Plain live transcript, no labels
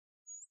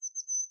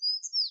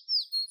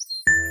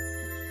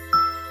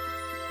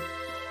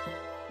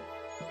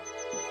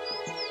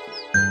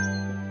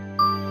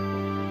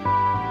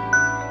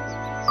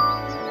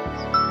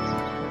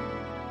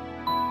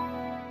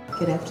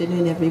Good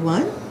afternoon,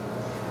 everyone.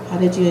 How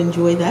did you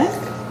enjoy that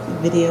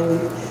video?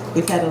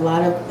 We've had a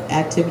lot of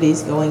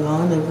activities going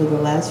on over the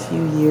last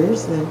few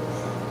years,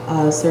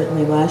 and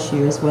certainly last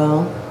year as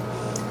well.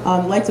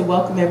 I'd like to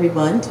welcome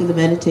everyone to the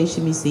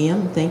Meditation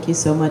Museum. Thank you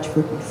so much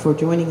for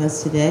joining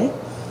us today.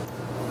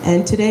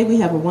 And today we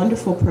have a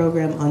wonderful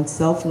program on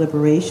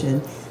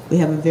self-liberation. We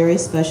have a very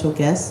special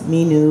guest,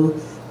 Mynoo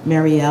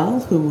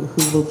Maryel, who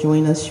will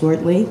join us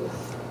shortly.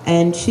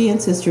 And she and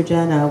Sister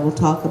Jenna will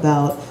talk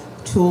about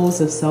tools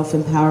of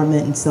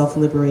self-empowerment and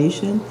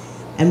self-liberation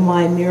and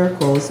why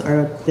miracles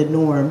are the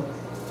norm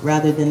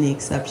rather than the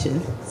exception.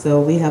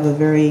 So we have a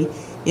very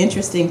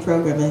interesting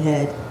program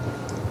ahead.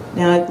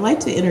 Now I'd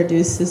like to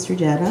introduce Sister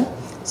Jenna.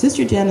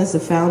 Sister Jenna is the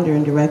founder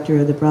and director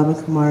of the Brahma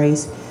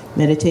Kumari's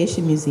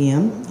Meditation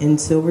Museum in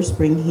Silver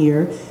Spring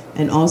here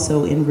and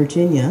also in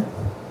Virginia.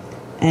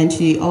 And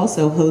she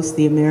also hosts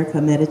the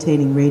America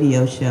Meditating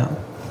radio show.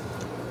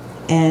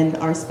 And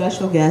our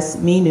special guest,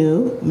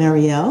 Mynoo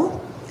Maryel.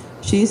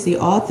 She's the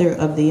author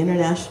of the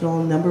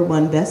international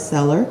 #1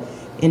 bestseller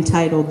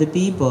entitled The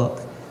Bee Book,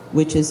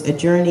 which is a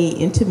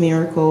journey into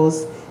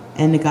miracles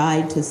and a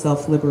guide to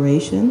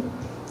self-liberation.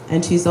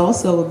 And she's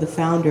also the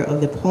founder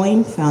of the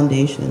Point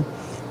Foundation,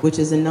 which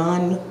is a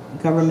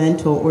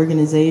non-governmental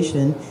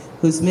organization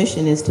whose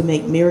mission is to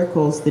make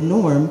miracles the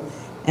norm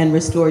and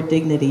restore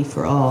dignity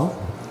for all.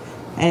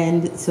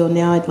 And so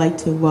now I'd like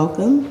to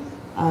welcome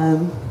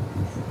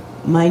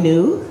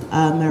Mynoo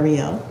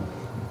Maryel.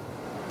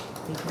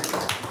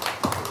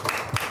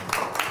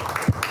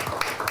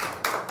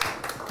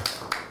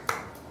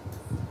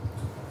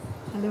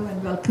 Hello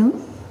and welcome.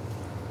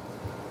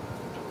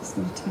 Just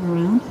going to turn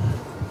around.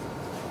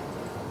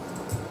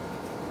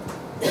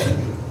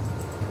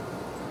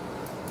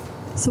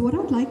 So what I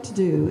would like to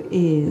do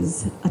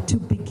is to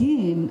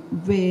begin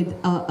with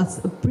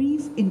a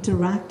brief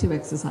interactive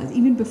exercise,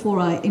 even before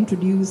I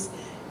introduce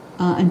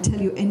and tell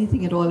you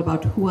anything at all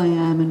about who I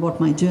am and what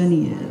my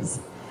journey is.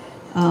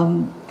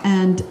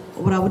 And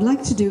what I would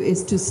like to do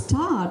is to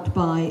start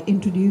by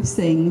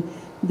introducing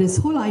this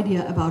whole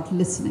idea about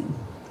listening.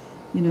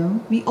 You know,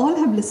 we all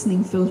have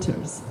listening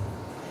filters.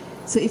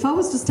 So if I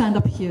was to stand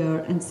up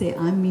here and say,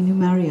 I'm Mynoo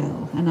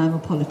Maryel and I'm a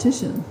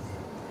politician,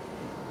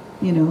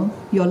 you know,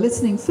 your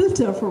listening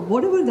filter for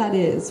whatever that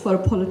is for a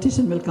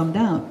politician will come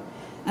down.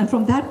 And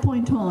from that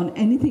point on,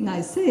 anything I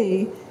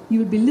say, you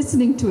would be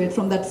listening to it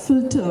from that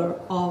filter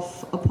of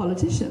a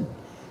politician.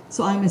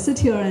 So I may sit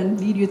here and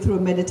lead you through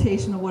a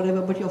meditation or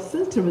whatever, but your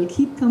filter will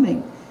keep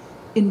coming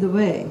in the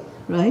way,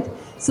 right?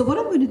 So what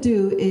I'm going to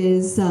do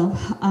is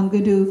I'm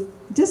going to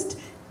just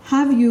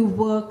have you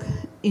work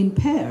in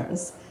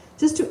pairs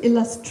just to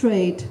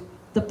illustrate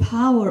the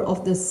power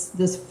of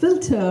this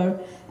filter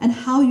and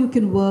how you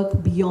can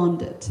work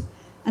beyond it.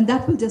 And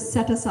that will just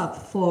set us up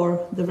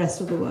for the rest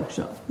of the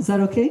workshop. Is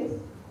that okay?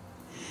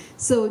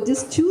 So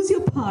just choose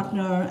your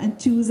partner and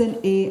choose an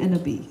A and a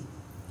B.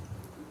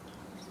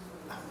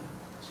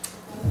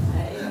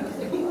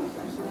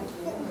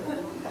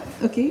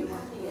 Okay?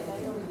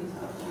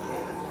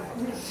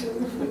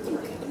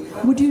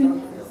 Would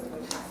you?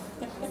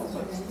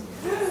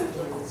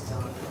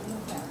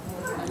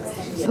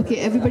 Okay,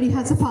 everybody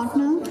has a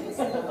partner?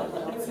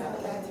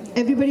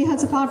 Everybody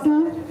has a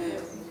partner?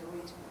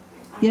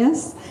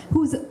 Yes?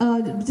 Who's,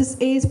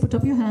 just A's, put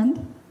up your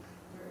hand.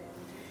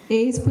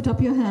 A's, put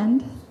up your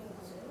hand.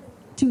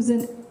 Choose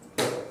an,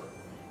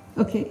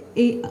 okay,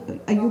 A,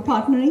 are you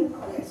partnering?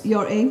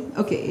 You're A?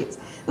 Okay, A's.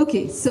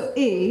 Okay, so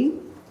A,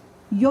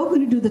 you're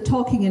going to do the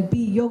talking, and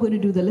B, you're going to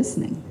do the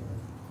listening.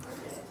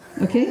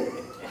 Okay?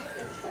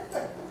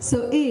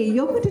 So A,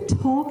 you're going to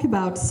talk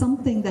about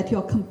something that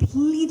you're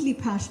completely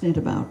passionate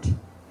about.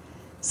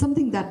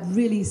 Something that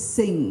really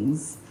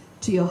sings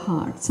to your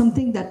heart.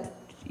 Something that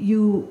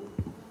you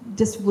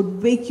just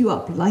would wake you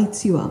up,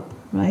 lights you up,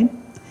 right?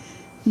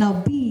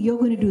 Now B, you're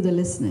going to do the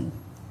listening.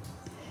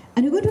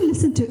 And you're going to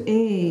listen to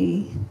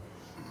A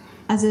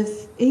as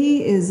if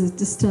A is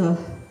just a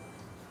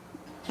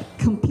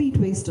complete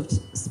waste of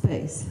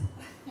space,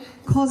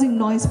 causing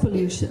noise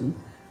pollution,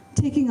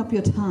 taking up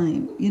your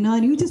time, you know,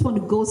 and you just want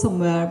to go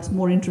somewhere it's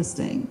more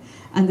interesting.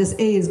 And this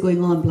A is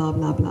going on, blah,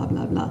 blah, blah,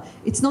 blah, blah.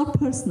 It's not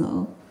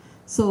personal.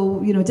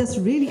 So, you know, just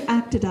really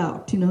act it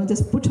out, you know,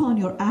 just put on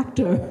your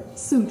actor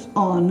suit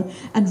on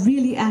and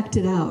really act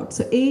it out.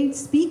 So A,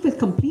 speak with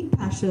complete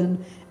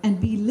passion, and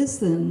B,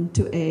 listen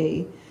to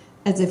A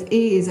as if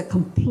A is a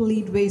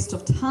complete waste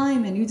of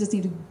time and you just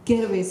need to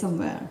get away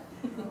somewhere.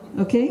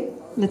 Okay?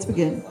 Let's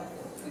begin.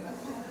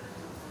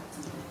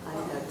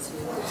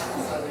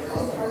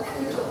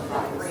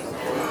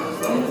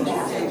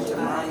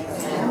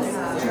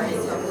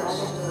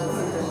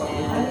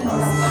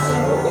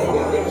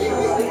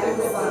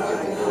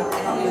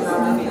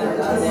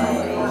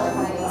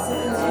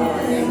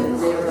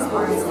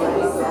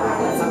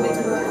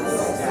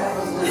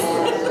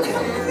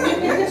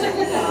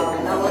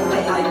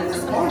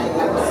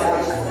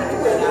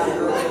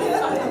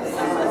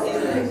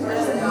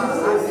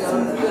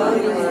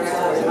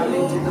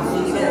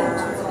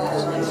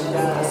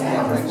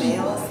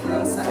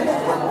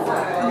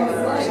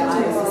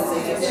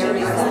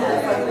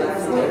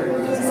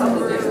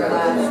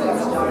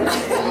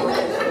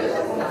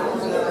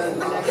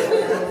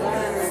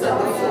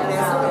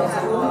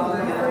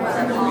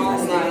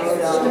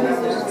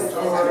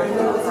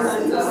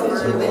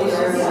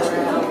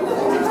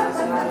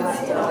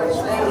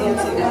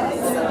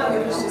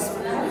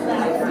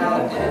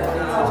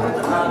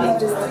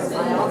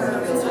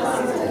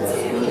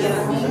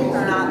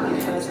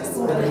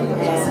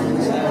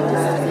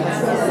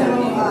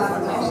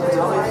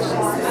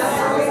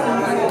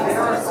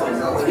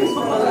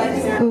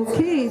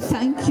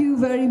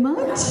 very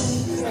much.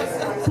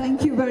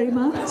 Thank you very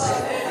much.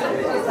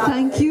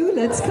 Thank you.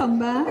 Let's come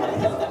back.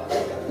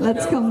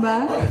 Let's come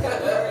back.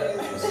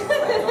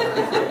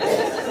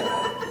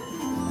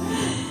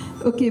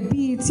 Okay,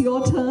 B, it's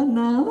your turn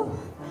now.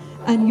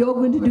 And you're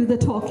going to do the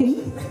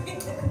talking.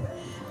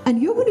 And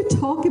you're going to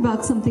talk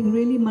about something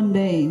really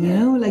mundane, you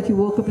know, like you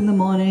woke up in the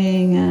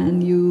morning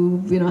and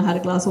you had a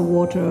glass of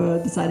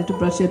water, decided to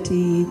brush your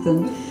teeth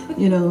and,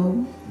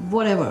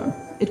 whatever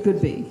it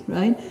could be,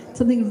 right?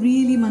 Something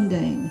really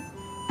mundane.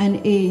 And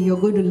A, you're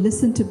going to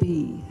listen to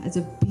B, as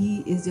if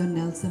B is your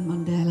Nelson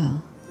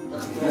Mandela.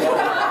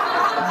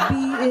 B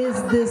is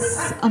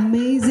this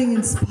amazing,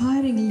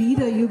 inspiring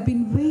leader you've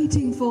been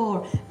waiting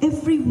for.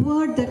 Every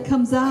word that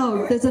comes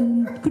out,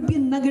 could be a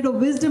nugget of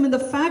wisdom in the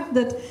fact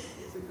that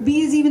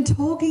B is even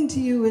talking to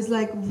you is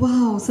like,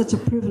 wow, such a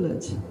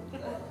privilege.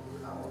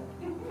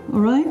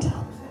 All right?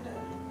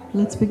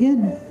 Let's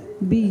begin.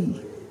 B.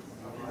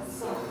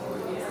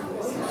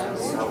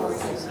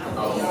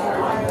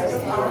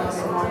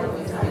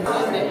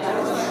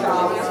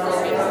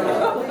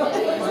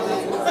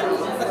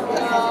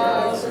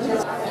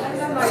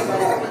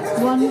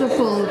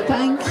 Wonderful.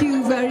 Thank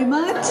you very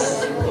much.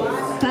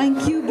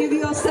 Thank you. Give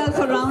yourself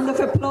a round of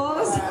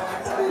applause.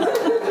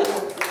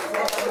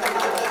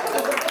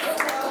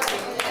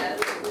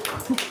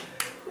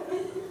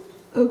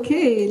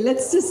 Okay,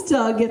 let's just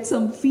get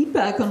some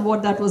feedback on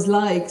what that was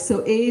like.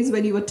 So A is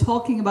when you were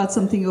talking about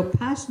something you're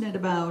passionate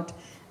about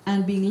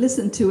and being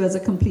listened to as a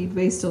complete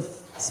waste of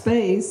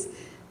space.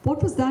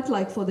 What was that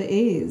like for the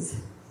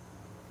A's?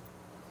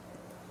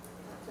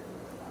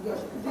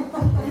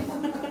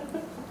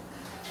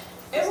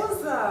 It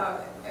was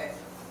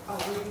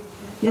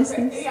yes,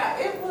 okay. yes. Yeah,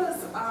 it was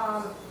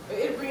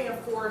it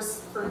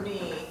reinforced for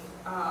me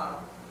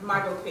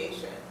my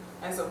vocation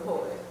as a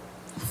poet.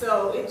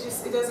 So it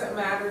doesn't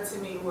matter to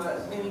me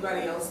what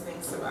anybody else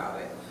thinks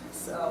about it.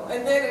 So,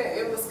 and then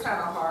it was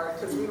kind of hard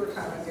because we were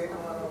kind of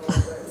giggling a little bit.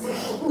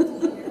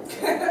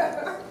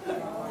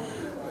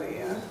 But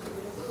yeah.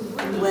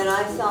 When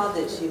I saw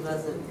that she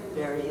wasn't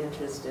very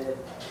interested,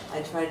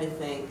 I tried to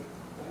think,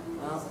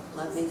 well,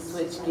 let me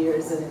switch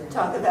gears and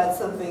talk about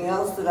something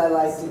else that I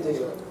like to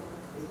do.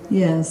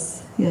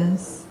 Yes,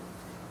 yes.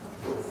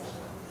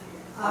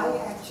 I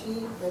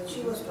actually, when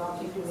she was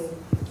talking to me,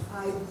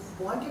 I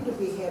wanted to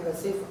behave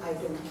as if I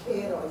don't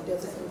care or it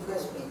doesn't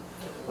interest me.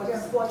 But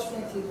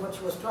unfortunately, what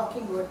she was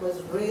talking about was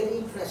really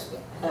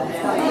interesting. I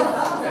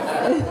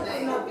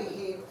could not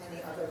behave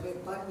any other way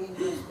but be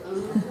interested.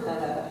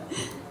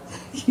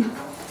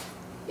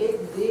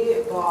 It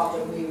did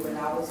bother me when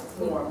I was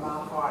pouring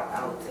my heart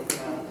out to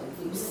him and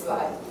he was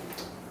like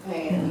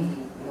paying me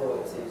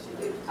no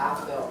attention. I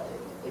felt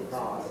it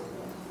bothered me.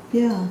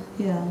 Yeah,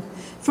 yeah.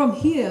 From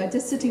here,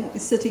 just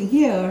sitting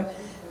here,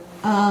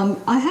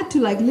 I had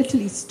to like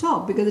literally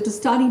stop because it was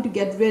starting to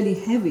get really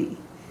heavy,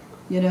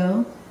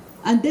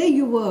 And there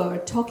you were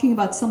talking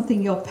about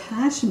something you're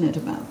passionate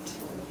about,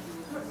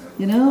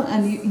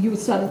 and you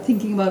started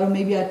thinking about, oh,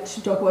 maybe I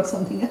should talk about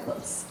something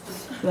else,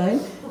 right?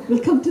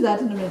 We'll come to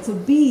that in a minute. So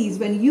B's,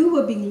 when you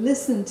were being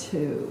listened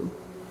to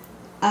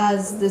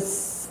as the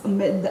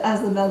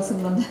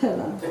Nelson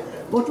Mandela,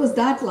 what was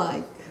that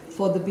like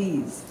for the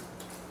B's?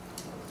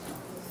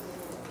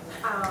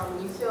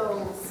 You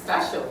feel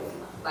special,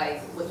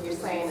 like what you're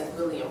saying is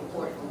really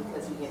important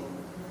because you get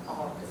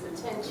all this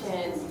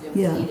attention, you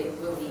can see it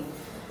really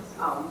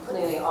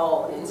putting it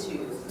all into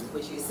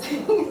what you're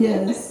saying.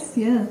 Yes,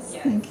 yes,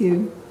 thank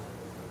you.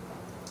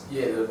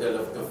 Yeah,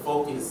 the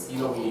focus, when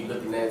you're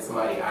looking at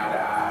somebody eye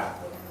to eye,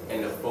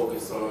 and the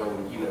focus on,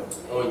 on you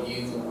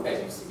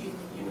as you speak,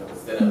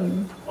 instead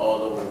of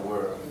all over the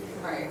world.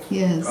 Right.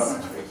 Yes.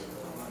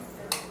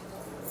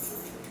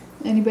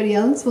 Anybody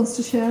else wants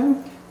to share?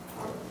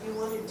 You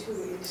wanted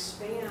to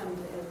expand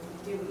and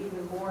give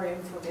even more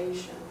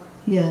information.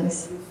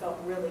 Yes. And you felt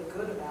really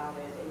good about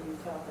it, and you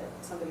felt that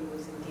somebody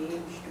was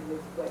engaged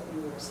with what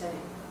you were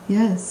saying.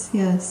 Yes,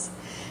 yes.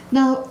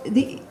 Now,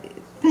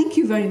 thank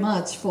you very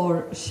much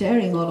for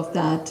sharing all of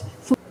that.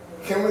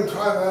 Can we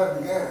try that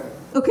again?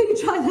 Oh, can you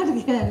try that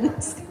again?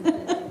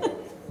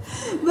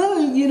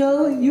 Well,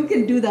 you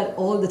can do that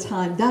all the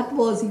time.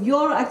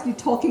 You're actually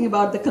talking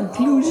about the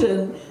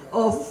conclusion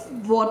of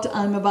what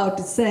I'm about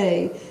to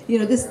say.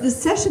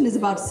 This session is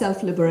about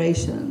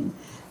self-liberation.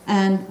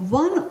 And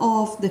one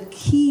of the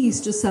keys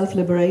to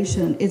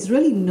self-liberation is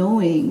really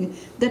knowing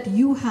that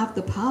you have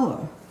the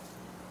power.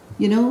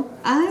 And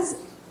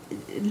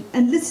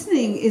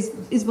listening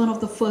is one of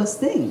the first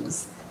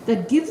things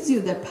that gives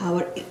you that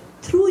power.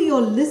 Through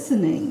your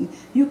listening,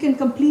 you can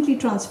completely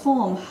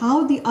transform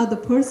how the other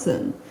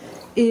person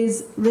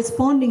is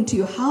responding to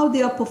you, how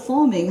they are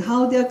performing,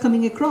 how they are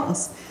coming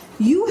across.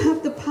 You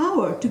have the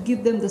power to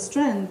give them the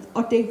strength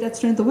or take that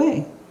strength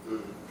away.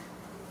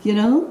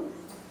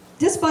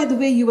 Just by the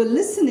way you were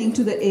listening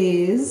to the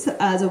A's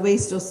as a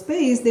waste of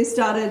space, they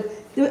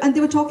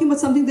were talking about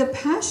something they're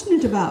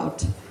passionate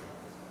about.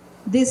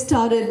 They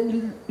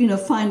started,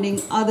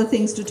 finding other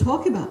things to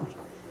talk about.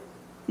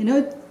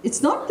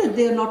 It's not that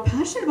they're not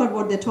passionate about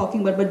what they're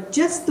talking about, but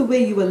just the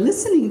way you were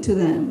listening to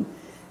them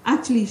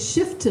actually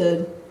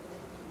shifted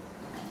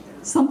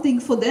something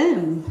for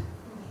them,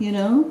 you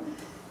know.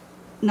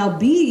 Now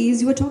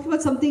bees, you were talking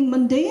about something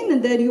mundane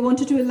and then you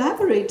wanted to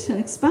elaborate and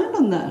expand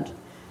on that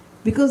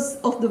because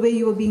of the way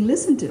you were being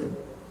listened to.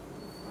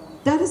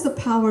 That is the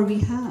power we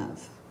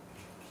have.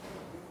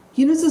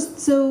 You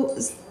know,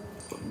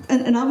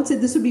 and I would say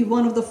this would be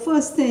one of the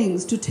first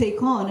things to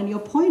take on, and your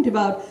point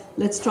about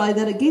let's try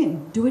that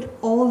again. Do it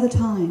all the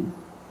time.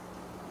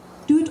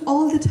 Do it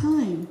all the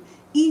time.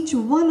 Each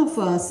one of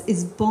us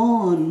is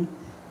born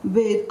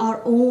with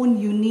our own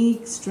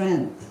unique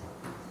strength.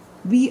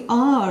 We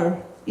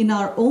are, in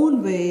our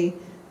own way,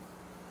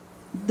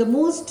 the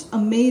most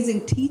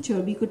amazing teacher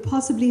we could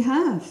possibly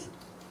have.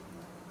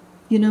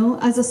 You know,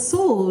 as a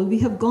soul, we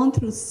have gone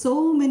through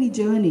so many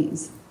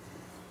journeys,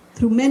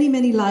 through many,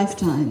 many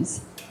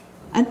lifetimes.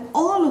 And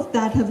all of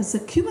that has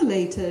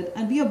accumulated,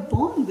 and we are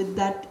born with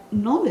that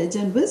knowledge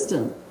and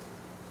wisdom.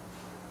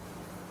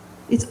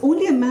 It's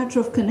only a matter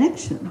of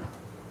connection.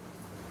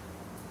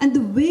 And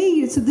the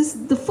way,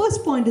 the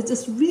first point is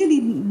just really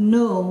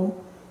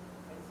know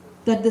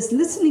that this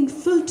listening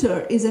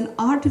filter is an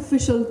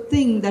artificial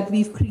thing that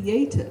we've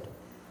created.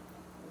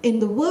 In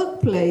the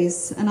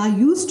workplace, and I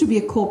used to be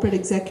a corporate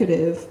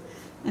executive,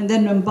 and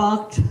then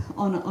embarked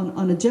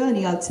on a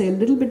journey. I'll say a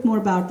little bit more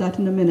about that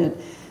in a minute.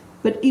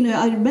 But you know,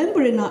 I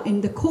remember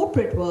in the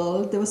corporate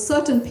world, there were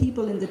certain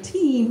people in the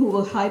team who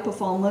were high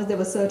performers. There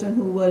were certain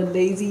who were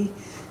lazy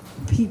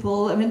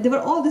people. I mean,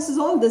 this is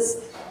all this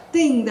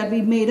thing that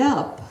we made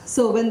up.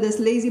 So when this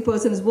lazy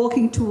person is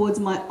walking towards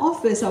my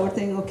office, I would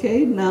think,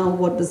 okay, now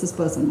what does this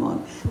person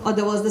want? Or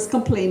there was this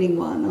complaining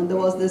one, or there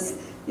was this,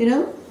 you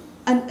know,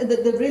 and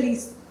the really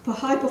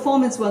high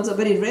performance ones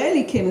very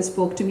rarely came and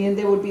spoke to me, and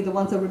they would be the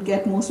ones that would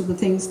get most of the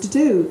things to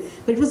do.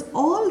 But it was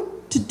all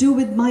to do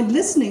with my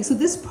listening. So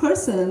this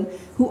person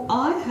who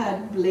I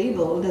had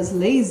labeled as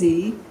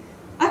lazy,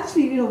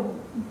 actually, you know,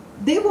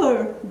 they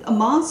were a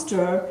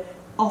master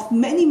of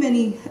many,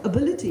 many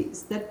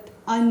abilities that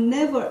I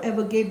never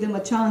ever gave them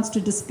a chance to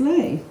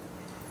display,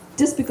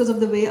 just because of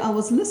the way I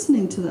was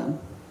listening to them.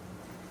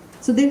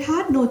 So they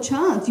had no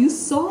chance. You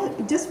saw,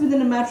 just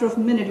within a matter of a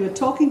minute, you were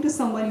talking to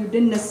someone you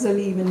didn't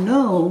necessarily even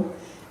know,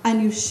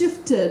 and you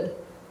shifted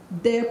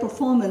their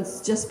performance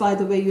just by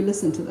the way you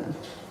listened to them.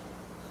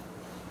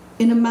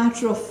 In a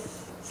matter of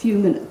few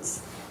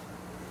minutes.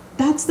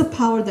 That's the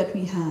power that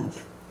we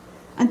have.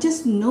 And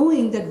just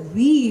knowing that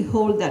we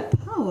hold that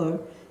power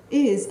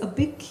is a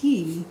big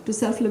key to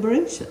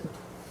self-liberation.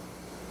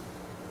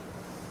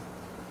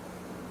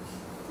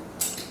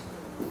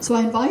 So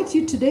I invite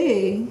you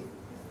today,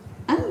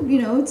 and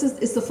you know,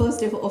 it's the first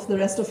day of the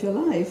rest of your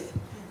life,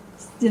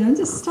 you know,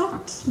 just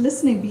start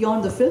listening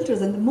beyond the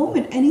filters. And the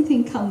moment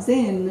anything comes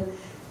in,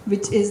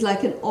 which is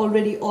like an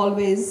already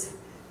always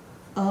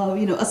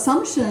you know,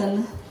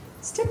 assumption,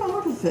 step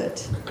out of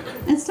it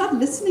and start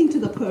listening to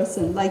the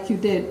person like you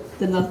did,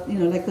 you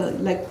know,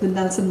 like the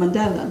Nelson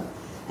Mandela,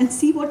 and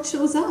see what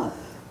shows up.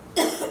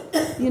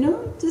 You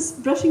know,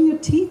 just brushing your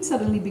teeth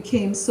suddenly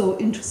became so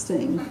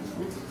interesting,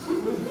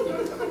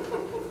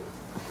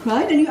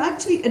 right? And you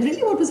actually, and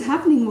really what was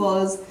happening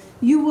was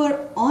you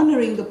were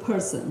honoring the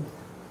person,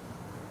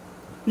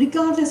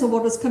 regardless of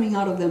what was coming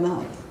out of their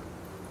mouth.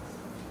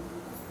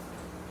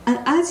 And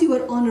as you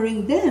were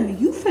honoring them,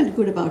 you felt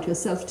good about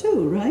yourself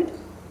too, right?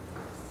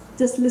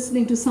 Just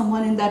listening to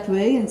someone in that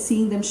way and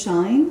seeing them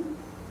shine.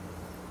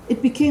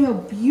 It became a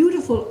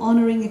beautiful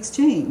honoring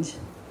exchange.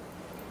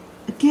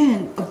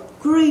 Again, a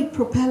great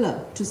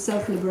propeller to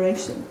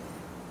self-liberation.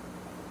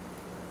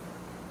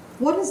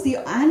 What is the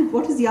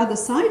other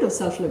side of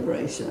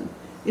self-liberation?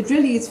 It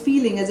really is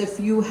feeling as if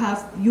you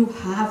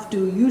have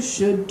to, you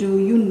should do,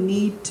 you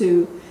need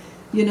to,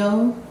 you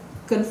know,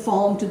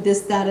 conform to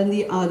this, that, and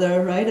the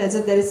other, right? As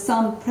if there is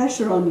some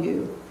pressure on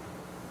you.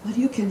 But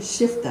you can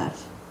shift that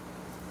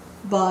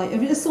by, I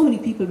mean, there's so many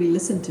people we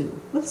listen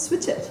to. Well,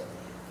 switch it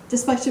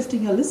just by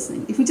shifting your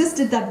listening. If we just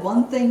did that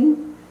one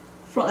thing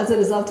as a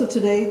result of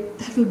today,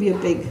 that will be a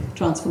big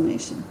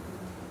transformation.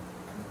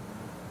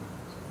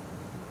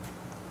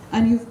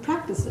 And you've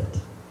practiced it.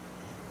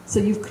 So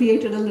you've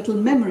created a little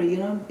memory, you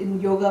know.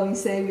 In yoga we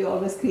say we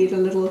always create a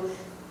little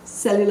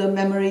cellular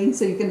memory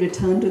so you can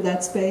return to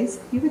that space.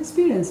 You've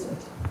experienced it.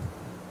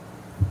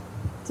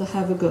 So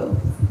have a go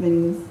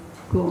when you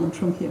go on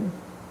from here.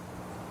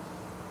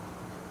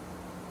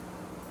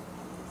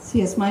 So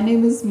yes, my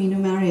name is Mynoo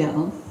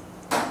Maryel.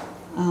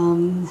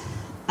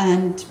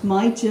 And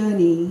my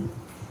journey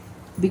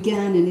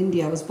began in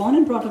India. I was born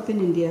and brought up in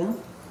India.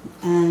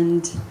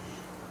 And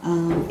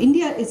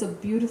India is a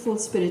beautiful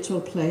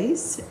spiritual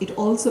place. It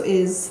also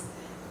is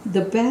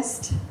the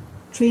best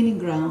training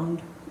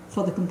ground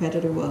for the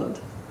competitive world.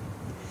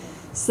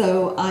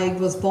 So I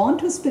was born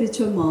to a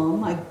spiritual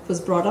mom. I was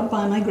brought up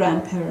by my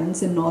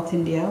grandparents in North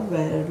India,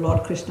 where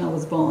Lord Krishna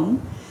was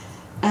born.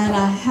 And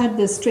I had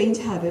this strange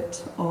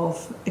habit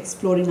of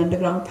exploring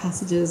underground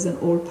passages and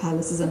old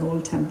palaces and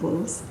old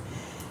temples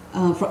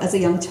as a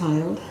young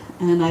child.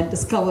 And I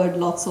discovered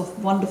lots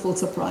of wonderful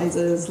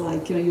surprises,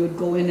 like, you know, you would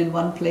go in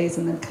one place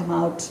and then come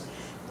out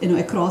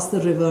across the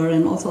river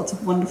and all sorts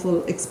of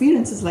wonderful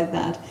experiences like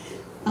that.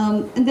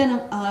 And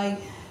then I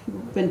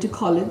went to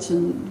college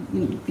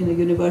and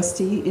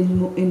university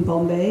in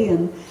Bombay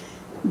and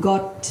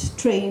got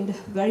trained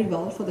very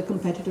well for the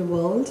competitive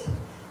world,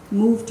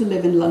 moved to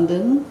live in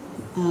London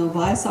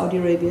via Saudi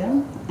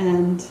Arabia,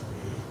 and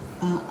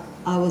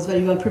I was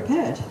very well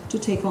prepared to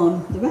take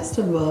on the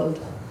Western world,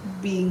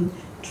 being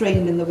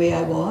trained in the way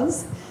I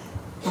was.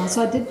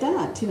 So I did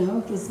that,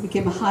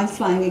 became a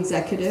high-flying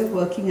executive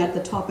working at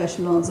the top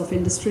echelons of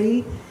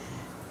industry.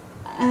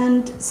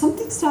 And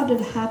something started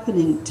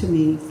happening to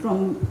me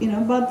from,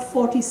 about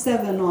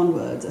 47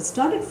 onwards. I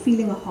started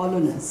feeling a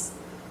hollowness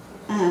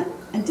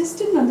and just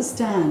didn't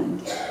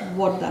understand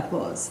what that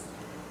was.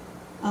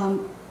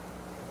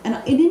 And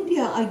in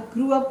India, I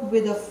grew up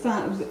with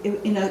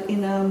in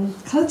a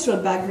cultural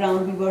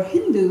background. We were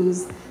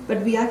Hindus,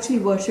 but we actually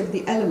worshipped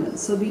the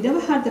elements. So we never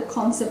had the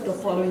concept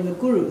of following a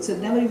guru. So it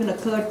never even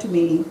occurred to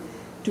me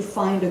to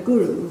find a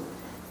guru.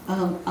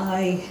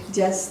 I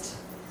just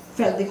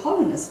felt the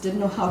hollowness,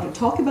 didn't know how to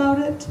talk about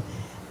it.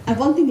 And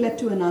one thing led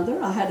to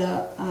another. I had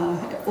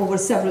over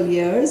several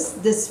years,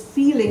 this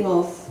feeling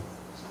of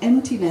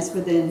emptiness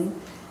within,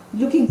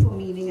 looking for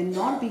meaning and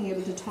not being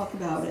able to talk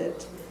about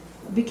it,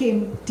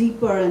 became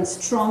deeper and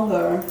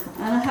stronger,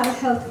 and I had a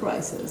health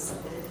crisis.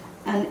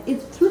 And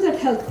through that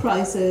health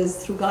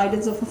crisis, through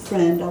guidance of a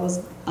friend, I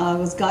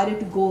was guided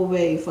to go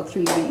away for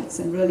 3 weeks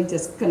and really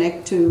just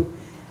connect to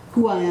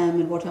who I am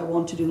and what I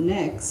want to do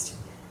next.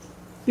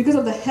 Because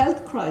of the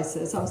health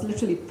crisis, I was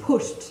literally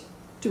pushed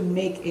to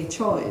make a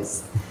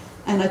choice,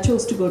 and I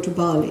chose to go to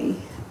Bali,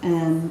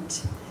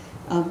 and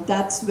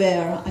that's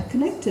where I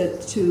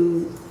connected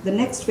to the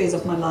next phase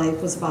of my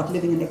life. Was about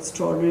living an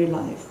extraordinary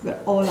life where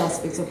all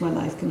aspects of my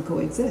life can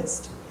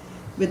coexist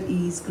with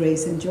ease,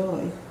 grace, and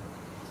joy.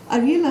 I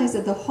realized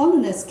that the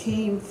hollowness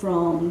came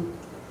from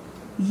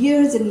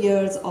years and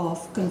years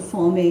of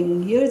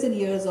conforming, years and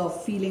years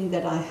of feeling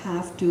that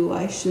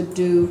I should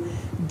do,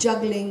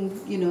 juggling,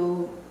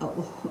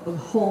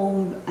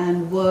 home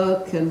and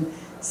work and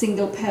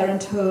single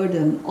parenthood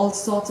and all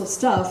sorts of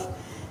stuff.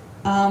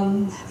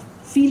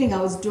 Feeling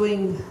I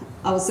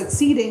was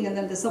succeeding, and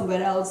then there's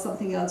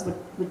something else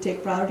would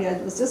take priority.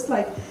 I was just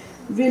like,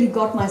 really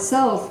got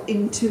myself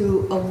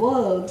into a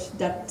world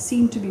that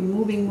seemed to be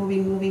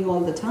moving all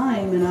the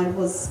time, and I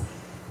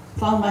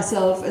found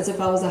myself as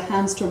if I was a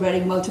hamster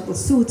wearing multiple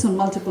suits on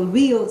multiple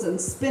wheels and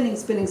spinning,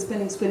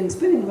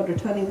 but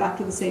returning back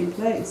to the same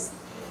place.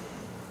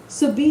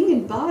 So being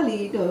in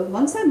Bali,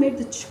 once I made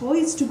the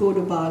choice to go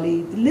to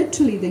Bali,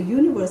 literally the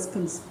universe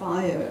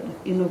conspired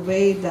in a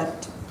way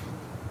that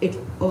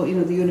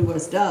the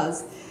universe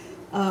does.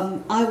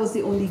 I was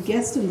the only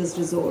guest in this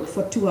resort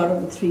for 2 out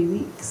of the 3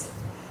 weeks.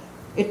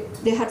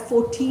 They had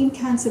 14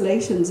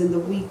 cancellations in the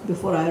week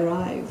before I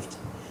arrived.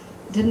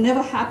 It had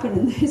never happened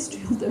in the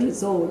history of the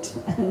resort.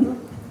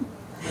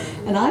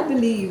 And I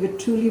believe it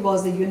truly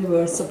was the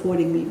universe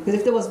supporting me. Because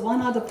if there was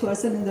one other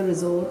person in the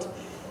resort,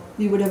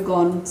 we would have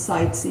gone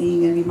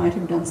sightseeing and we might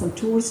have done some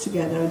tours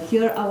together. And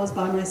here I was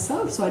by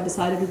myself, so I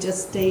decided to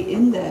just stay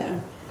in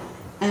there.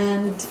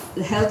 And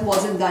the health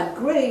wasn't that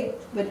great,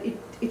 but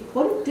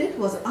what it did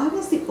was I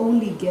was the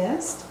only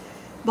guest.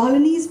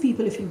 Balinese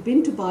people, if you've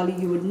been to Bali,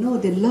 you would know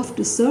they love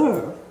to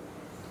serve.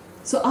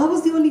 So I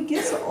was the only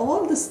guest, so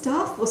all the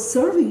staff was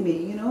serving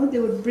me, They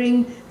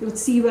would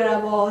see where I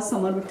was,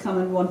 someone would come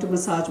and want to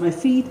massage my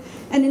feet.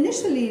 And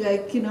initially,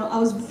 I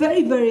was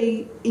very,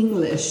 very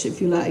English, if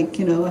you like,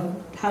 I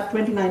had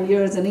 29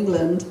 years in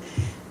England.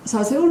 So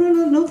I said, oh,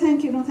 no,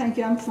 thank you,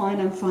 I'm fine.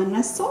 And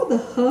I saw the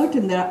hurt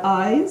in their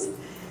eyes.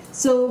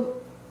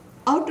 So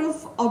out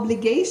of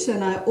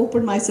obligation, I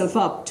opened myself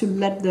up to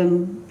let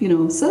them,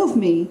 serve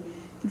me.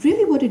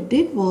 Really what it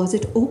did was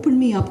it opened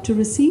me up to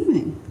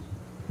receiving.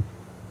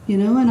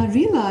 And I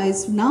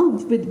realized now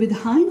with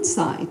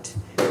hindsight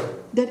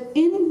that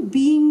in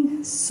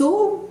being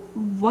so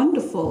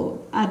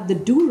wonderful at the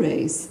do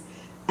race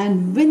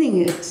and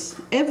winning it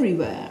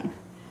everywhere,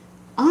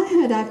 I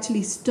had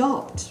actually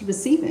stopped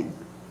receiving.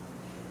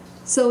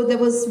 So there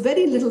was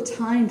very little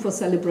time for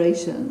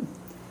celebration.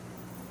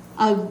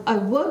 I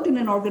worked in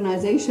an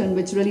organization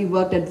which really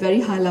worked at very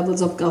high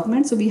levels of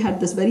government, so we had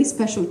this very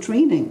special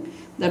training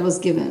that was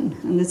given.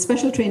 And the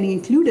special training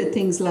included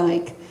things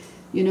like,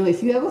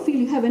 if you ever feel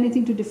you have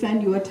anything to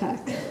defend, you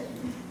attack.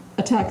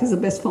 Attack is the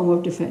best form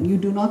of defense. You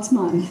do not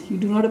smile, you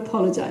do not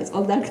apologize,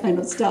 all that kind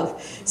of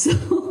stuff.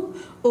 So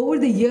over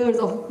the years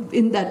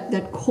in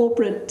that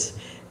corporate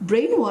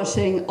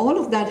brainwashing, all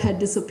of that had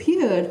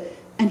disappeared.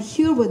 And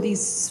here were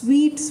these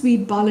sweet,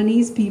 sweet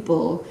Balinese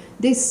people.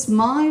 They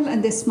smile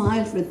and they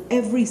smiled with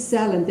every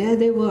cell, and there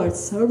they were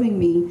serving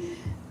me.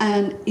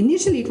 And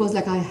initially it was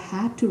like I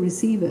had to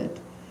receive it.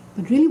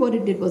 But really what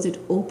it did was it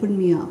opened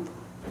me up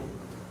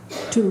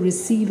to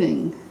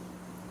receiving.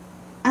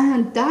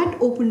 And that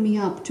opened me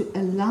up to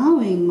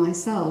allowing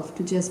myself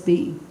to just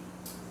be.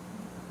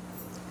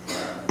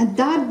 And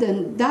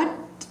that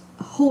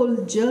whole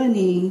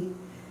journey,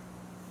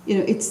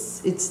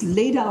 it's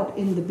laid out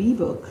in the B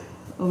book.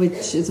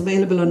 which is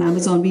available on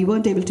Amazon. We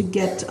weren't able to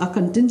get a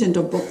contingent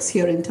of books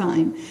here in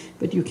time,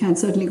 but you can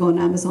certainly go on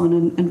Amazon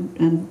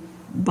and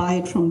buy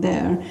it from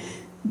there.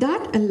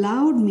 That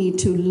allowed me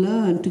to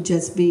learn to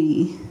just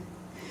be.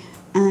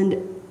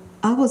 And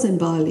I was in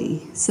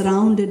Bali,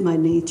 surrounded by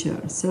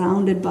nature,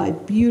 surrounded by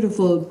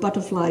beautiful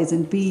butterflies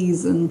and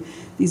bees and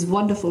these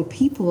wonderful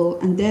people.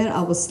 And there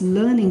I was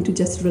learning to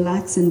just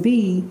relax and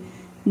be.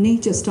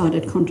 Nature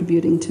started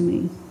contributing to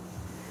me.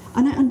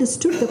 And I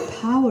understood the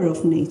power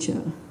of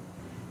nature.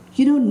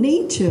 You know,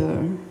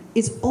 nature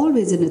is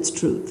always in its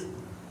truth.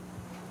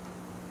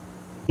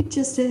 It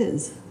just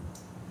is,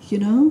 you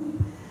know.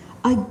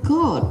 I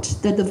got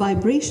that the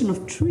vibration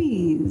of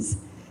trees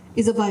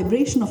is a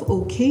vibration of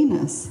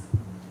okayness.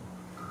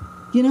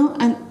 You know,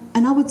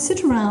 and I would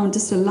sit around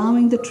just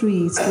allowing the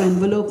trees to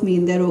envelope me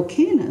in their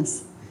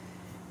okayness.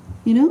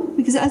 You know,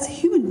 because as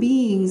human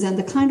beings and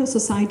the kind of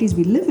societies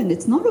we live in,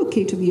 it's not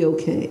okay to be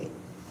okay.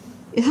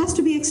 It has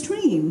to be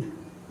extreme.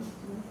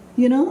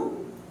 You know,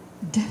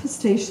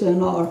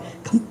 devastation or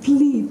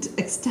complete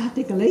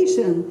ecstatic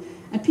elation.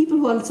 And people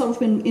who are sort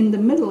of in the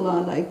middle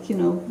are like, you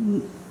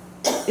know,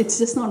 it's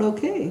just not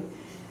okay.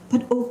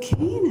 But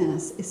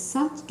okayness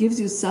is gives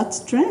you such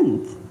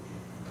strength.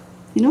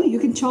 You know, you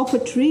can chop a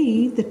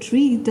tree, the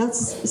tree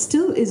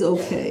still is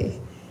okay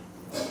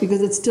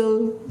because it's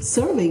still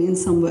serving in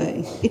some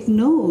way. It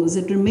knows,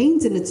 it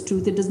remains in its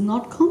truth, it does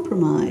not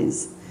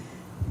compromise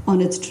on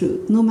its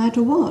truth, no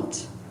matter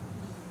what.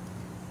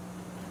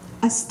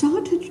 I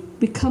started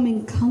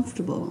becoming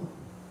comfortable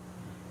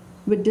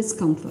with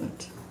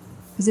discomfort.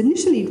 Because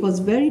initially it was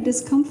very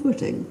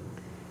discomforting.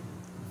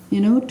 You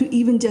know, to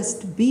even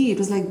just be, it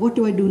was like, what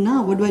do I do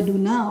now? What do I do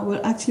now?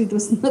 Well, actually, there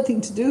was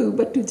nothing to do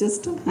but to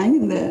just hang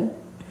in there.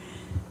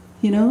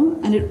 You know,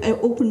 and it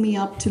opened me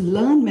up to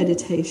learn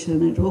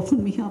meditation. It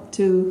opened me up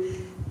to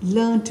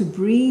learn to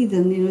breathe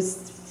and, you know,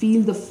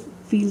 feel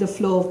the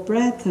flow of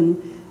breath and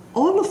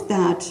all of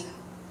that.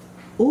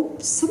 Oh,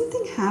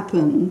 something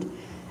happened,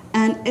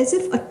 and as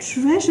if a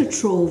treasure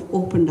trove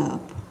opened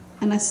up,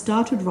 and I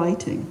started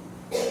writing.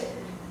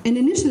 And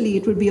initially,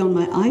 it would be on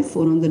my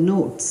iPhone on the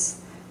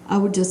notes. I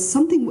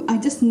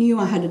just knew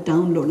I had a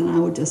download and I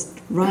would just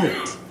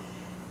write.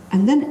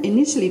 And then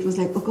initially it was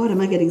like, oh God,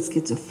 am I getting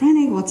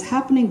schizophrenic? What's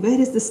happening? Where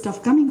is this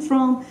stuff coming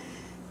from?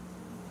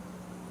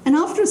 And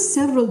after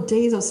several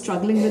days of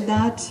struggling with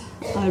that,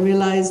 I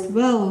realized,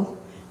 well,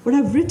 what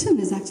I've written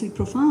is actually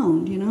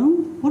profound, you know?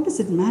 What does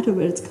it matter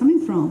where it's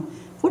coming from?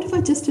 What if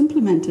I just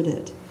implemented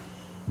it?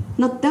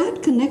 Now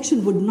that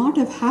connection would not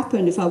have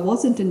happened if I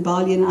wasn't in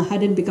Bali and I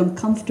hadn't become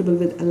comfortable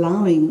with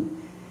allowing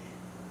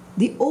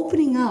the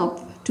opening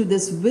up to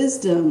this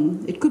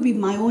wisdom. It could be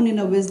my own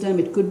inner wisdom,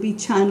 it could be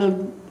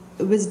channeled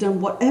wisdom,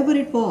 whatever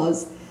it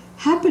was,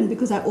 happened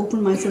because I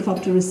opened myself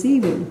up to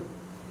receiving,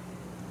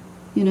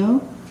 you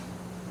know?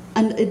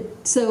 And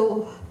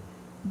so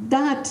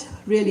that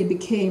really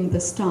became the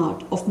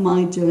start of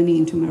my journey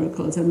into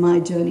miracles and my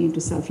journey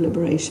into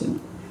self-liberation.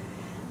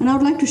 And I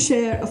would like to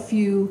share a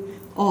few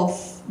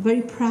of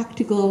very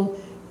practical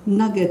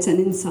nuggets and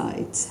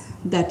insights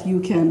that you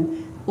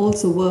can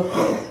also work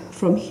with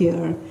from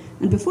here.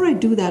 And before I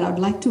do that, I'd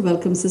like to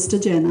welcome Sister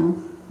Jenna.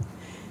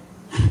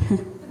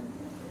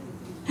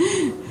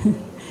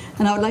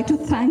 And I would like to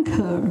thank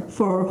her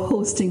for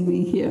hosting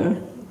me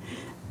here.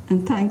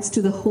 And thanks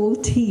to the whole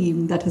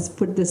team that has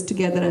put this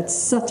together at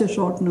such a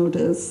short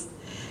notice.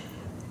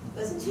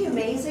 Wasn't she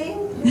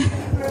amazing? Give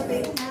her a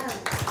big hand.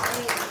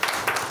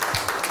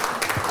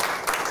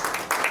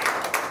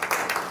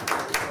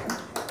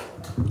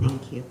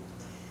 Thank you.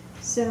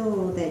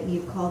 So that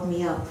you've called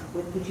me up,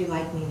 what would you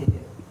like me to do?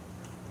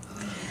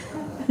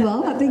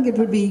 Well, I think it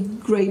would be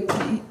great.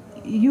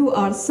 You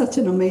are such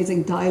an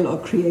amazing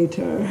dialogue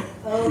creator.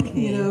 Okay.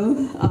 You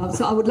know,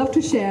 so I would love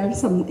to share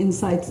some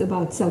insights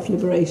about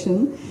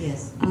self-liberation.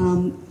 Yes.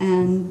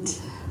 And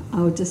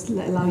I would just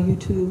allow you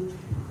to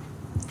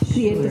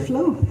create the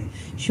flow.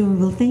 Sure.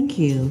 Well, thank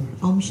you.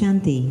 Om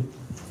Shanti.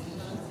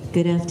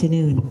 Good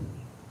afternoon.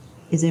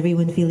 Is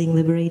everyone feeling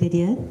liberated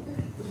yet?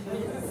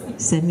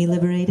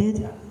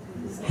 Semi-liberated?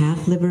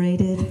 Half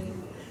liberated?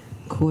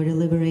 Quarter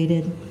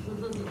liberated?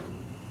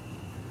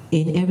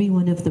 In every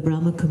one of the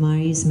Brahma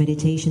Kumari's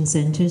meditation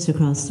centers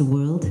across the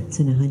world, it's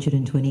in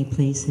 120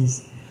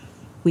 places,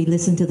 we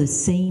listen to the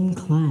same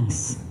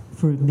class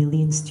for 1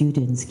 million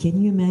students.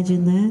 Can you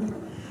imagine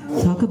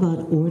that? Talk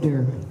about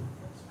order.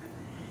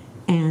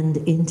 And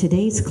in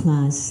today's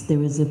class,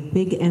 there is a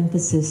big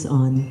emphasis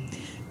on,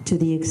 to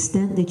the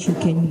extent that you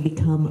can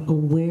become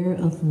aware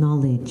of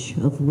knowledge,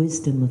 of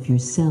wisdom, of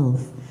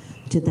yourself,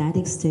 to that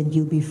extent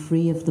you'll be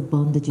free of the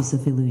bondages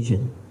of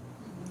illusion.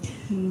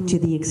 To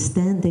the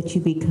extent that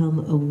you become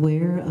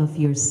aware of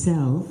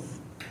yourself,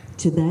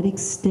 to that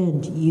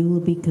extent you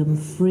will become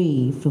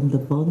free from the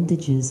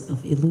bondages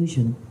of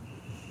illusion.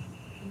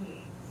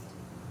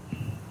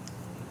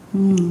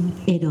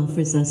 It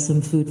offers us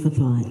some food for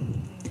thought.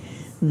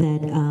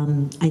 That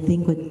I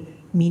think what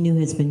Mynoo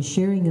has been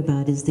sharing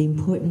about is the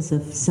importance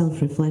of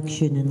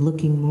self-reflection and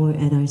looking more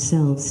at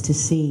ourselves to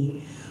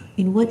see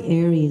in what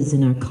areas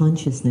in our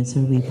consciousness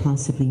are we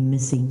possibly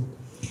missing?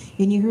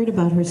 And you heard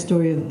about her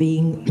story of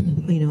being,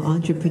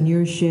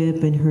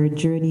 entrepreneurship and her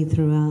journey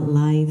throughout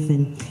life.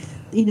 And,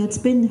 it's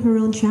been her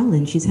own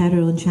challenge. She's had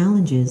her own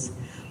challenges.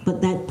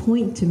 But that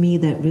point to me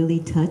that really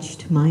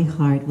touched my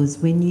heart was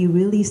when you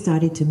really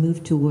started to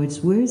move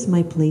towards, where's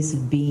my place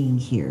of being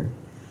here?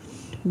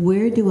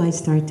 Where do I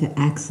start to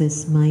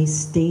access my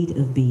state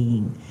of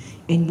being?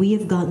 And we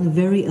have gotten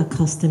very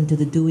accustomed to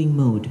the doing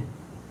mode,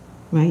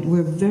 right?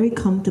 We're very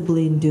comfortable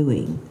in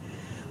doing.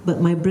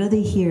 But my brother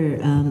here,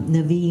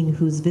 Naveen,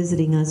 who's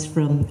visiting us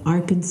from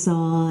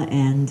Arkansas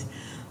and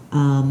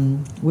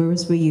where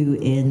were you?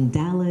 In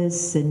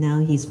Dallas, and now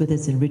he's with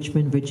us in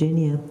Richmond,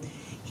 Virginia.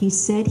 He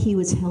said he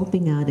was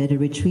helping out at a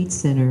retreat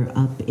center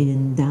up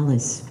in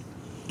Dallas,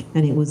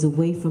 and it was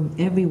away from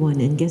everyone,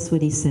 and guess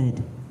what he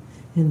said?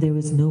 And there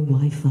was no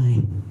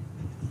Wi-Fi,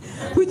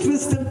 which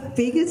is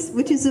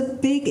a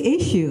big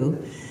issue.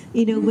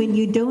 When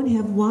you don't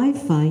have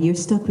Wi-Fi, you're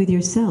stuck with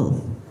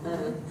yourself,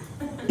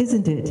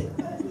 isn't it?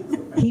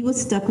 He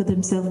was stuck with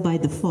himself by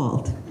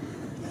default.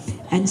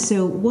 And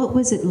so what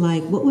was it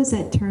like? What was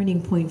that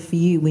turning point for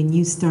you when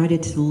you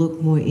started to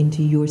look more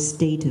into your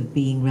state of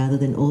being rather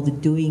than all the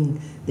doing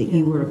that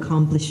you were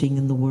accomplishing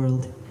in the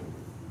world?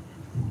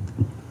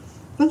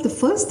 Well, the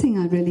first thing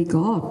I really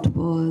got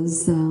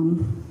was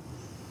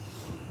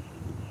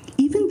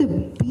even the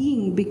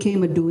being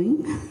became a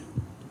doing.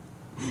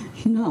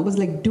 I was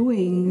like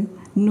doing,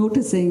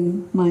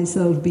 noticing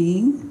myself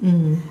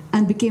being,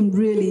 and became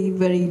really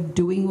very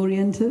doing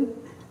oriented,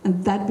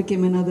 and that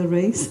became another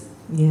race.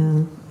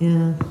 Yeah.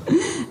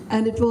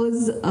 And it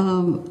was,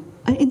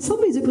 in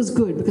some ways it was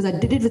good because I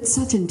did it with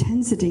such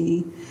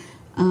intensity.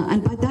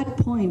 And by that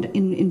point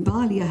in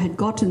Bali, I had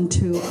gotten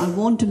to, I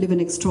want to live an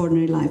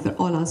extraordinary life where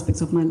all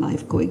aspects of my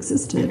life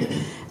coexisted.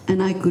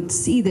 And I could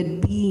see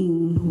that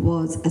being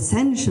was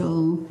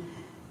essential,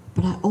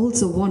 but I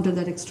also wanted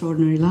that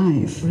extraordinary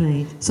life.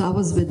 Right. So I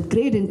was with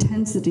great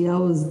intensity, I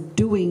was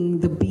doing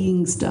the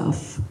being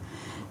stuff.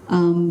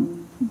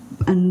 And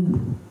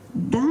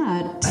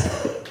that,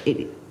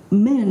 it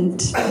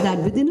meant that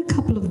within a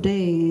couple of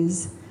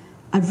days,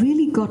 I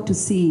really got to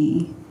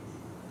see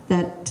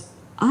that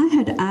I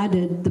had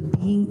added the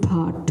being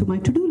part to my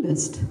to-do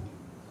list.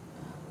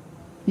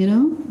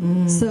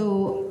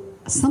 So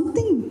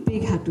something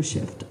big had to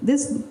shift.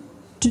 This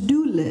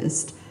to-do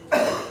list,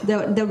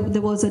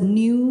 there was a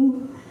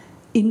new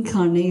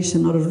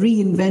incarnation or a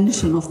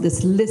reinvention of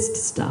this list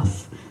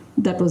stuff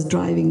that was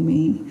driving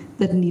me,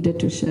 that needed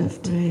to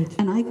shift. Right.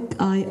 And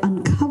I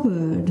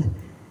uncovered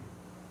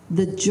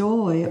the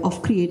joy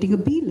of creating a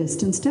B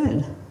list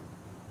instead.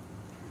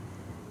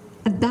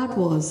 And that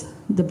was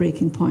the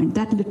breaking point.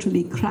 That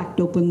literally cracked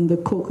open the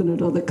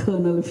coconut or the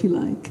kernel, if you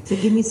like. So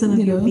give me some of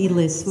your B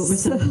lists. What were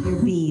some of your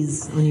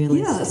Bs on your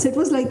list? Yeah, so it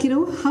was like,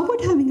 how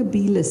about having a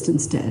B list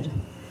instead?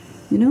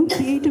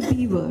 Create a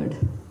B word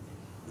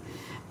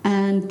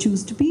and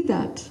choose to be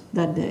that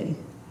day.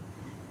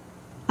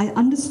 I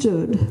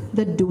understood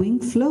that doing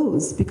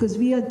flows because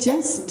we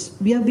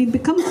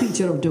become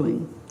creature of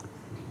doing.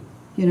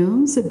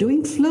 So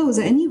doing flows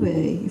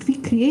anyway. If we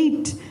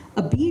create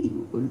a B,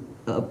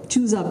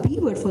 choose our B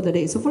word for the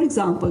day. So for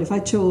example, if I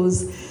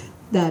chose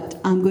that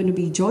I'm going to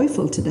be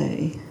joyful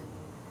today,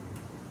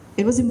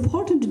 it was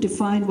important to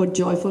define what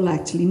joyful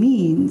actually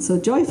means. So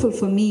joyful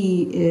for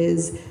me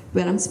is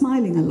where I'm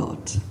smiling a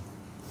lot.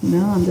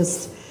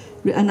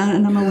 And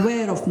I'm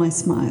aware of my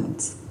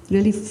smiles.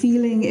 Really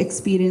smiling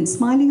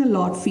a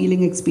lot,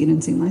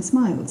 experiencing my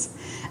smiles.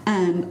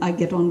 And I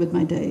get on with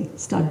my day,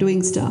 start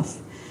doing stuff.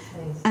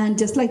 And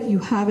just like you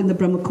have in the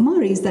Brahma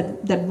Kumaris,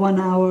 that 1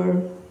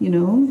 hour,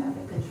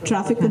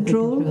 traffic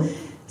control.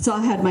 So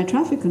I had my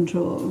traffic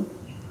control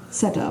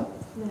set up.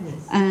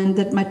 Nice. And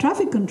that my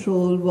traffic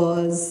control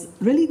was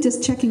really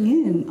just checking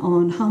in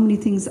on how many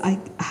things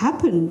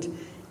happened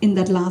in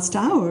that last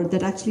hour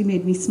that actually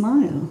made me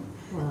smile.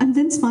 Wow. And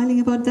then smiling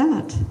about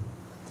that.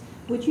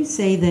 Would you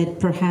say that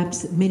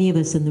perhaps many of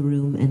us in the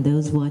room and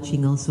those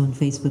watching also on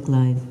Facebook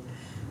Live,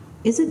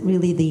 isn't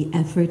really the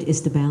effort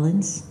is the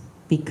balance?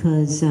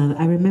 Because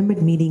I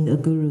remembered meeting a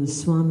guru,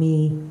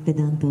 Swami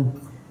Vedanta.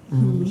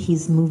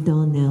 He's moved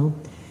on now.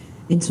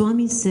 And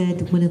Swami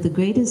said one of the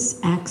greatest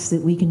acts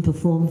that we can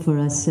perform for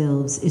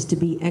ourselves is to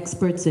be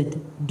experts at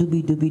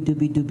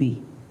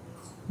doobie.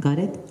 Got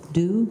it?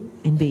 Do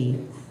and be.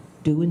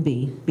 Do and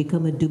be.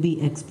 Become a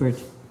doobie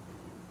expert.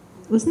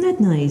 Wasn't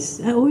that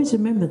nice? I always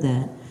remember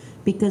that.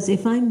 Because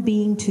if I'm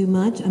being too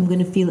much, I'm going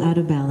to feel out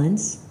of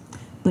balance.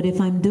 But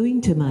if I'm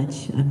doing too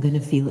much, I'm going to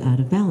feel out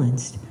of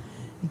balance.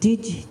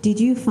 Did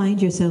you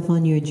find yourself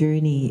on your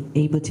journey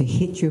able to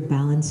hit your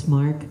balance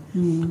mark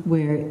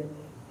where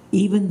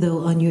even though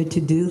on your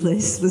to-do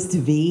list was to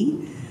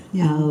be,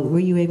 were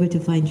you able to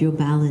find your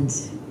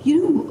balance?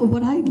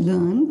 What I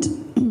learned,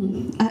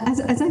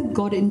 as I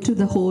got into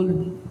the whole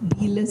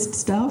B-list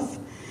stuff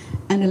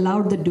and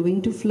allowed the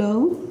doing to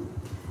flow,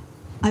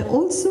 I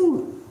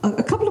also,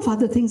 a couple of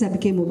other things I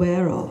became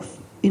aware of,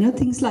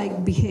 things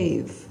like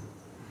behave.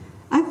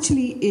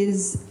 actually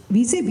is,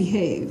 we say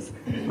behave,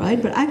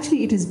 right? But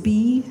actually it is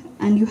be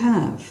and you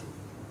have.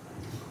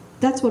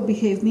 That's what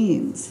behave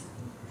means.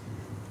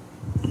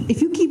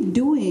 If you keep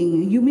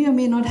doing, you may or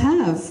may not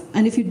have.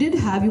 And if you did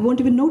have, you won't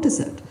even notice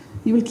it.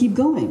 You will keep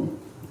going.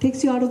 It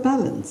takes you out of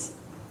balance.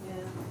 Yeah.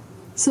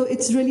 So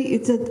it's really,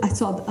 I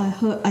saw that,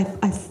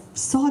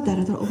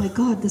 I thought, oh my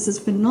God, this is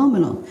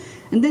phenomenal.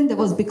 And then there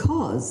was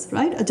because,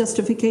 right? A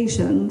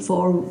justification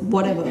for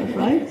whatever,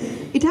 right?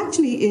 It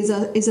actually is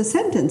a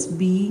sentence,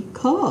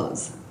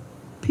 because,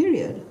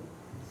 period.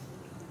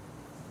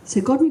 So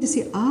it got me to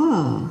say,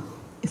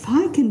 if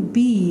I can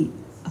be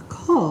a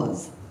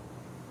cause,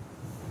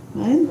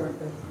 right?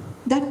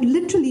 That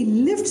literally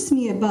lifts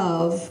me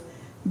above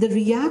the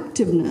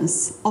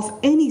reactiveness of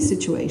any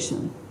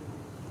situation.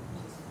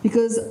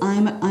 Because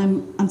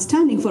I'm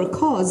standing for a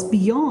cause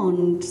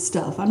beyond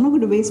stuff. I'm not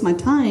going to waste my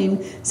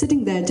time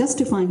sitting there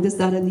justifying this,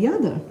 that, and the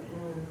other.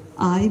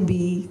 I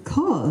be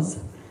cause.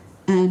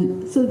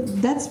 And so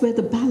that's where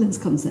the balance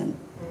comes in.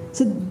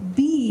 So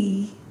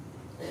be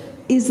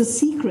is the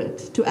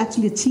secret to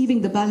actually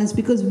achieving the balance,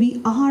 because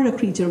we are a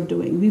creature of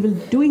doing.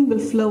 Doing will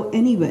flow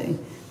anyway.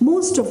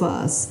 Most of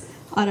us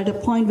are at a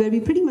point where we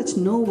pretty much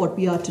know what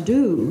we are to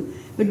do,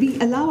 but we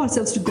allow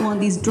ourselves to go on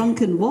these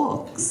drunken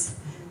walks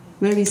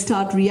where we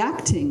start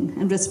reacting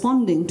and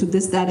responding to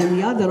this, that, and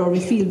the other, or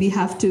we feel we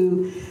have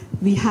to,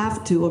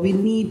 or we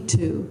need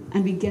to,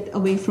 and we get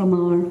away from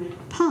our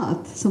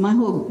path. So my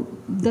hope,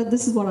 that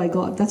this is what I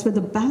got. That's where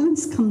the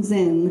balance comes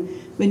in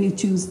when you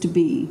choose to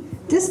be.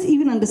 Just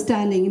even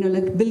understanding,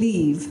 like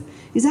believe,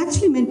 is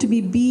actually meant to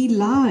be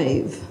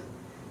live.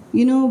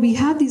 We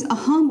have these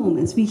aha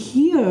moments. We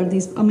hear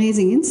these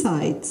amazing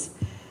insights,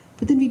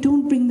 but then we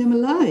don't bring them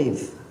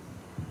alive.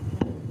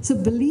 So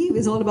believe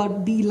is all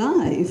about be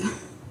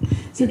live.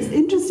 So it's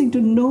interesting to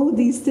know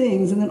these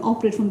things and then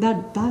operate from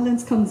that.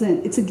 Balance comes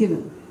in. It's a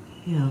given.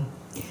 Yeah.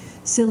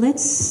 So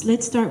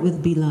let's start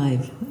with be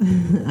live.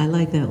 I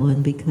like that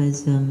one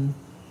because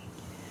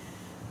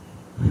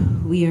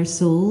we are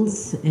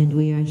souls and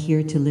we are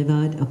here to live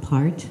out a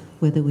part,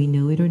 whether we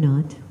know it or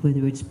not,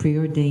 whether it's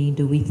preordained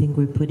or we think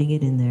we're putting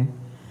it in there.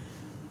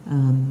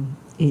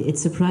 It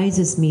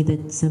surprises me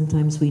that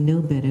sometimes we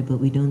know better, but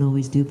we don't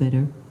always do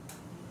better.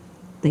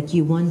 Like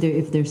you wonder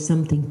if there's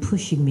something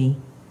pushing me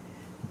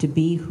to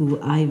be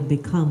who I've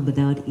become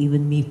without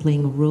even me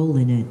playing a role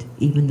in it,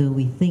 even though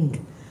we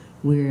think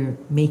we're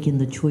making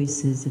the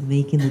choices and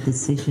making the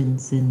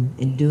decisions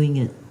and doing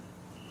it.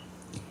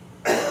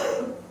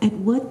 At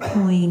what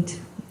point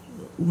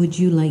would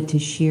you like to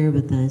share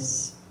with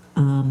us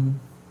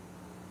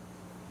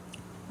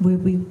where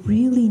we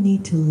really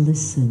need to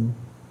listen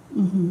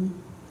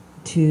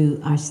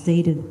to our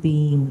state of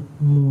being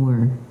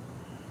more?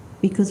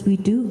 Because we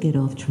do get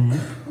off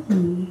track.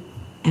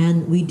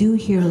 And we do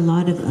hear a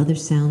lot of other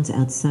sounds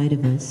outside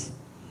of us.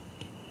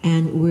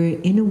 And we're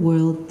in a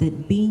world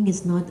that being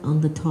is not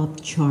on the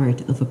top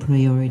chart of a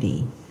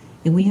priority.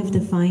 And we have to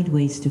find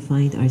ways to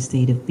find our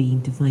state of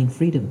being, to find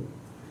freedom.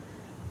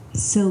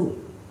 So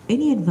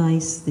any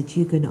advice that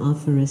you can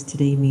offer us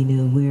today,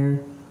 Mynoo, where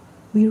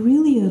we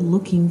really are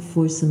looking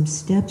for some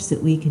steps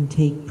that we can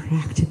take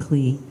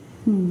practically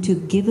to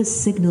give us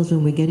signals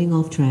when we're getting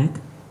off track,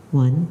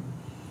 one,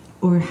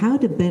 or how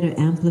to better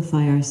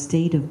amplify our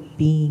state of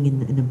being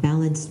in a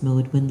balanced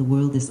mode when the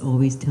world is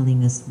always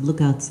telling us,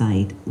 look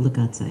outside, look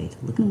outside,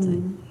 look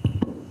outside.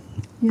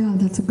 Yeah,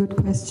 that's a good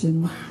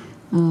question.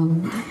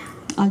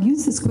 I'll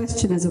use this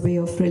question as a way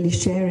of really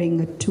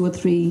sharing 2 or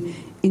 3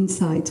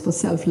 insights for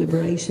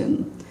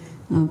self-liberation,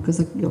 because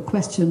your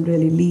question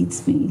really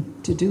leads me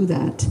to do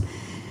that.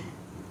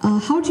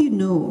 How do you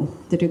know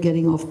that you're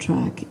getting off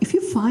track? If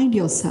you find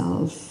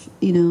yourself,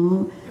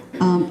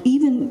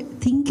 even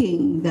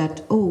thinking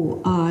that,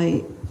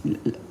 I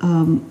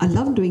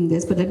love doing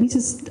this, but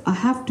I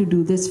have to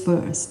do this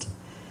first.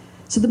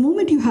 So the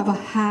moment you have a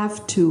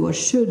have to or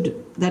should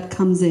that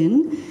comes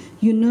in,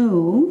 you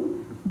know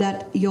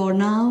that you're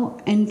now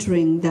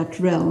entering that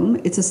realm.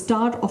 It's a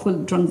start of a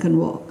drunken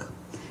walk.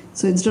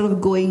 So instead of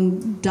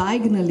going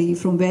diagonally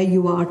from where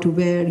you are to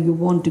where you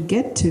want to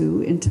get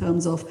to in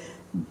terms of,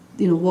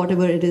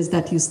 whatever it is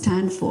that you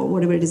stand for,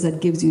 whatever it is that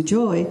gives you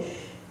joy,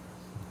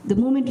 the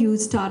moment you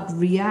start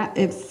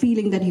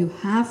feeling that you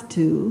have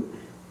to,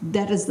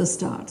 that is the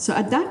start. So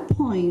at that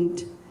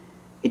point,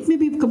 it may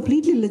be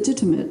completely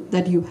legitimate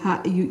that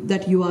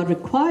you are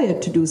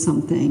required to do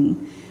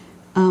something.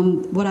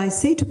 What I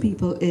say to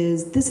people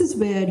is, this is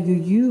where you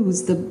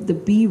use the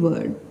B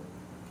word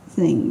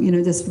thing.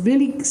 Just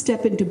really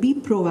step into, be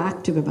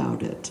proactive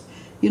about it.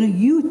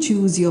 You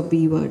choose your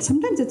B word.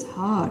 Sometimes it's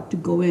hard to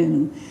go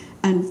in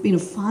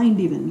and find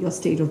even your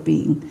state of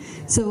being.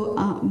 So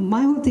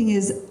my whole thing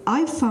is,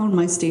 I found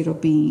my state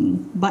of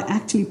being by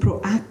actually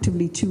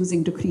proactively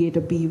choosing to create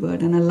a B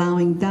word and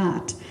allowing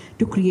that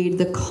to create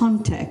the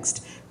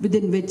context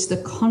within which the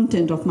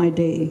content of my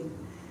day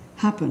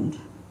happened,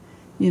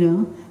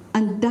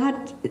 And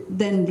that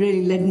then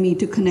really led me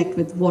to connect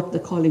with what the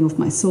calling of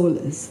my soul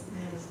is.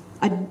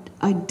 I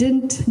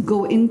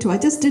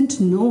just didn't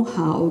know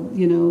how,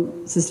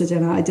 Sister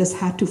Jenna. I just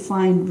had to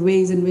find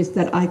ways in which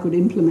that I could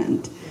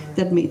implement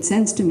that made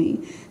sense to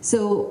me.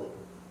 So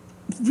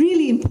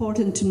really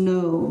important to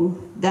know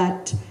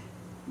that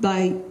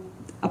by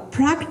a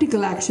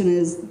practical action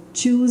is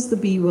choose the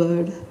B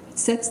word,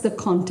 sets the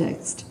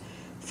context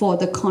for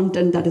the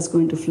content that is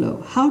going to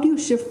flow. How do you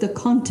shift the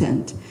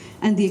content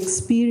and the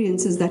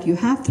experiences that you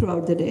have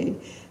throughout the day?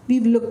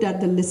 We've looked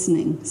at the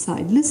listening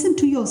side. Listen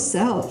to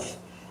yourself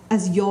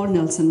as your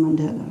Nelson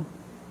Mandela.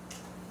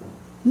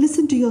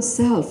 Listen to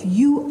yourself.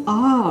 You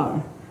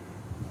are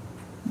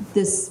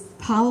this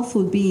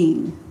powerful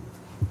being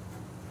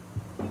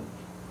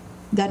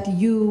that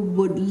you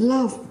would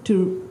love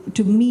to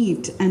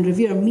meet and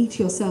revere. Meet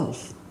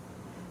yourself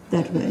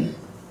that way.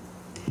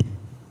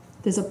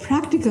 There's a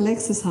practical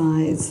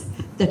exercise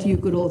that you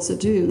could also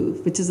do,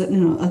 which is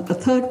a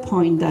third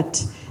point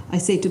that I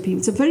say to people.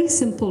 It's a very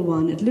simple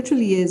one. It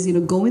literally is,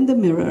 go in the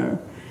mirror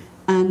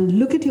and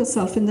look at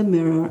yourself in the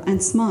mirror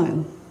and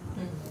smile.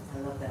 I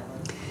love that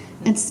one.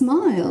 And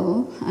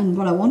smile, and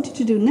what I want you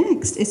to do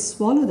next is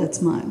swallow that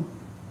smile.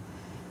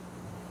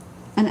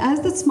 And as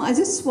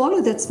you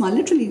swallow that smile,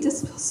 literally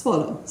just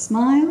swallow.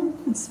 Smile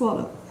and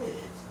swallow.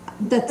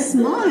 That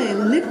smile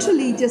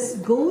literally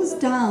just goes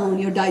down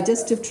your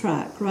digestive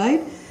tract,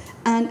 right?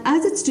 And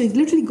as it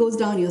literally goes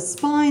down your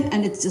spine,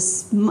 and it's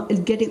just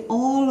getting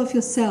all of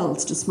your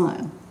cells to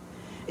smile.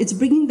 It's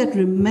bringing that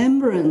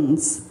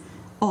remembrance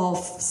of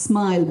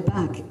smile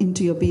back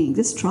into your being.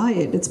 Just try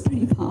it. It's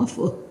pretty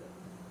powerful.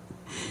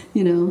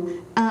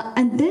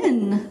 And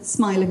then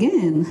smile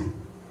again.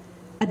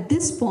 At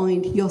this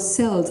point, your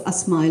cells are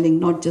smiling,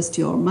 not just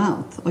your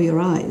mouth or your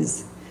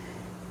eyes,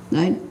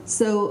 right?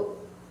 So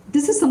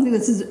this is something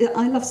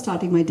I love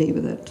starting my day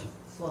with it.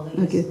 Swallow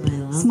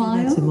your smile.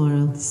 I'll do that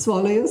tomorrow.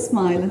 Swallow your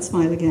smile and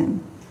smile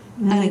again.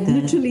 Like it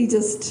literally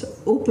just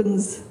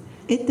opens.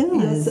 It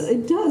does. Yes,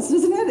 it does,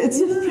 doesn't it? It's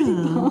just pretty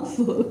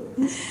powerful.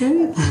 It's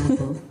very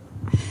powerful.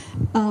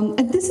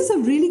 And this is a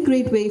really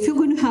great way if you're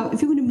going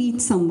to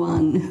meet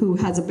someone who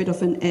has a bit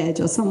of an edge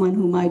or someone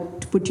who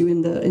might put you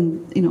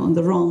on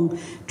the wrong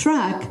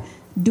track.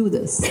 Do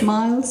this: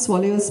 smile,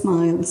 swallow your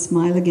smile,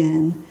 smile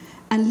again,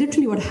 and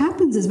literally what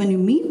happens is when you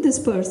meet this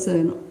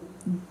person,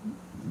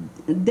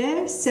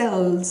 their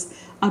cells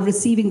are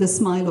receiving the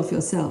smile of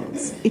your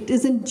cells. It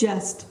isn't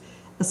just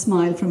a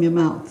smile from your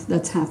mouth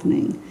that's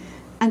happening,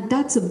 and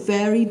that's a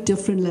very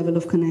different level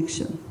of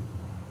connection.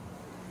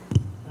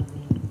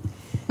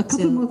 A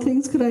couple more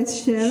things could I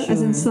share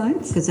as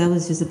insights? Because I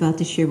was just about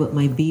to share what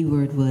my B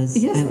word was.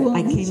 Yes,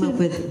 I came up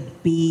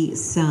with B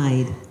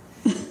side.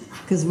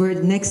 Because we're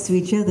next to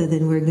each other,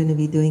 then we're going to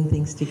be doing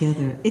things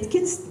together. It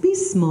can be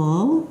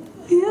small.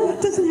 Yeah,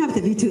 it doesn't have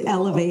to be too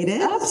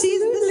elevated.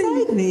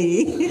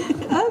 Absolutely. She's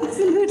beside me.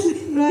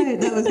 Absolutely. Right,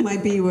 that was my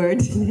B word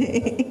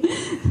today.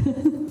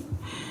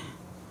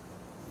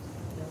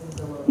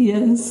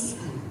 Yes.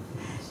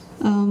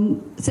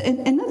 So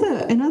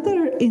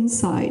another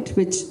insight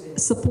which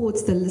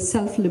supports the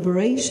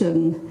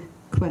self-liberation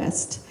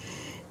quest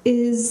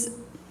is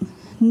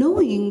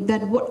knowing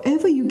that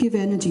whatever you give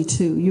energy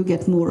to, you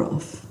get more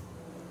of.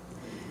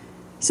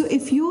 So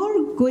if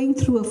you're going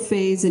through a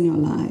phase in your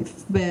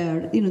life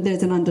where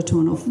there's an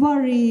undertone of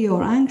worry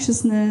or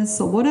anxiousness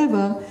or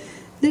whatever,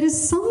 there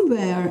is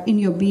somewhere in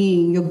your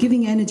being you're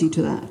giving energy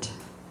to that,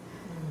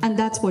 and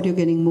that's what you're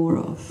getting more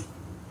of.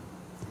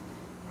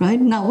 Right?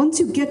 Now, once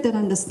you get that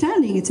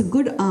understanding, it's a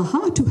good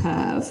aha to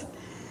have.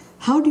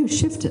 How do you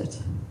shift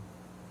it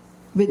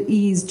with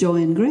ease, joy,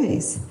 and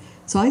grace?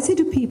 So I say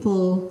to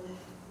people,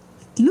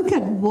 look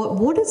at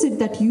what is it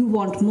that you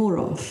want more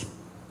of.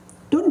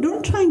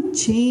 Don't try and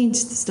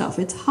change the stuff.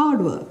 It's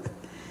hard work.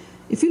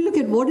 If you look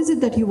at what is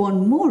it that you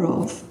want more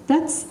of,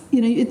 that's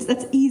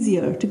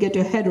easier to get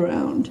your head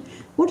around.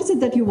 What is it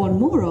that you want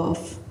more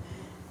of?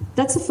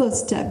 That's the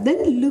first step.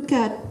 Then look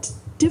at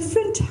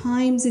different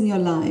times in your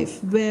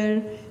life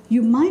where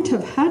you might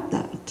have had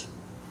that.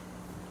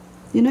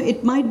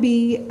 It might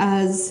be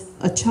as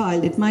a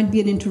child. It might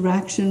be an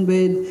interaction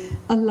with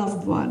a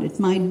loved one. It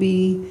might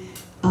be,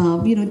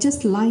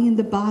 just lying in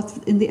the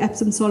bath, in the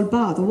Epsom salt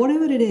bath, or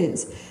whatever it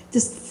is.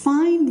 Just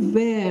find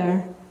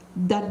where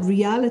that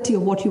reality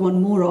of what you want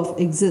more of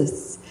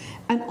exists.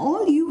 And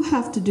all you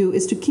have to do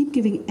is to keep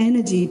giving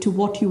energy to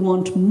what you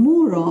want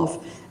more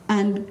of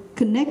and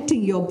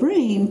connecting your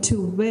brain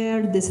to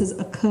where this has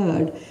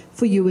occurred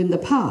for you in the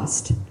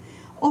past,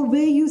 or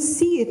where you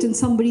see it in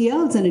somebody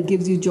else and it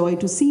gives you joy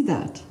to see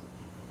that.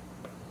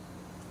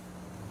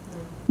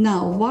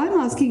 Now, why I'm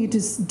asking you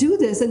to do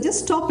this, and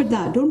just stop at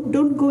that.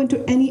 Don't go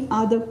into any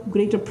other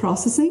greater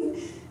processing,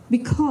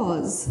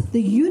 because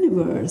the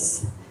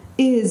universe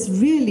is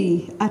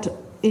really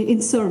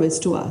in service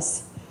to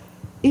us.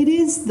 It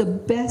is the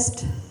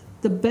best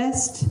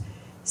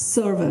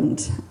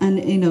servant, and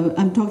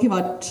I'm talking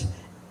about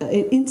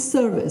in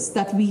service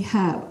that we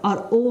have,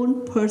 our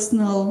own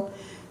personal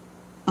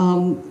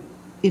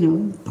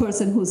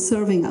person who's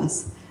serving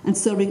us and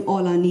serving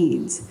all our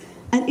needs.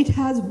 And it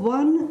has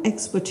one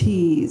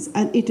expertise,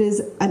 and it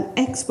is an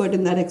expert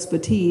in that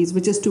expertise,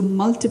 which is to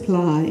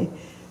multiply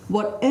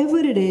whatever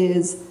it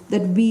is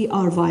that we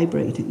are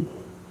vibrating.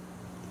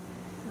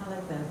 I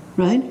like that.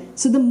 Right?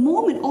 So the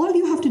moment, all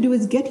you have to do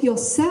is get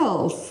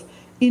yourself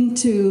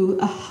into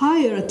a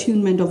higher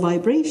attunement of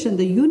vibration,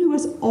 the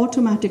universe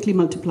automatically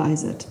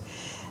multiplies it.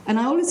 And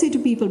I always say to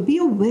people, be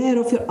aware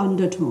of your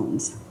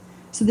undertones.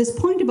 So this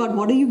point about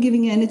what are you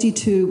giving energy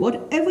to,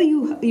 whatever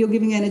you're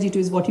giving energy to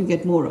is what you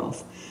get more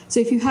of. So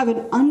if you have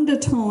an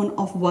undertone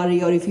of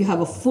worry, or if you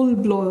have a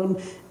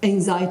full-blown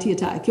anxiety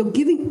attack, you're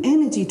giving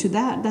energy to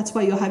that. That's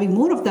why you're having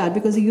more of that,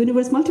 because the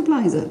universe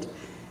multiplies it.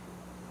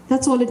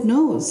 That's all it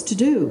knows to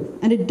do,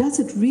 and it does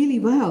it really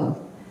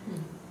well.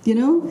 You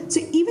know?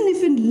 So even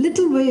if in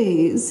little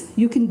ways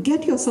you can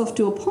get yourself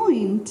to a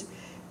point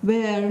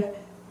where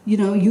you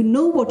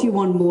know what you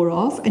want more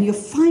of, and you're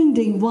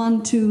finding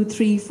 1, 2,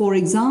 3, 4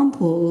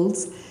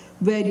 examples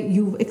where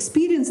you've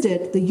experienced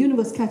it, the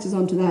universe catches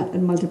on to that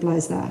and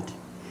multiplies that.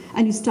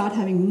 And you start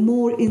having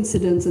more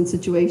incidents and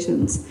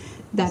situations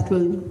that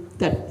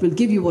will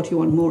give you what you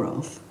want more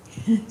of.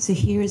 So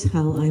here's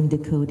how I'm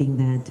decoding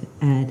that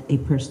at a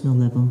personal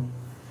level.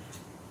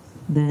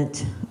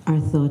 That our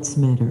thoughts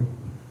matter.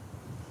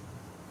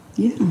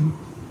 Yeah.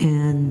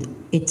 And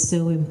it's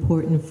so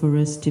important for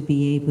us to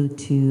be able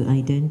to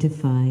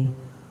identify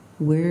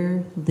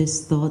where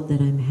this thought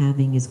that I'm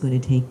having is going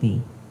to take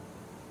me.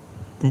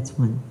 That's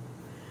one.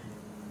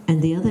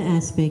 And the other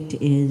aspect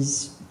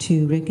is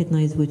to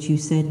recognize what you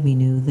said,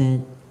 Mynoo,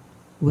 that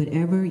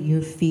whatever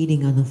you're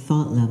feeding on a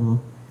thought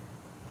level,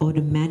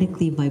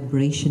 automatically,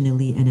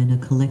 vibrationally, and on a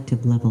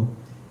collective level,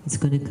 it's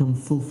going to come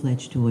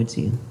full-fledged towards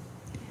you.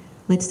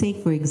 Let's take,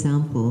 for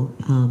example,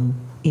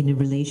 in a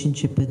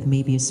relationship with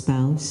maybe a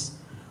spouse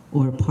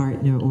or a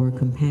partner or a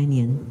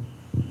companion,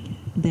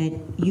 that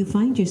you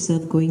find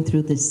yourself going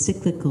through this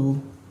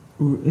cyclical,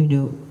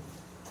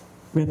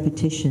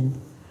 repetition.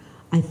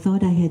 I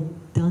thought I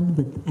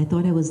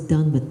was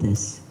done with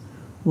this.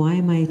 Why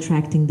am I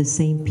attracting the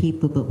same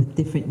people but with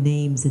different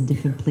names and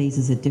different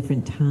places at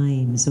different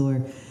times?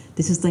 Or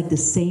this is like the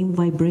same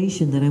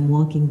vibration that I'm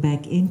walking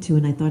back into,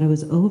 and I thought I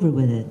was over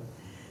with it.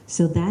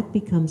 So that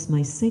becomes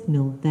my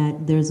signal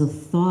that there's a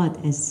thought,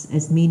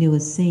 as Mynoo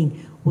was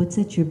saying, what's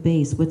at your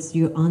base? What's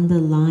your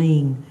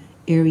underlying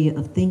area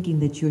of thinking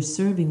that you're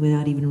serving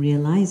without even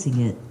realizing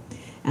it?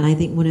 And I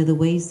think one of the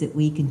ways that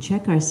we can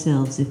check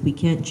ourselves, if we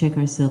can't check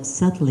ourselves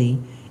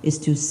subtly, is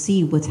to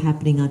see what's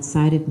happening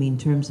outside of me in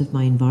terms of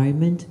my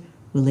environment,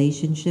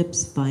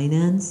 relationships,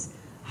 finance,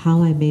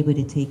 how I'm able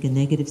to take a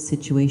negative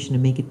situation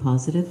and make it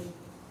positive,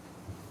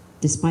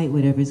 despite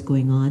whatever's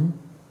going on.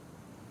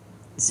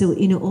 So,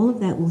 all of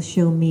that will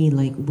show me,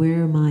 like,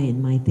 where am I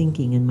in my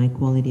thinking and my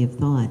quality of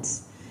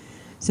thoughts.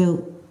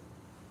 So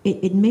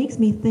it makes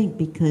me think,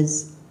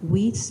 because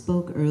we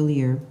spoke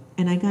earlier,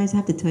 and I guys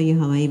have to tell you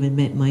how I even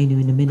met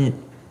Mynoo in a minute,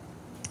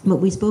 but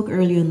we spoke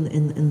earlier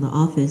in the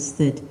office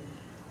that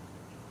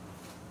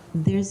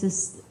there's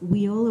this,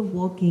 we all are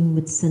walking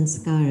with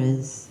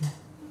sanskaras.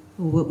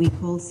 What we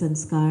call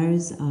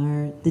sanskaras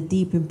are the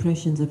deep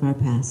impressions of our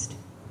past.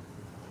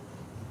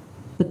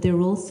 But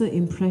they're also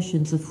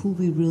impressions of who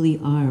we really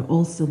are,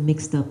 also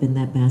mixed up in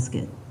that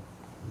basket.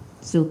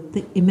 So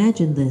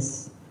imagine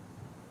this,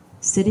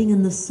 sitting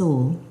in the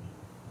soul,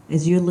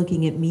 as you're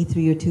looking at me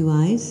through your two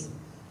eyes,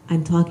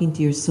 I'm talking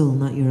to your soul,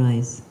 not your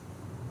eyes.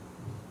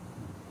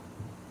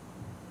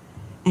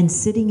 And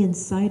sitting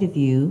inside of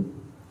you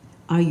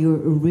are your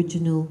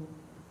original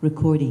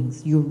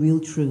recordings, your real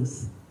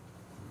truth.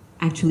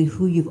 Actually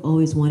who you've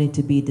always wanted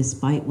to be,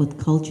 despite what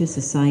culture,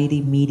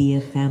 society,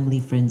 media, family,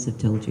 friends have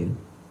told you.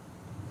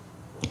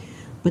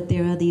 But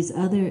there are these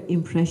other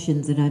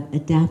impressions that I've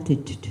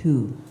adapted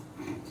to.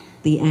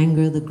 The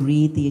anger, the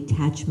greed, the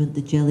attachment,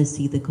 the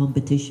jealousy, the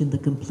competition, the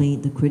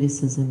complaint, the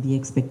criticism, the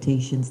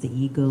expectations, the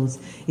egos.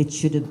 It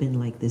should have been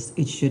like this.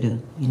 It should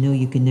have.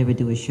 You can never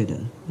do a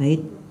shoulda,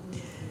 right?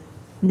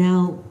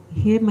 Now,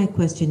 here my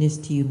question is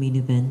to you,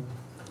 Mynoo,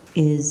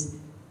 is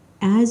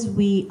as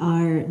we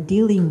are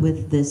dealing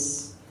with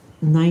this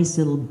nice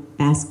little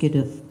basket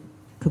of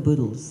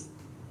caboodles,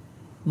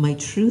 my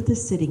truth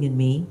is sitting in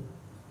me,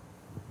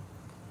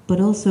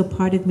 but also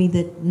part of me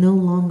that no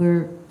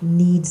longer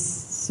needs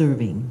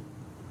serving.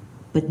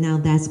 But now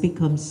that's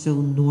become so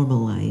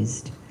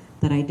normalized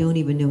that I don't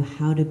even know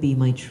how to be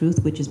my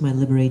truth, which is my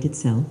liberated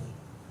self,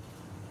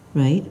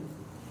 right?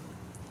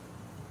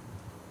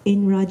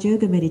 In Raj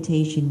Yoga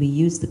meditation, we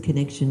use the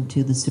connection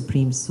to the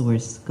Supreme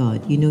Source,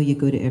 God. You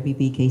go to every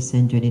BK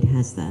center and it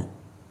has that.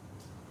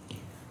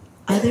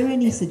 Are there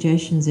any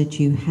suggestions that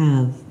you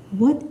have?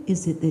 What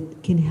is it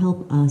that can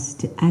help us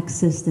to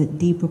access that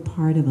deeper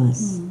part of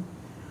us?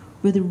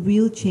 Where the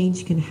real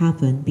change can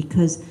happen,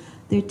 because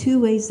there are two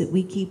ways that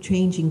we keep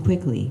changing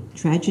quickly: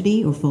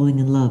 tragedy or falling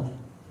in love.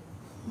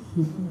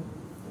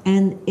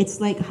 And it's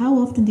like, how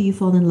often do you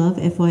fall in love,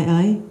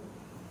 FYI,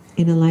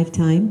 in a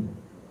lifetime?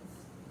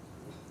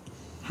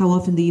 How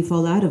often do you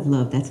fall out of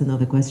love? That's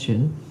another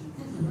question.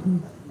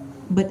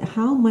 But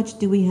how much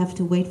do we have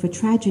to wait for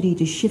tragedy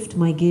to shift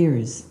my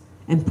gears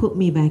and put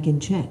me back in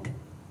check.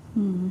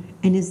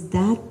 And is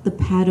that the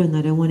pattern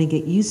that I want to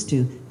get used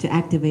to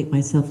activate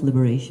my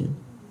self-liberation?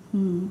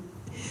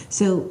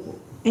 So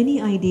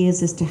any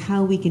ideas as to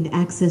how we can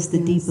access the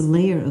deeper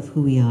layer of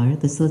who we are,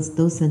 those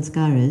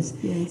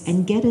sanskaras,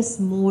 and get us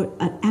more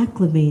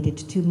acclimated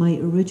to my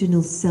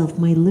original self,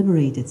 my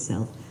liberated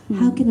self?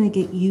 How can I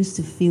get used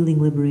to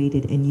feeling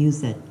liberated and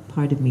use that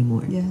part of me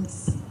more?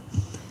 Yes.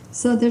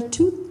 So there are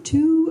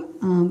two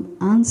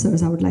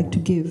answers I would like to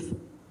give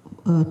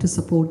to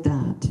support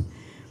that.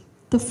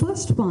 The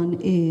first one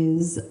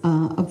is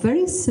a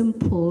very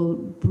simple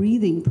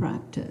breathing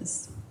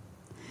practice.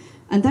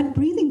 And that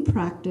breathing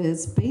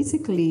practice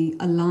basically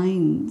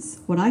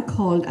aligns what I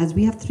call, as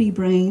we have three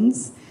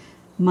brains,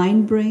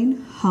 mind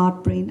brain,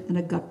 heart brain, and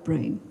a gut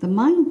brain. The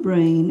mind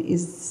brain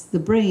is the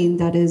brain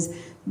that is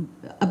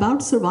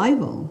about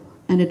survival,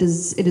 and it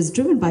is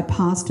driven by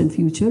past and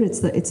future.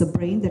 It's a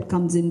brain that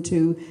comes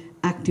into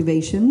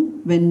activation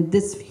when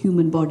this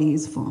human body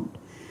is formed.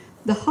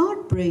 The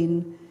heart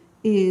brain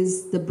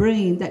is the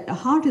brain that the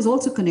heart is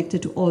also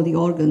connected to all the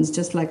organs,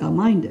 just like our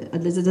mind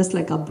is, just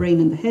like our brain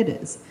and the head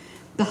is.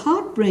 The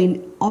heart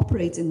brain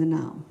operates in the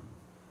now,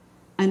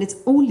 and it's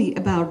only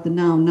about the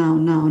now, now,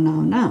 now,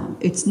 now, now.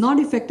 It's not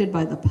affected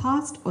by the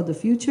past or the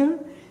future.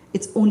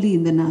 It's only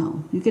in the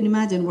now. You can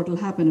imagine what will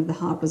happen if the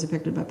heart was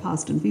affected by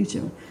past and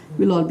future.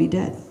 We'll all be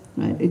dead,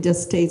 right? It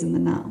just stays in the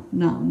now,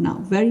 now, now,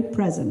 very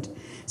present.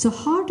 So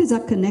heart is our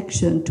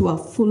connection to our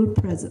full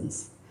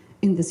presence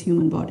in this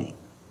human body.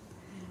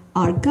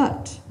 Our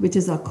gut, which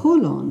is our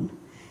colon,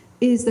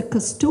 is the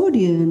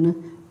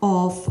custodian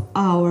of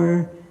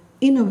our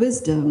inner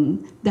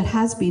wisdom that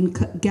has been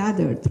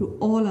gathered through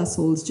all our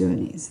soul's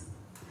journeys.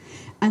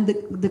 And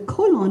the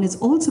colon is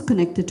also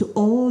connected to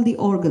all the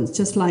organs,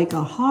 just like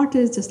our heart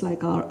is, just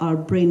like our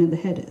brain and the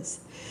head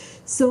is.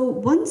 So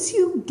once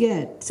you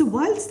get, so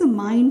whilst the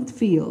mind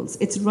feels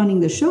it's running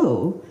the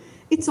show,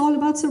 it's all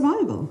about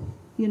survival,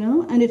 you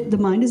know, and the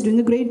mind is doing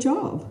a great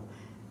job.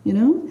 You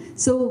know,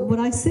 so what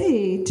I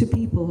say to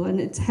people,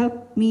 and it's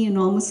helped me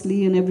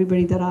enormously and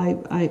everybody that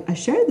I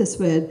share this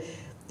with,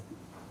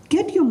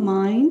 get your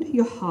mind,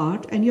 your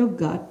heart, and your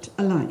gut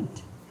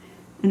aligned.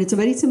 And it's a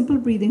very simple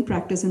breathing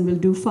practice, and we'll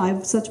do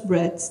 5 such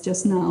breaths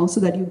just now so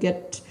that you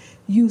get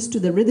used to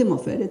the rhythm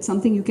of it. It's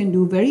something you can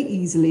do very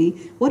easily.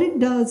 What it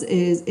does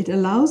is it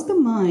allows the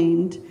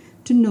mind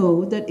to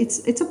know that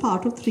it's a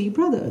part of 3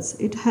 brothers.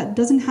 It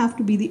doesn't have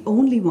to be the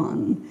only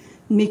one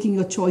making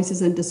your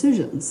choices and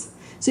decisions.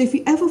 So if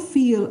you ever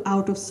feel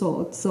out of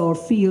sorts or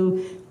feel,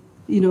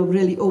 you know,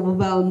 really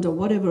overwhelmed or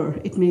whatever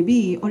it may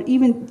be, or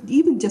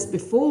even just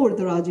before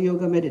the Raja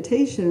Yoga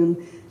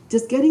meditation,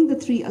 just getting the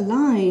 3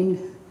 aligned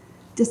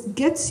just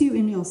gets you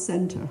in your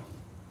center.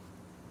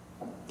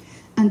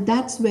 And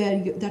that's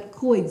where that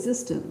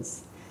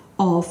coexistence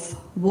of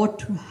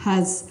what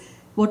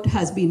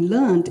has been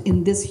learned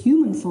in this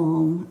human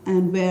form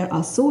and where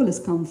our soul has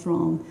come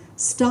from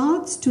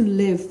starts to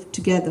live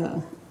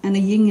together, and a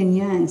yin and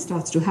yang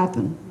starts to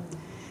happen.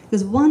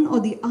 Because one or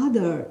the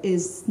other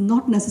is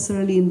not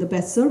necessarily in the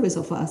best service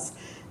of us.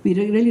 We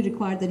really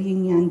require that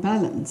yin-yang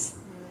balance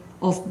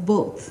of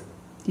both,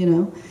 you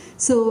know.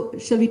 So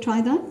shall we try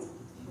that?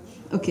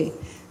 Okay.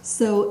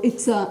 So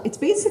it's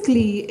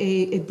basically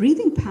a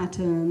breathing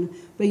pattern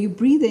where you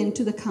breathe in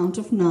to the count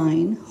of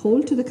 9,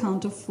 hold to the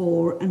count of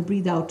 4, and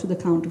breathe out to the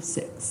count of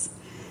 6.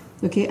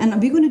 Okay,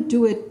 and we're going to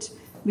do it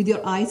with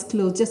your eyes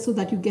closed just so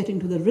that you get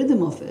into the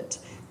rhythm of it.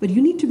 But you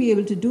need to be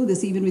able to do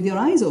this even with your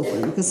eyes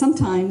open, because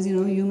sometimes, you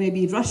know, you may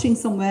be rushing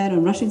somewhere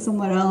and rushing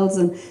somewhere else,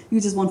 and you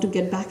just want to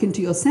get back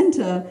into your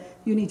center.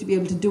 You need to be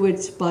able to do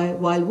it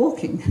while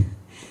walking.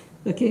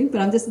 Okay, but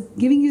I'm just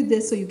giving you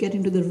this so you get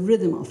into the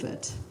rhythm of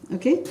it.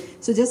 Okay,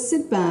 so just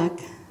sit back,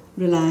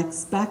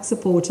 relax, back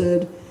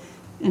supported,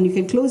 and you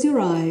can close your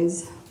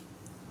eyes.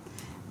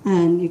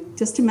 And you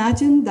just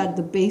imagine that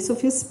the base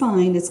of your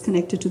spine is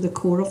connected to the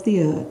core of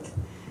the earth.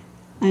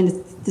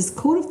 And this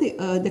core of the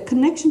earth, the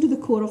connection to the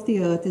core of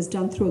the earth is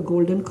done through a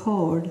golden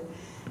cord.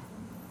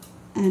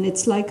 And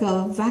it's like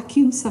a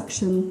vacuum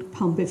suction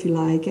pump, if you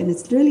like, and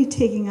it's really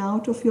taking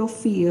out of your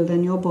field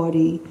and your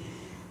body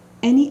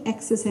any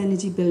excess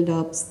energy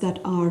buildups that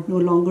are no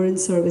longer in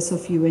service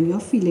of you, and you're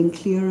feeling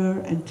clearer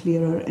and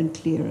clearer and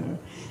clearer.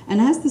 And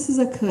as this is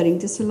occurring,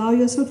 just allow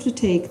yourself to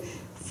take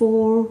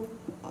 5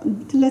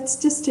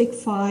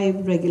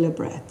 regular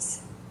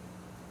breaths.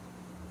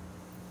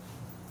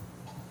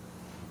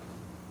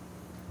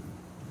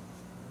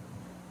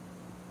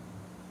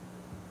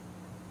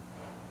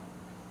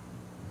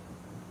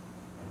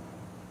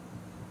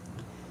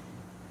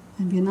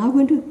 And we're now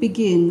going to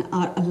begin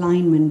our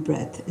alignment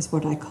breath, is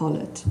what I call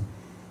it.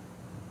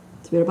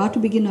 So we're about to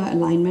begin our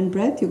alignment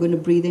breath. You're going to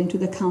breathe into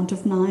the count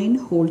of 9,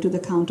 hold to the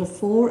count of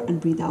 4,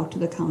 and breathe out to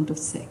the count of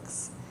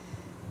 6.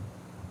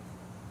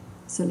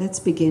 So let's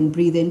begin.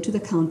 Breathe into the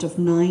count of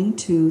 9,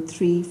 2,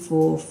 3,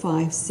 4,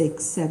 5,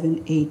 6,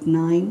 7, 8,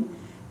 9.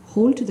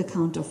 Hold to the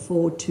count of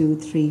 4, 2,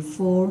 3,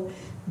 4.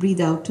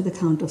 Breathe out to the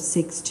count of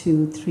 6,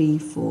 2, 3,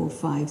 4,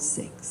 5,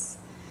 6.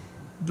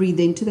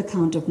 Breathe into the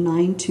count of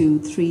 9, 2,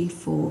 3,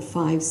 4,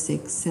 5,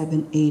 6,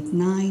 7, 8,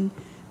 9.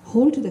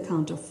 Hold to the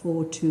count of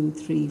 4, 2,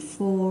 3,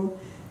 4.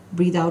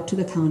 Breathe out to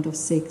the count of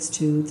 6,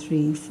 2,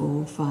 3,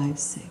 4, 5,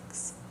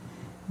 6.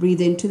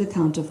 Breathe into the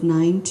count of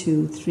 9,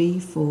 2, 3,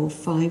 4,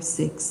 5,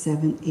 6,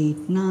 7,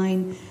 8,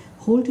 9.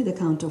 Hold to the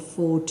count of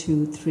 4,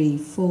 2, 3,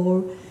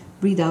 4.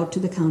 Breathe out to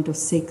the count of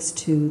 6,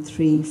 2,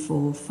 3,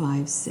 4,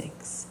 5,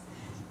 6.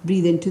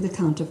 Breathe into the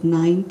count of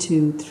 9,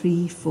 2,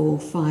 3, 4,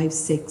 5,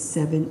 6,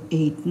 7,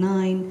 8,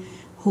 9.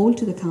 Hold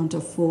to the count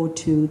of 4,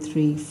 2,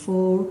 3,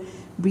 4.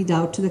 Breathe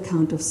out to the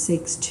count of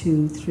 6,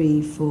 2,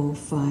 3, 4,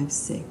 5,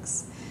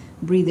 6.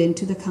 Breathe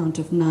into the count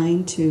of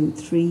 9, 2,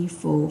 3,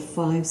 4,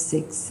 5,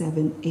 6,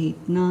 7,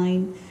 8,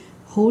 9.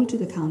 Hold to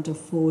the count of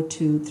 4,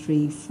 2,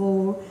 3,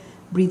 4.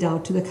 Breathe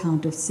out to the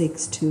count of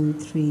 6, 2,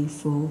 3,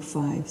 4,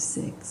 5,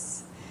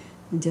 6.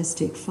 And just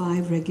take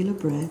 5 regular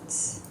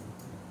breaths.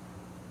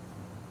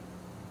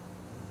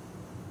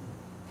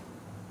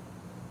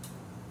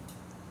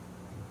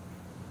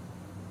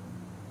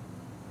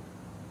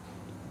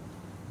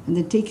 And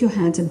then take your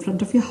hands in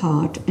front of your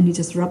heart and you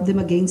just rub them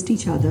against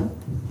each other.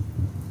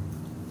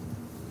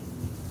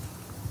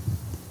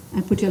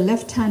 And put your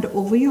left hand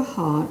over your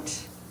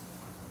heart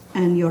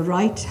and your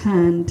right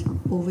hand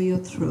over your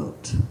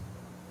throat.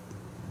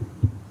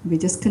 We're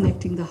just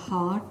connecting the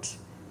heart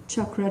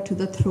chakra to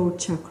the throat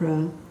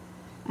chakra.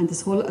 And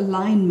this whole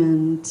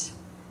alignment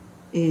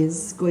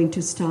is going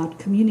to start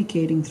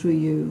communicating through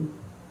you.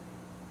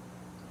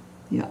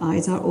 Your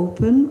eyes are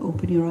open.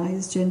 Open your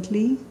eyes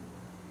gently.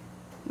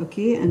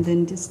 Okay, and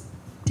then just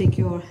take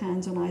your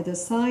hands on either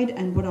side,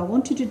 and what I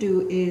want you to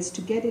do is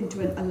to get into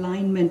an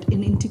alignment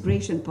in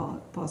integration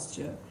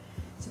posture.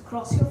 So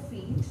cross your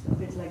feet a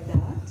bit like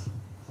that,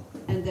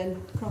 and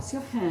then cross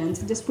your hands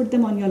and just put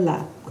them on your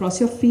lap.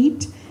 Cross your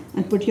feet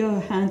and put your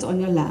hands on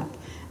your lap.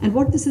 And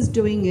what this is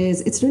doing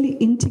is it's really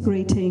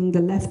integrating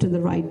the left and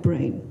the right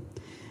brain.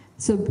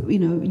 So,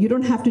 you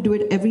don't have to do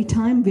it every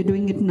time. We're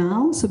doing it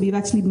now. So we've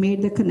actually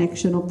made the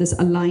connection of this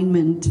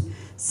alignment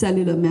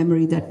cellular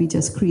memory that we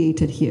just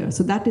created here.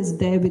 So that is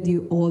there with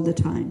you all the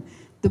time.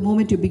 The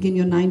moment you begin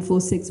your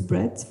 9-4-6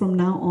 breaths, from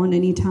now on,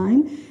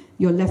 anytime,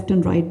 your left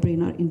and right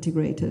brain are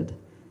integrated.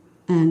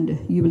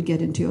 And you will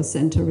get into your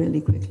center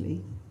really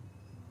quickly.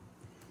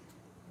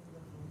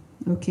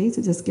 Okay,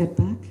 so just get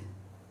back.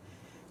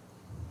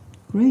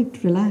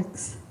 Great,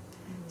 relax.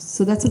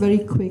 So that's a very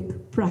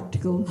quick,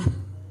 practical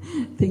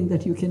thing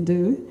that you can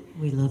do.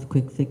 We love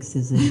quick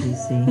fixes at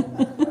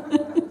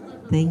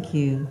DC. Thank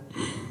you.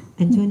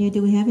 Antonia,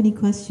 do we have any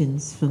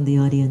questions from the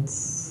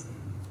audience?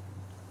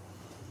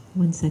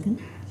 1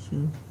 second.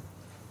 Sure.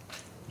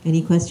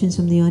 Any questions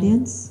from the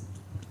audience?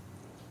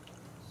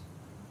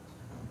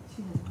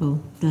 Oh,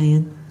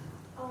 Diane.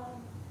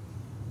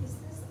 Is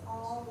this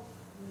all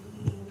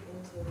leading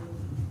into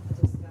a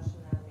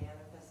discussion on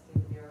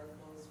manifesting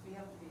miracles? We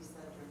have to be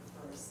centered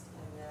first,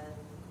 and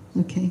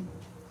then... Okay.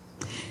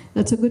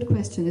 That's a good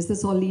question. Is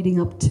this all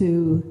leading up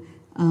to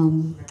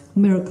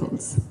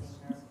miracles?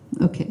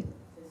 Okay.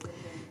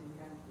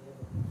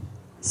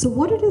 So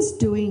what it is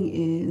doing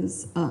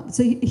is,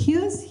 so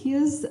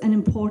here's an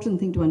important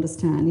thing to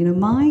understand.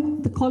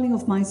 The calling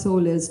of my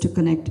soul is to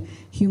connect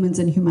humans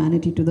and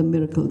humanity to the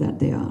miracle that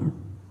they are.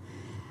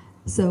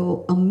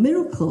 So a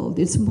miracle,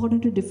 it's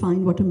important to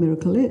define what a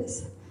miracle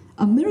is.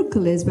 A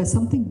miracle is where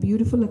something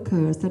beautiful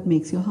occurs that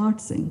makes your heart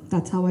sing.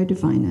 That's how I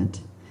define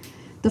it.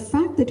 The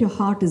fact that your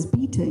heart is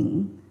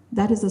beating,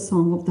 that is a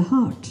song of the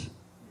heart.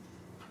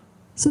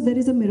 So there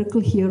is a miracle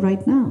here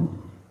right now.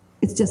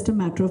 It's just a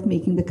matter of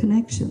making the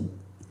connection.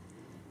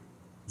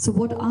 So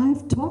what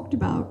I've talked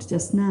about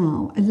just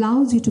now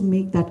allows you to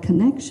make that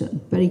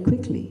connection very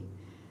quickly.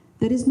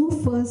 There is no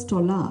first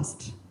or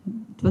last.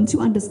 Once you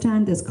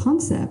understand this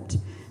concept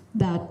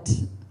that,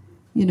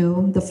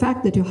 the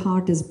fact that your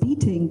heart is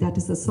beating, that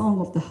is the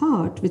song of the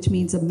heart, which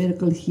means a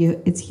miracle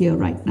here, it's here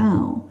right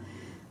now.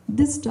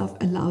 This stuff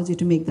allows you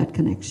to make that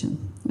connection,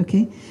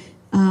 okay?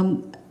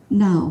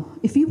 Now,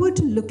 if we were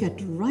to look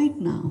at right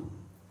now,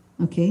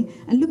 okay,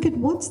 and look at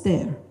what's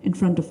there in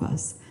front of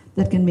us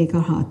that can make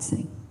our heart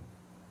sing,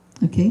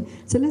 okay?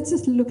 So let's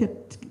just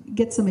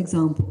get some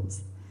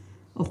examples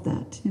of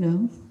that,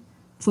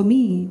 For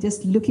me,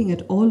 just looking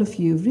at all of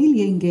you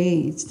really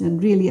engaged,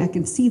 and really I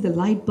can see the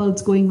light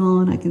bulbs going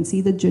on, I can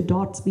see the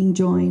dots being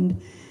joined.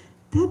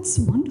 That's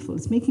wonderful,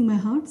 it's making my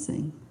heart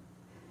sing.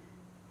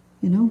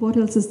 What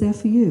else is there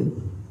for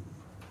you?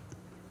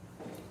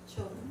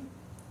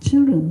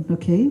 Children,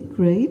 okay,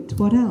 great.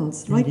 What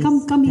else? Right,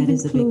 come even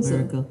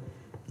closer.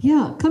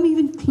 Yeah, come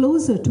even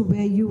closer to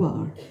where you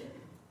are.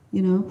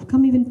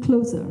 Come even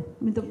closer.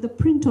 I mean, the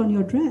print on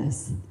your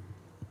dress.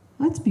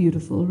 That's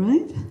beautiful,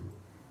 right?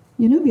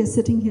 We are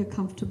sitting here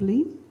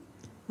comfortably.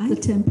 The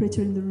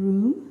temperature in the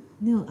room.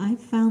 No, I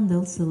found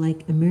also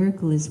like a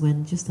miracle is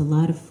when just a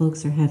lot of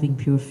folks are having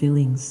pure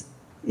feelings.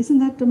 Isn't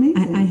that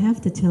amazing? I have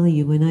to tell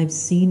you, when I've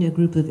seen a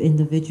group of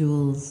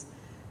individuals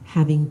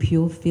having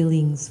pure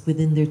feelings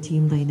within their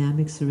team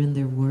dynamics or in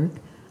their work,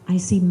 I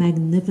see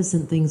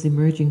magnificent things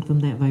emerging from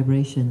that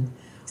vibration.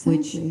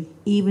 Exactly. which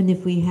even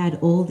if we had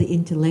all the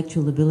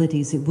intellectual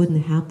abilities, it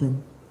wouldn't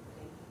happen.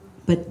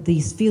 But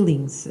these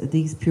feelings,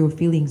 these pure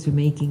feelings are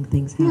making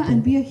things happen. Yeah,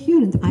 and we are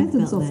here in the I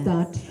presence felt of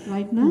that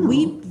right now.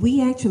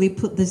 We actually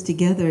put this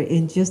together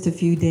in just a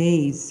few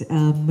days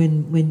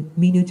when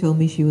Mynoo told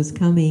me she was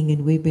coming,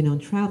 and we've been on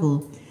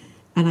travel.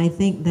 And I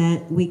think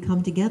that we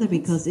come together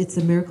because it's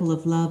a miracle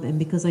of love, and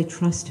because I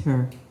trust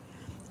her,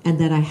 and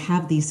that I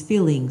have these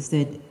feelings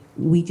that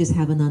we just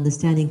have an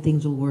understanding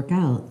things will work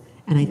out.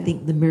 And I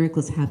think the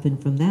miracles happen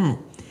from that.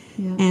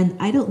 Yeah. And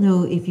I don't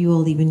know if you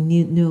all even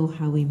know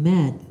how we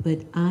met, but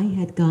I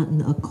had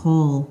gotten a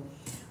call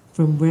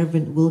from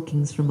Reverend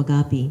Wilkins from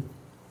Agape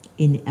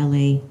in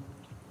LA.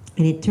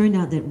 And it turned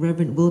out that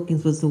Reverend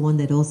Wilkins was the one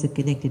that also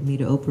connected me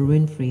to Oprah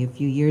Winfrey a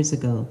few years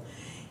ago.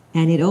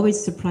 And it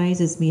always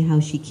surprises me how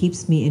she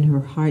keeps me in her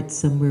heart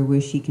somewhere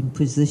where she can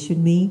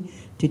position me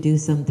to do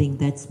something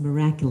that's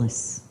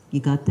miraculous.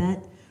 You got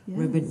that? Yes.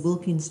 Reverend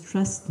Wilkins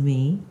trusts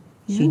me.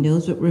 She Yeah.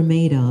 knows what we're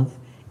made of,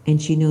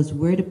 and she knows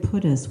where to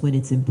put us when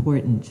it's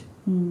important.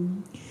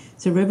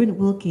 So Reverend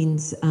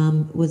Wilkins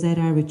was at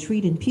our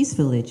retreat in Peace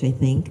Village, I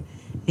think,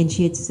 and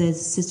she had said,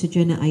 Sister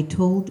Jenna, I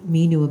told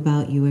Mynoo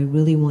about you. I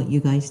really want you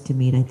guys to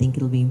meet. I think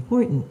it'll be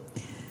important.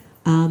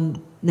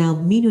 Now,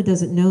 Mynoo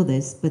doesn't know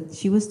this, but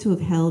she was to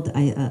have held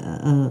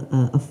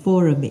a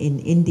forum in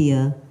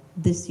India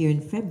this year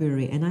in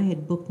February, and I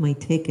had booked my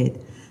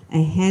ticket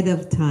ahead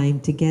of time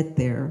to get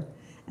there.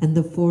 And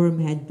the forum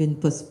had been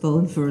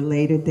postponed for a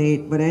later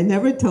date, but I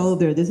never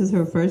told her. This is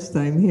her first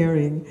time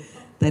hearing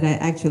that I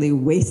actually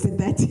wasted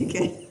that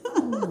ticket.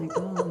 Oh my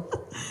God.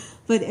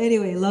 But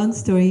anyway, long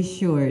story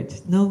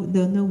short, no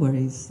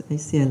worries. I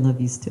say I love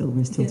you still.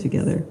 We're still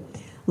together.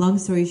 Long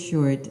story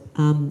short,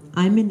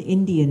 I'm in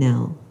India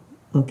now,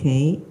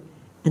 okay?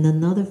 And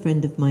another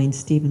friend of mine,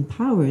 Stephen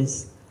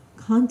Powers,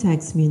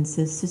 contacts me and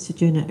says, Sister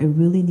Jenna, I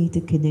really need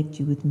to connect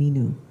you with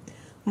Mynoo.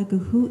 I go,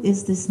 who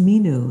is this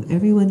Mynoo?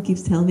 Everyone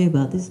keeps telling me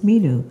about this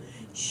Mynoo.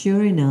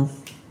 Sure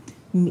enough,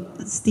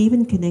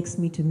 Stephen connects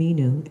me to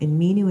Mynoo, and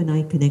Mynoo and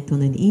I connect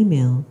on an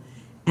email.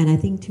 And I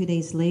think 2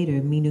 days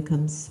later, Mynoo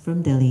comes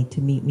from Delhi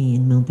to meet me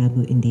in Mount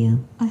Abu, India.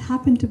 I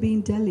happen to be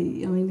in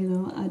Delhi. I mean, you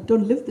know, I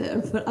don't live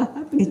there, but I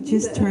happen to be there. It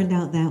just turned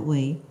out that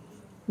way.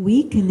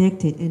 We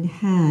connected and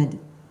had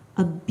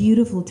a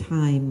beautiful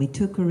time. We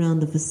took her around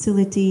the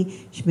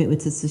facility. She met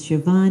with Sister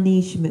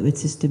Shivani. She met with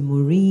Sister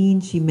Maureen.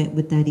 She met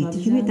with Daddy.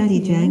 Did you meet Daddy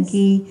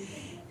Janki? Yes.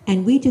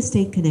 And we just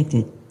stayed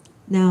connected.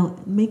 Now,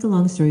 make a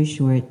long story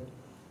short,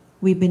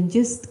 we've been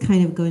just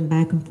kind of going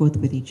back and forth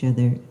with each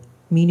other.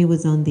 Mynoo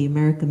was on the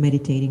America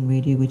Meditating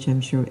Radio, which I'm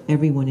sure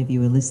every one of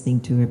you are listening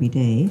to every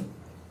day.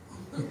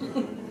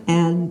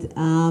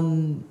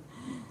 And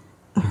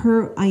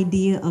her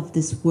idea of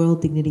this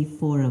World Dignity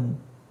Forum,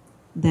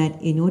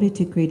 that in order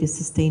to create a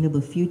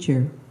sustainable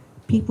future,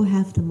 people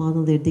have to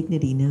model their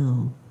dignity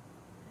now.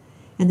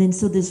 And then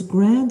so this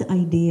grand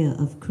idea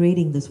of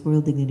creating this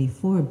World Dignity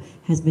Forum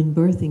has been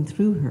birthing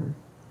through her.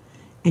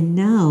 And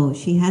now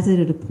she has it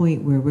at a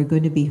point where we're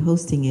going to be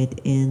hosting it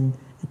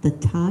at the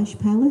Taj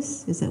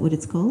Palace. Is that what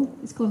it's called?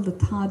 It's called the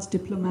Taj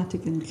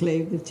Diplomatic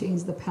Enclave. They've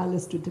changed the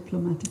palace to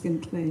Diplomatic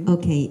Enclave.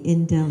 Okay,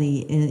 in Delhi,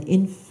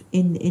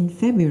 in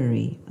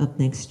February of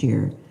next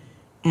year.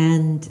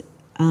 And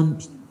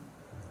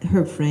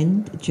her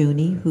friend,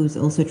 Joni, who's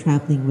also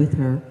traveling with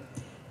her,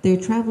 they're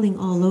traveling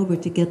all over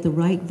to get the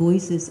right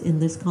voices in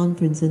this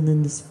conference and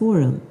in this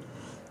forum.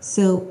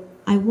 So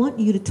I want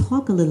you to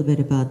talk a little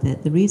bit about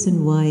that. The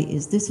reason why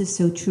is this is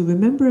so true.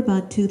 Remember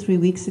about 2-3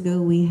 weeks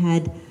ago we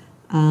had,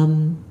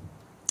 oh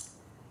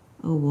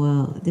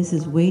wow, this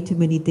is way too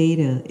many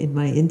data in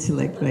my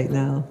intellect right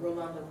now.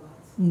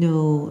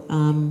 No,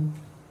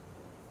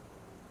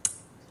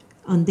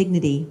 on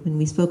dignity, when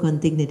we spoke on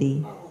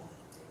dignity.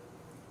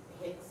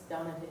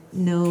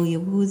 No,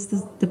 who was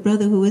the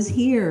brother who was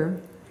here?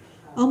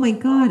 Oh my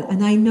God,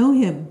 and I know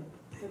him.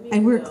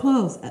 And we're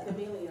close.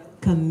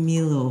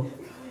 Camilo.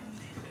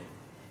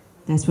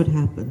 That's what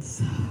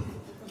happens.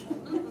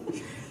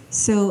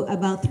 So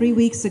about 3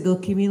 weeks ago,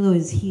 Camilo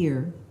is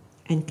here.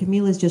 And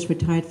Camilo is just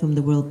retired from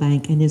the World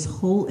Bank. And his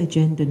whole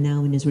agenda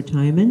now in his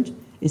retirement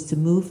is to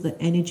move the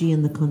energy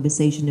and the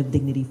conversation of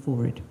dignity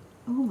forward.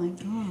 Oh my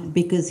God.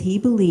 Because he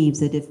believes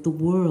that if the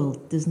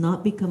world does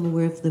not become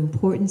aware of the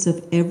importance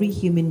of every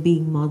human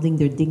being modeling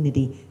their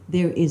dignity,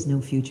 there is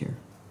no future.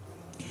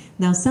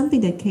 Now,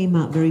 something that came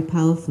out very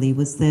powerfully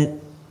was that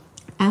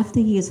after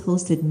he has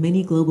hosted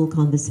many global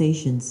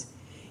conversations,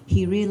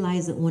 he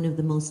realized that one of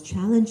the most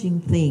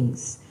challenging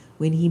things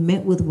when he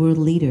met with world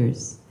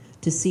leaders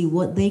to see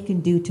what they can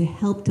do to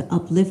help to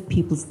uplift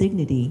people's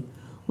dignity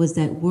was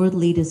that world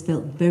leaders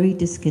felt very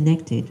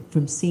disconnected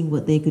from seeing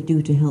what they could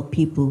do to help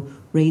people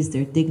raise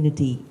their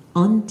dignity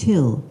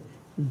until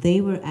they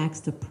were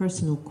asked a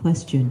personal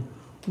question.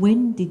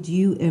 When did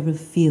you ever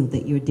feel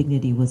that your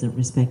dignity wasn't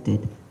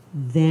respected?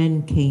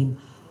 Then came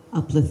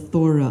a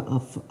plethora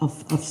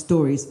of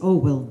stories. Oh,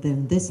 well,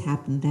 then this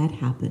happened, that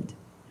happened.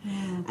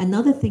 Yeah.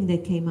 Another thing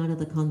that came out of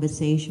the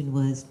conversation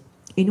was,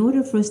 in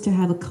order for us to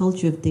have a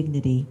culture of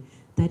dignity,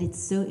 that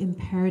it's so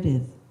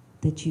imperative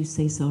that you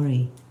say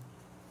sorry.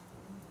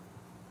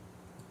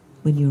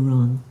 when you're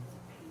wrong.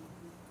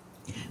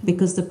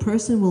 Because the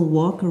person will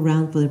walk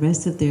around for the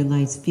rest of their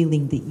lives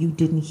feeling that you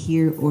didn't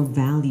hear or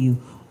value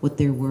what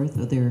their worth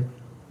or their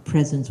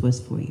presence was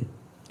for you.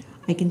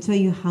 I can tell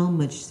you how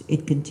much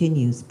it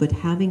continues, but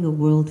having a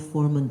World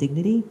Forum on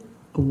Dignity,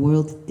 a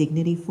World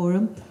Dignity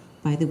Forum,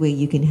 by the way,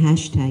 you can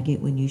hashtag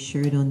it when you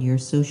share it on your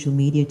social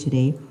media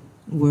today,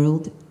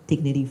 World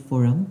Dignity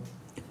Forum,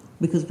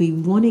 because we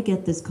want to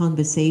get this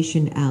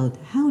conversation out.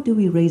 How do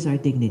we raise our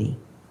dignity?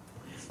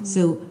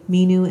 So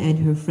Mynoo and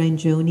her friend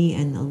Joni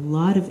and a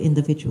lot of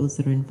individuals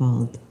that are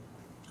involved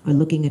are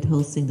looking at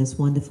hosting this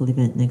wonderful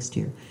event next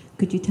year.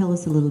 Could you tell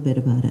us a little bit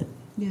about it?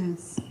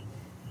 Yes.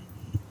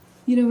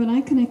 You know, when I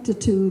connected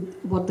to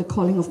what the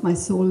calling of my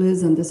soul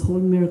is and this whole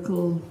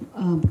miracle,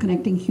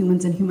 connecting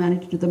humans and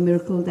humanity to the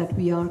miracle that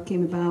we are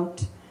came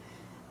about,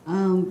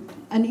 and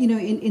you know,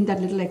 in that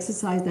little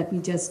exercise that we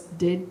just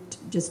did,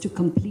 just to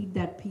complete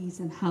that piece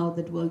and how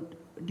that World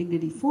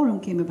Dignity Forum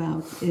came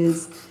about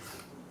is,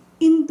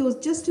 in those,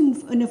 just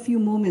in a few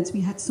moments,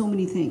 we had so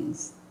many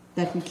things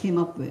that we came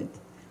up with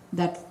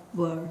that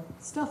were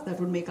stuff that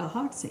would make our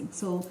heart sing.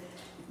 So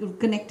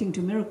connecting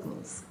to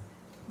miracles.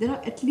 There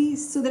are at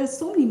least, so there are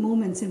so many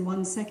moments in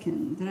 1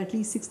 second. There are at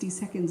least 60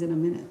 seconds in a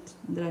minute.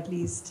 And there are at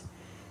least,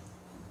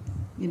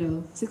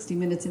 60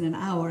 minutes in an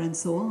hour and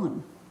so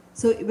on.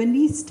 So when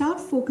we start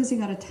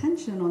focusing our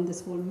attention on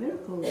this whole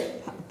miracle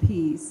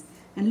piece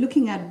and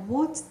looking at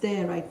what's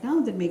there right now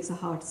that makes a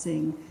heart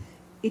sing,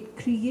 it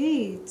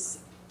creates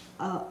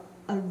a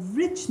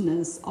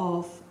richness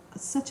of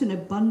such an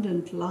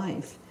abundant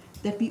life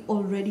that we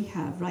already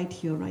have right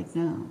here, right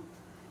now,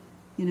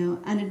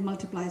 and it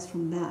multiplies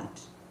from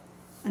that.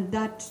 And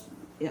that,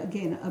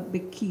 again, a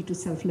big key to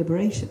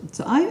self-liberation.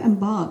 So I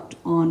embarked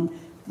on,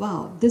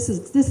 wow, this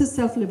is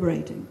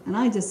self-liberating. And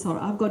I just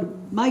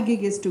thought, my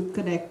gig is to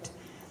connect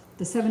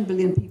the 7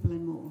 billion people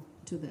and more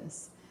to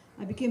this.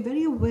 I became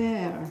very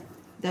aware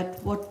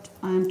that what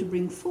I am to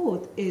bring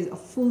forth is a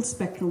full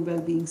spectrum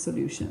well-being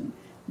solution,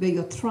 where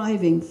you're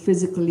thriving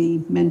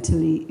physically,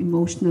 mentally,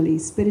 emotionally,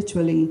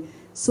 spiritually,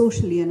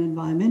 socially, and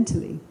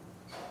environmentally.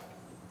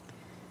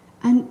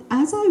 And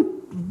as I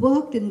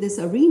worked in this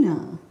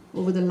arena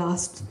over the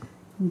last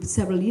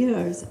several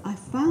years, I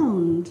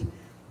found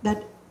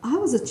that I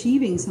was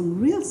achieving some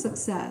real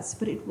success,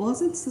 but it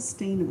wasn't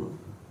sustainable.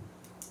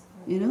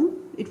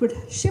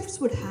 Shifts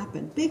would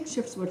happen, big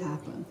shifts would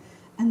happen,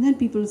 and then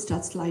people would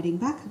start sliding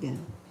back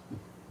again.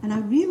 And I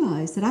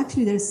realized that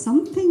actually there is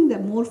something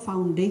that more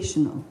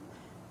foundational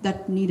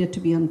that needed to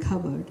be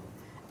uncovered.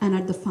 And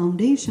at the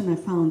foundation I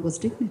found was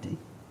dignity.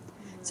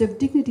 So if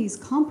dignity is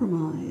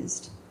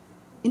compromised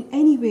in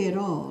any way at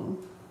all,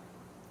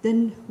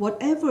 then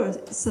whatever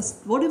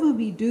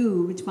we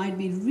do, which might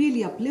be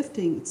really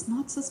uplifting, it's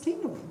not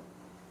sustainable.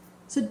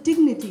 So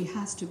dignity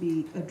has to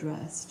be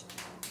addressed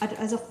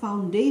as a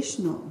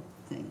foundational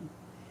thing.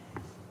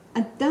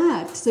 And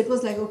so it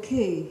was like,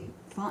 okay,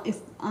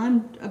 if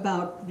I'm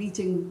about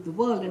reaching the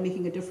world and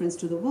making a difference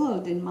to the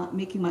world and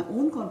making my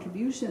own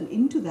contribution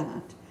into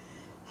that,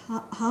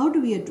 how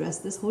do we address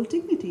this whole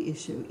dignity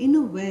issue in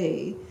a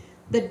way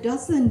that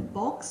doesn't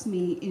box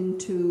me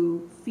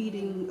into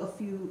feeding a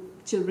few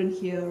children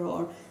here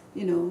or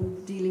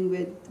dealing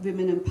with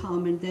women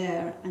empowerment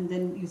there, and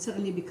then you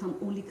suddenly become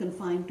only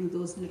confined to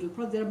those little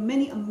projects. There are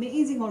many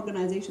amazing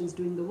organizations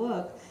doing the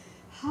work.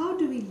 How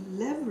do we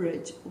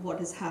leverage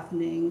what is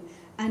happening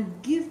and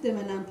give them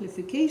an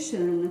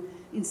amplification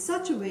in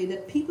such a way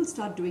that people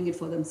start doing it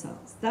for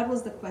themselves? That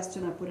was the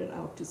question I put it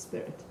out to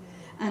Spirit.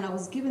 And I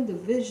was given the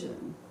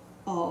vision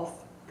of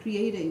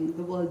creating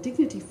the World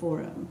Dignity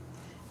Forum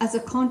as a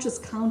conscious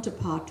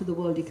counterpart to the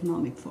World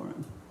Economic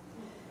Forum.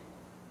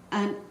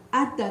 And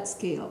at that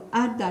scale,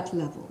 at that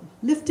level,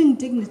 lifting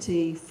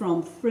dignity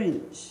from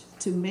fringe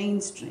to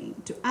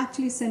mainstream, to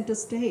actually center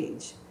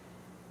stage,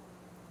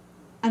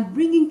 and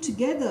bringing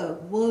together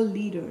world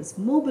leaders,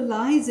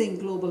 mobilizing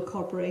global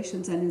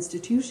corporations and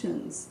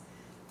institutions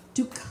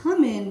to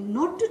come in,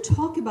 not to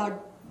talk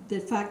about the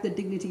fact that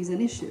dignity is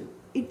an issue,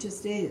 it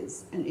just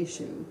is an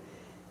issue,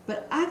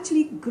 but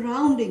actually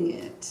grounding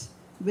it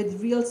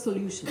with real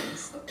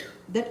solutions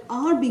that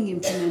are being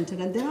implemented.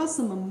 And there are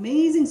some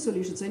amazing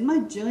solutions. So in my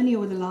journey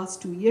over the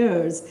last 2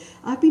 years,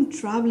 I've been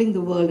traveling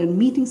the world and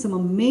meeting some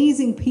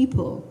amazing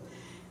people.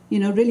 I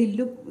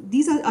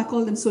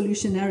call them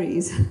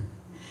solutionaries,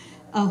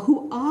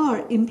 who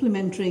are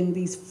implementing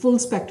these full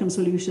spectrum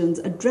solutions,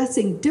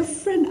 addressing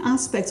different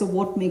aspects of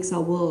what makes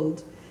our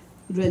world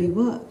really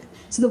work.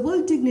 So the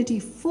World Dignity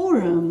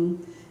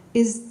Forum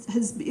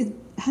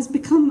has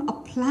become a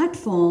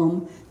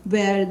platform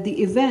where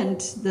the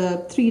event,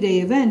 the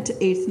 3-day event,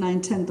 8th,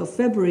 9th, 10th of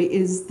February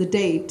is the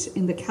date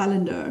in the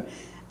calendar,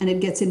 and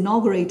it gets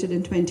inaugurated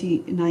in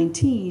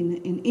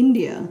 2019 in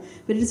India.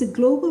 But it is a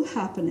global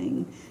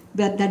happening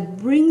that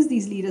brings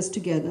these leaders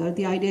together.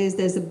 The idea is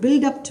there's a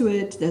build-up to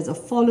it, there's a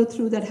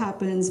follow-through that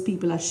happens,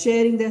 people are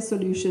sharing their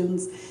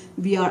solutions,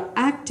 we are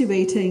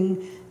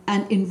activating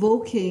and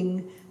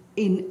invoking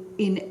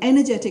in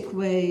energetic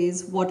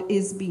ways what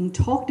is being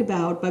talked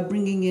about by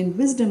bringing in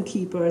wisdom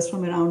keepers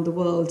from around the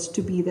world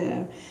to be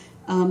there.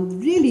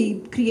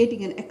 really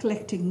creating an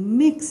eclectic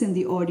mix in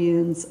the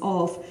audience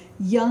of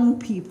young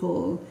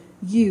people,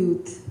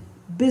 youth,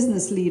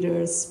 business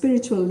leaders,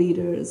 spiritual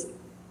leaders,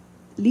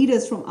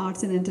 leaders from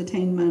arts and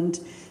entertainment,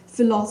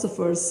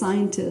 philosophers,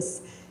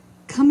 scientists,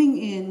 coming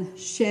in,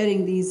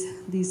 sharing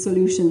these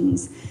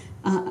solutions.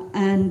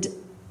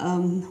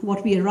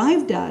 What we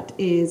arrived at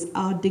is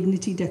our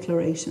dignity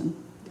declaration.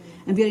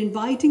 And we are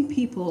inviting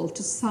people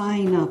to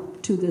sign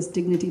up to this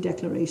dignity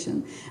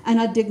declaration. And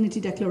our dignity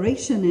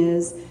declaration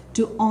is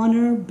to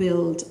honor,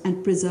 build,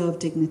 and preserve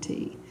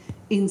dignity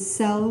in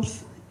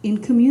self, in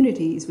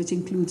communities, which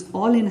includes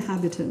all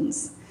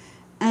inhabitants,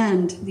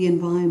 and the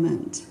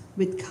environment,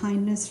 with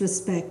kindness,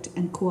 respect,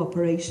 and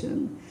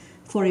cooperation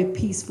for a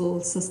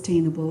peaceful,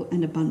 sustainable,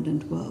 and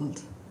abundant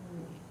world.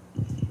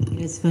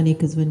 It's funny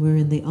because when we're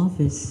in the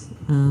office,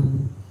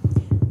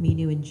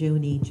 Mynoo and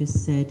Joni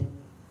just said,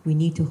 we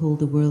need to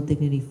hold a World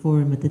Dignity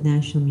Forum at the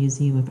National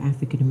Museum of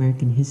African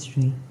American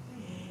History.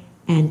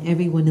 And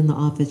everyone in the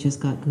office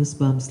just got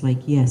goosebumps like,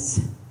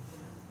 yes,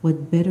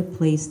 what better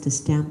place to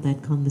stamp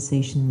that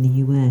conversation in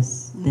the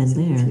US than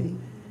there?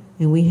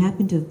 And we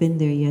happened to have been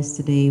there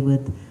yesterday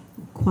with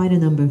quite a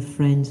number of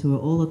friends who are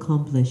all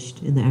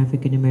accomplished in the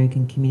African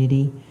American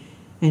community.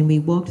 And we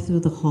walked through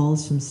the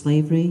halls from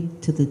slavery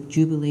to the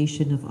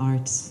jubilation of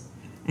arts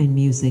and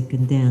music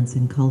and dance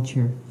and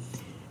culture.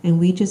 And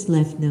we just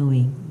left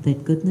knowing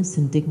that goodness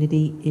and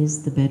dignity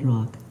is the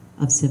bedrock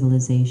of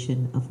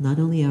civilization, of not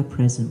only our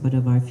present, but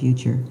of our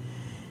future.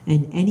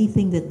 And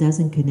anything that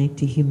doesn't connect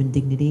to human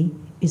dignity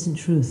isn't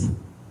truth.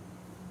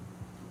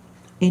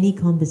 Any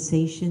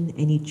conversation,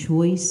 any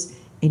choice,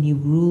 any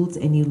rules,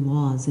 any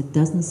laws that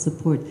doesn't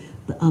support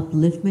the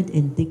upliftment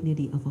and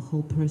dignity of a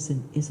whole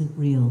person isn't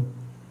real,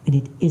 and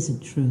it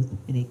isn't truth,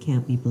 and it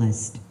can't be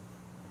blessed.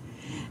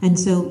 And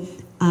so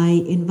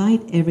I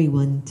invite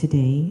everyone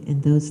today,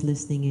 and those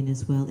listening in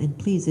as well, and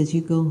please, as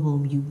you go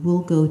home, you will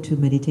go to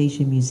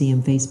Meditation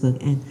Museum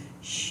Facebook and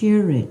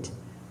share it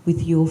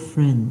with your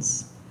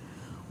friends.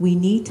 We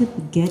need to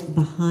get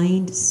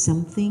behind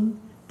something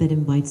that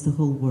invites the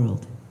whole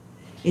world.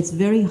 It's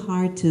very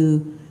hard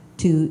to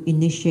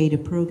initiate a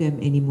program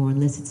anymore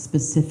unless it's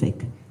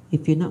specific.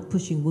 If you're not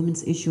pushing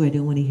women's issue, I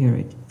don't want to hear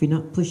it. If you're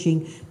not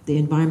pushing the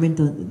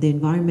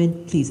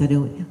environment, please, I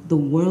don't. The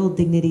world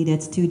dignity,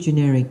 that's too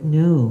generic.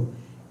 No.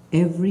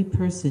 Every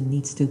person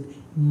needs to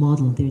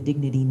model their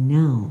dignity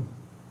now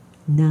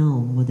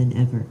more than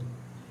ever.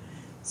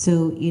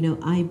 So, you know,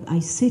 I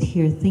sit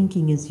here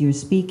thinking as you're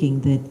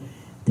speaking that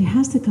there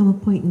has to come a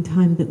point in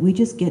time that we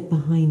just get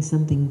behind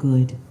something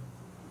good.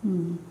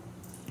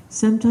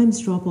 Sometimes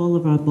drop all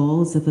of our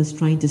balls of us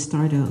trying to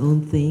start our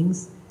own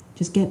things.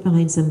 Just get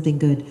behind something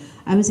good.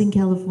 I was in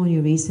California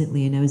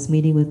recently and I was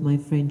meeting with my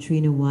friend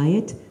Trina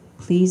Wyatt.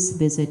 Please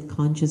visit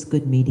Conscious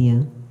Good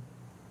Media.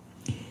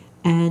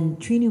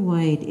 And Trina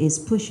Wyatt is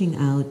pushing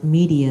out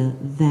media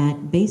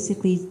that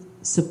basically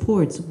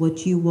supports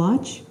what you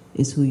watch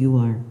is who you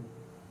are.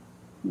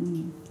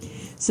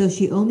 So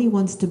she only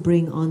wants to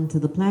bring onto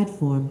the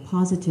platform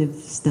positive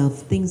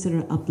stuff, things that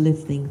are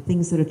uplifting,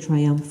 things that are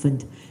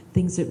triumphant,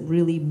 things that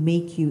really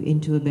make you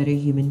into a better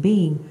human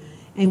being.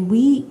 And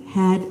we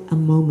had a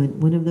moment,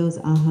 one of those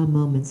aha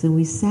moments, and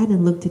we sat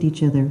and looked at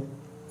each other.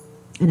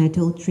 And I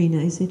told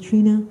Trina, I said,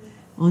 Trina,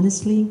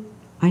 honestly,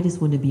 I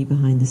just want to be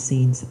behind the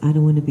scenes. I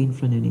don't want to be in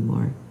front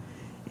anymore.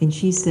 And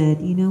she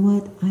said, you know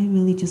what? I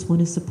really just want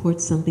to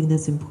support something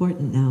that's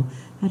important now.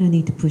 I don't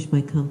need to push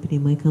my company.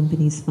 My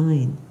company's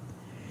fine.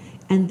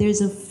 And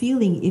there's a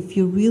feeling, if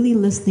you're really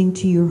listening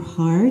to your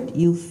heart,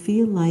 you'll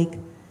feel like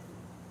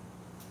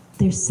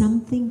there's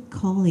something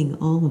calling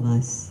all of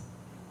us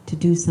to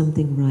do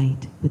something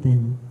right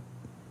within,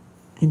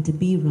 and to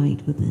be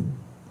right within,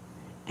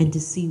 and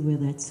to see where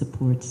that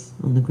supports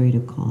on the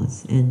greater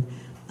cause. And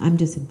I'm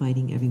just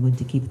inviting everyone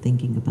to keep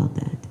thinking about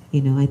that.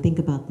 You know, I think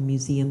about the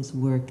museum's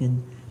work,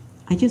 and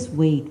I just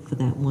wait for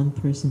that one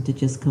person to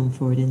just come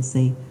forward and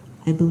say,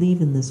 I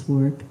believe in this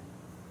work,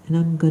 and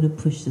I'm going to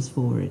push this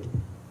forward.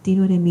 Do you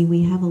know what I mean?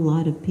 We have a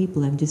lot of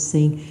people. I'm just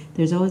saying,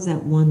 there's always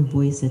that one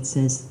voice that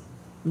says,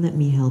 let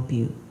me help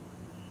you.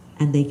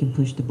 And they can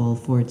push the ball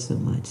forward so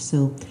much.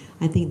 So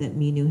I think that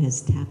Mynoo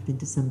has tapped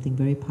into something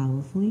very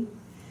powerfully.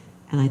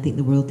 And I think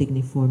the World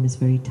Dignity Forum is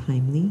very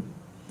timely.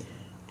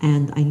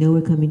 And I know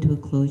we're coming to a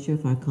closure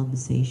of our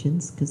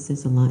conversations because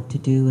there's a lot to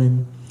do.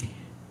 And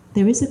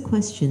there is a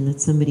question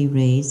that somebody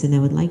raised, and I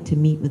would like to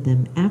meet with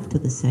them after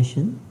the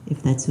session,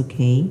 if that's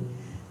okay.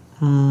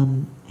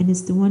 And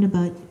it's the one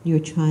about your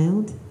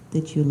child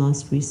that you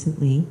lost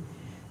recently.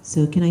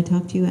 So can I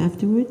talk to you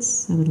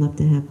afterwards? I would love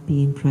to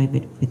be in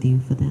private with you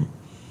for that.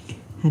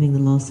 Having the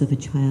loss of a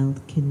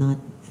child cannot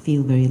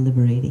feel very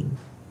liberating.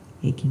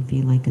 It can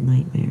feel like a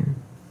nightmare.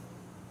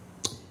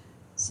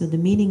 So the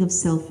meaning of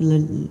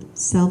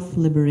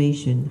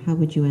self-liberation, how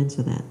would you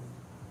answer that?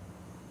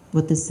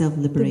 What does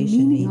self-liberation mean?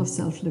 The meaning of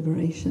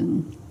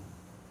self-liberation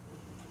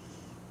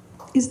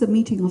is the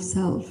meeting of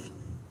self.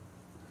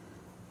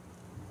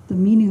 The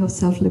meaning of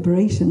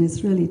self-liberation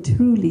is really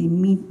truly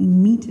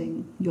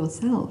meeting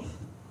yourself,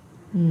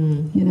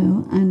 you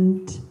know,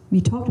 and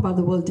we talked about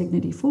the World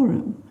Dignity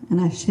Forum, and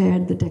I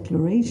shared the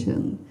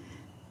Declaration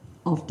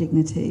of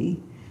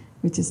Dignity,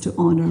 which is to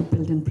honor,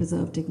 build, and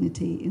preserve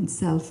dignity in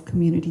self,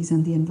 communities,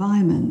 and the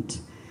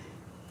environment,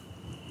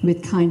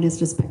 with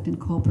kindness, respect, and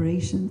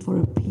cooperation for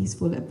a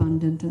peaceful,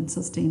 abundant, and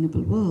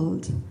sustainable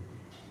world.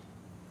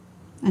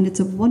 And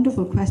it's a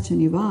wonderful question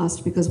you've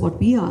asked, because what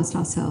we asked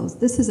ourselves,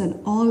 this is an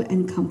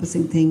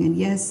all-encompassing thing, and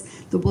yes,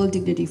 the World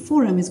Dignity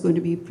Forum is going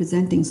to be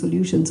presenting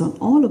solutions on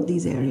all of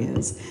these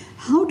areas.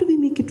 How do we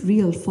make it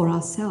real for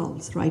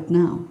ourselves right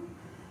now?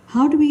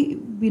 How do we,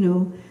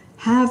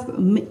 have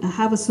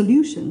a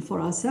solution for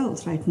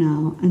ourselves right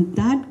now? And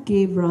that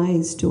gave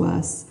rise to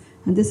us,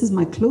 and this is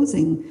my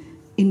closing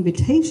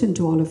invitation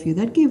to all of you,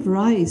 that gave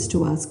rise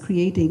to us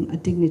creating a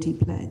dignity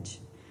pledge.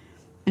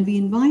 And we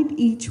invite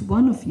each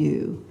one of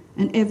you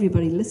and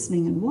everybody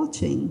listening and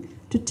watching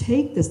to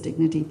take this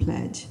dignity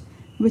pledge,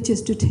 which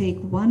is to take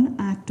one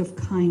act of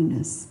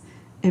kindness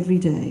every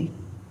day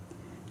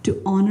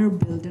to honor,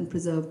 build, and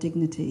preserve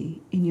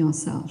dignity in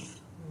yourself.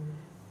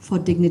 For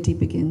dignity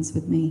begins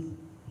with me.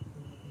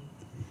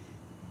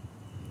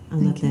 I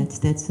love that. It's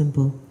that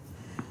simple.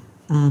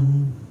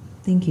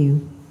 Thank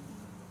you.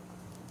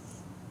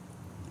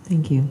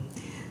 Thank you.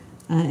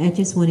 I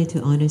just wanted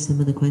to honor some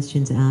of the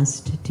questions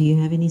asked. Do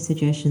you have any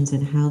suggestions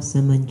on how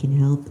someone can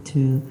help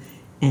to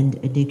end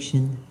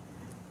addiction?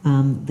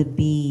 The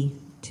B,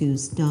 to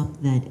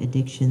stop that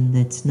addiction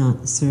that's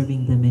not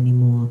serving them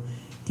anymore.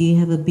 Do you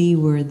have a B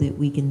word that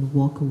we can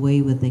walk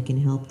away with that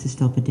can help to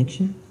stop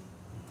addiction?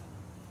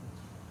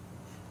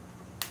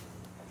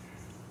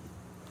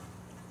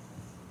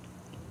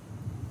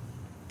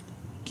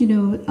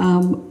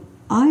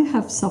 I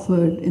have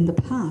suffered in the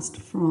past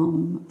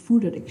from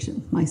food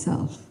addiction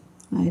myself,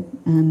 right?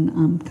 And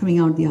I'm coming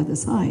out the other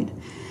side.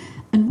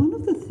 And one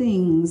of the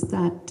things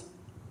that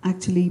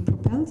actually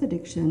propels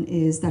addiction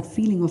is that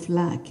feeling of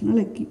lack.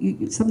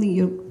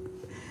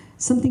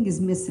 Something is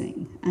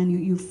missing, and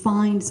you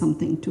find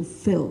something to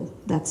fill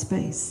that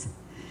space.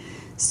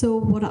 So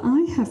what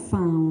I have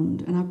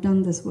found, and I've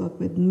done this work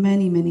with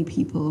many, many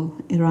people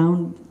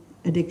around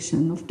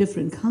addiction of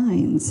different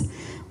kinds,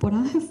 what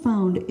I have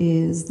found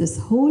is this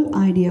whole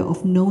idea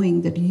of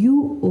knowing that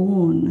you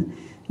own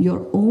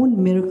your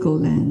own miracle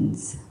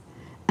lens,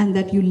 and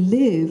that you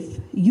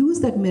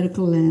use that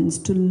miracle lens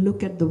to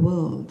look at the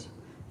world.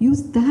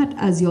 Use that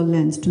as your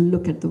lens to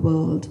look at the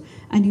world,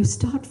 and you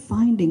start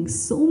finding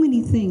so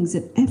many things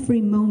at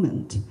every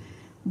moment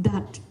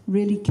that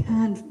really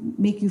can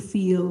make you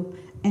feel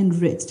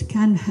enriched,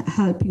 can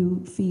help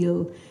you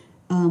feel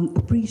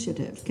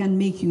appreciative, can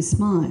make you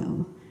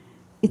smile.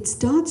 It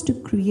starts to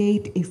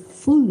create a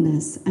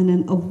fullness and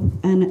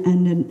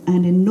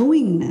a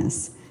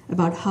knowingness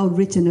about how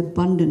rich and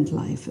abundant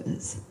life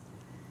is.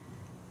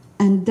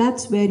 And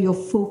that's where your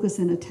focus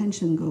and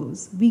attention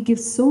goes. We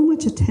give so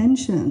much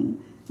attention.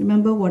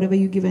 Remember, whatever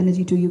you give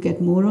energy to, you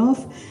get more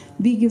of.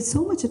 We give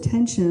so much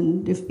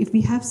attention. If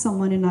we have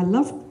someone in our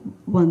loved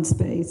one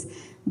space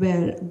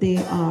where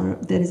there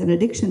is an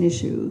addiction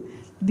issue,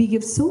 we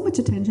give so much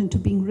attention to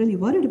being really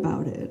worried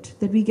about it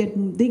that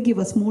they give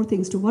us more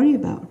things to worry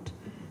about.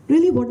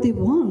 Really what they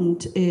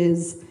want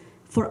is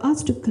for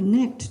us to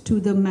connect to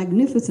the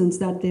magnificence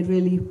that they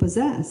really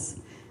possess,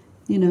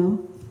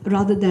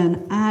 rather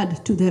than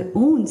add to their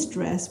own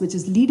stress, which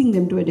is leading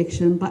them to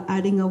addiction, by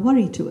adding a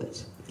worry to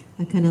it.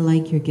 I kind of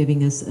like you're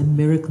giving us a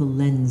miracle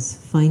lens.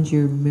 Find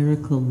your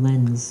miracle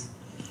lens.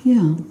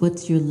 Yeah.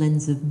 What's your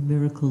lens of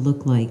miracle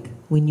look like?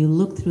 When you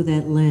look through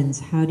that lens,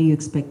 how do you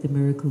expect the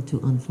miracle to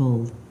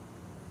unfold?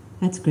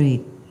 That's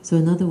great. So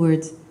in other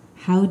words,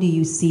 how do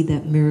you see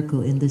that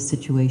miracle in this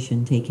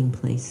situation taking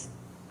place?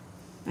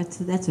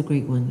 That's a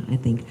great one, I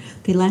think.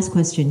 Okay, last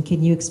question.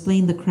 Can you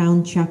explain the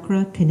crown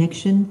chakra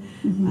connection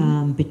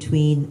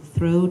between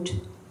throat,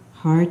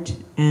 heart,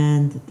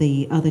 and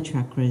the other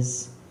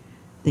chakras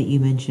that you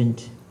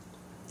mentioned?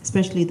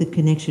 Especially the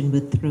connection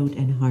with throat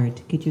and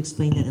heart. Could you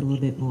explain that a little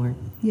bit more?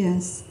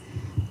 Yes.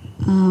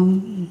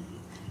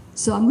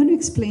 So I'm going to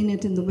explain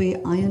it in the way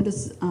I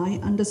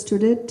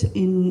understood it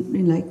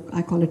in like,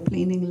 I call it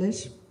plain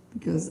English,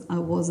 because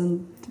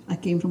I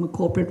came from a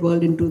corporate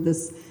world into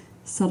this,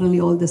 suddenly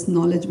all this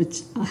knowledge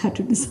which I had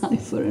to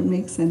decipher and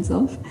make sense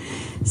of.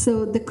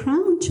 So the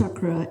crown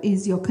chakra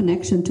is your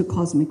connection to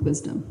cosmic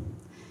wisdom.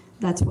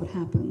 That's what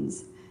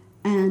happens.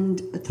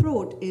 And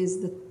throat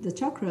is the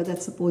chakra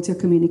that supports your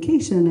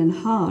communication, and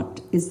heart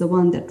is the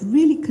one that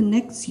really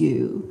connects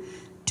you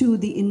to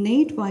the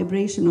innate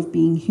vibration of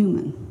being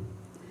human.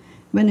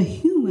 When a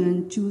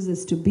human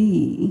chooses to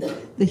be,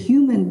 the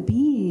human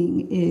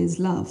being is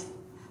love.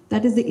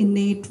 That is the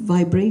innate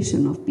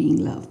vibration of being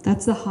love.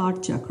 That's the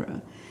heart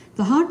chakra.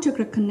 The heart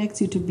chakra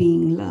connects you to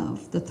being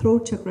love. The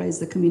throat chakra is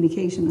the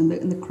communication,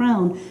 and the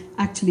crown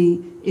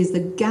actually is the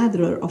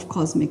gatherer of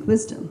cosmic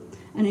wisdom.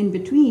 And in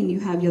between,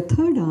 you have your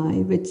third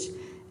eye, which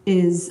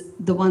is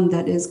the one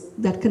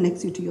that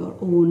connects you to your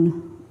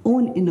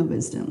own inner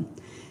wisdom.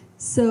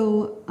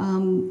 So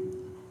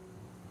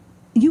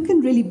you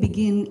can really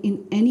begin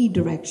in any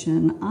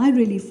direction. I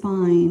really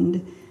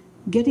find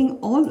getting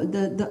all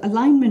the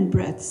alignment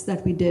breaths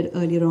that we did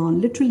earlier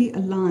on, literally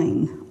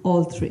align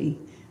all three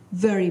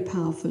very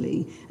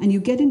powerfully. And you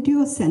get into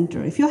your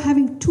center. If you're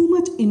having too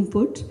much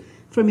input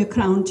from your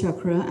crown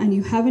chakra and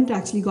you haven't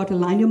actually got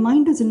aligned, your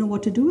mind doesn't know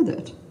what to do with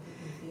it.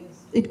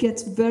 It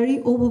gets very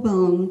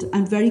overwhelmed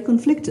and very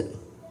conflicted.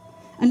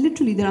 And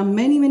literally, there are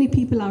many, many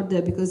people out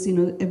there because, you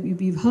know,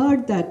 we've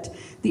heard that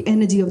the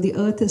energy of the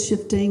earth is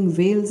shifting,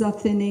 veils are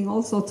thinning,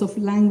 all sorts of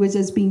language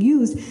is being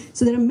used.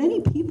 So there are many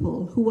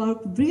people who are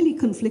really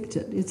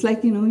conflicted. It's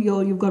like, you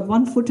know, you've got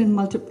one foot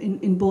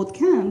in both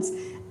camps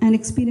and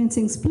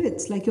experiencing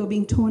splits, like you're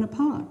being torn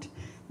apart.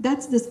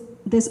 That's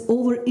this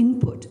over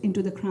input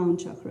into the crown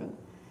chakra.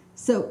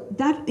 So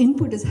that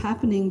input is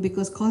happening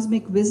because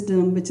cosmic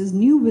wisdom, which is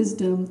new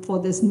wisdom for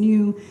this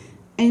new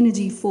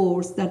energy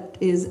force that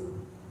is,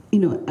 you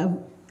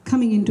know,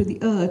 coming into the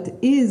earth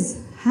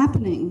is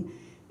happening.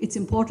 It's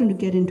important to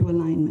get into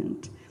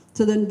alignment.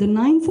 So the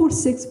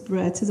 946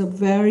 breaths is a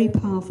very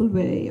powerful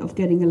way of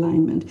getting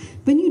alignment.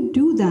 When you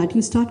do that,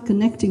 you start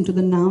connecting to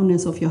the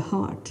nowness of your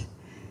heart.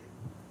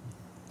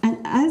 And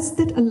as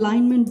that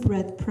alignment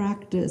breath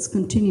practice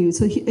continues,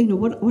 so you know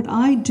what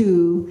I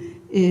do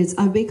is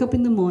I wake up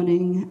in the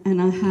morning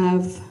and I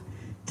have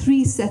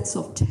 3 sets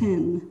of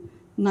 10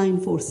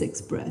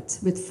 946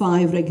 breaths with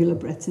 5 regular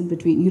breaths in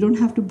between. You don't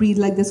have to breathe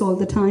like this all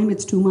the time,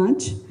 it's too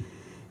much.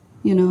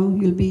 You know,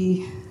 you'll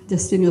be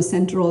just in your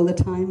center all the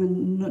time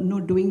and no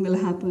doing will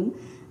happen.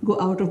 Go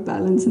out of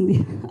balance in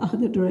the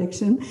other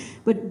direction.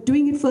 But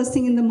doing it first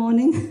thing in the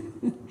morning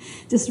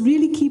just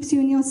really keeps you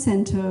in your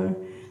center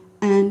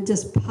and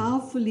just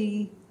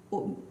powerfully,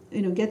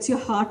 you know, gets your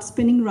heart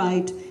spinning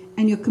right,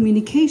 and your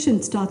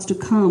communication starts to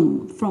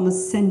come from a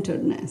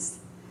centeredness,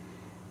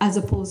 as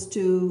opposed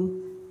to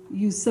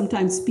you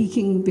sometimes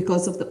speaking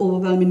because of the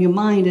overwhelm in your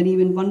mind and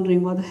even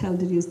wondering, what the hell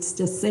did you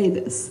just say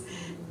this,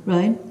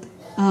 right?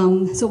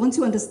 So once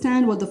you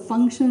understand what the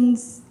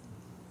functions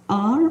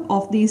are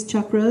of these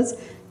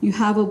chakras, you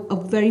have a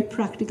very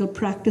practical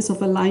practice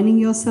of aligning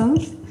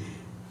yourself,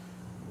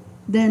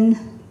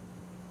 then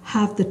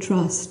have the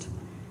trust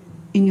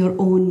in your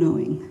own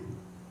knowing.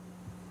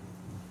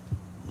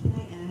 Can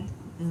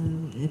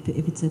I add,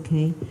 if it's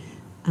okay?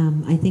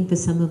 I think for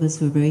some of us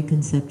who are very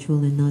conceptual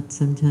and not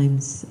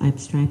sometimes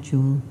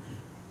abstractual,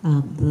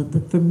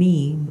 for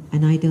me,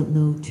 and I don't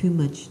know too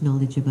much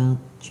knowledge about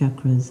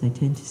chakras, I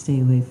tend to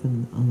stay away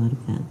from a lot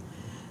of that.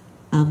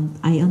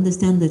 I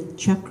understand the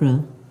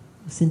chakra,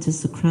 since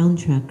it's the crown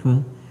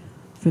chakra,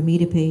 for me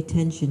to pay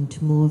attention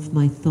to more of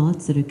my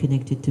thoughts that are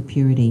connected to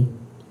purity,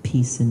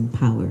 peace and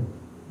power,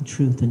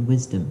 truth and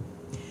wisdom.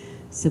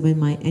 So when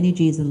my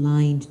energy is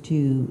aligned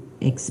to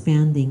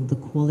expanding the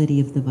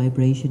quality of the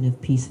vibration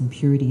of peace and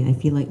purity, I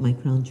feel like my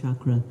crown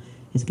chakra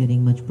is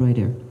getting much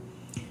brighter.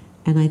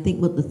 And I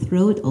think what the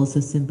throat also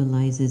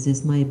symbolizes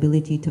is my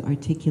ability to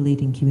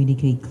articulate and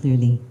communicate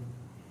clearly.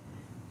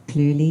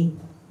 Clearly,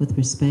 with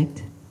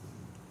respect,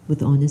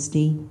 with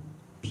honesty,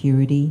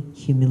 purity,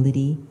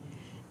 humility.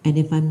 And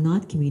if I'm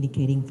not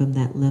communicating from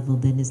that level,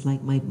 then it's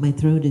like my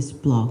throat is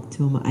blocked.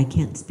 So I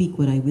can't speak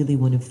what I really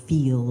want to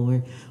feel,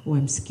 or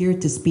I'm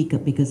scared to speak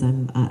up because I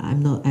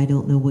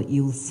don't know what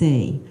you'll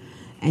say.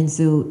 And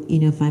so, you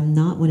know, if I'm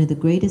not, one of the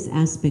greatest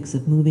aspects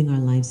of moving our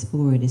lives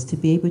forward is to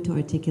be able to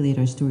articulate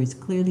our stories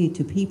clearly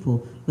to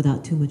people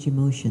without too much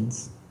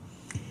emotions.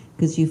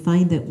 Because you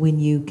find that when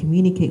you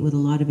communicate with a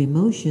lot of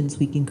emotions,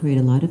 we can create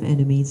a lot of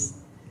enemies,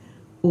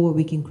 or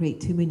we can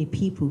create too many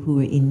people who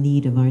are in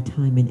need of our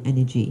time and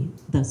energy.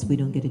 Thus, we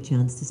don't get a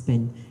chance to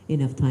spend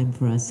enough time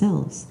for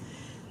ourselves.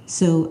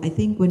 So I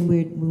think when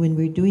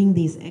we're doing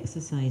these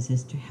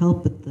exercises to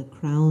help with the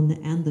crown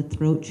and the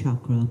throat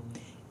chakra,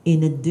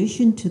 in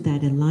addition to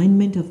that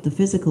alignment of the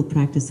physical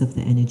practice of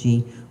the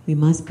energy, we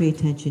must pay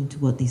attention to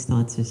what these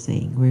thoughts are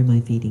saying. Where am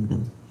I feeding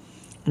them?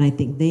 And I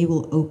think they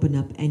will open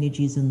up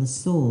energies in the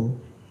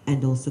soul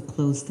and also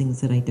close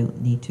things that I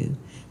don't need to.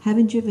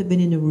 Haven't you ever been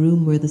in a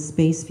room where the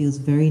space feels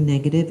very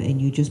negative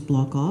and you just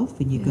block off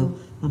and you go,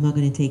 I'm not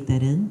going to take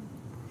that in?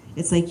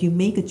 It's like you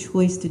make a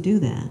choice to do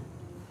that.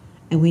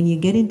 And when you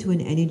get into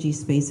an energy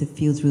space that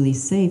feels really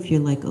safe, you're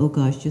like, oh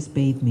gosh, just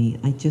bathe me.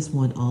 I just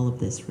want all of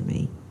this for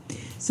me.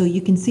 So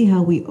you can see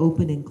how we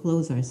open and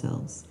close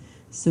ourselves.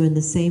 So in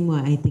the same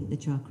way, I think the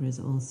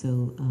chakras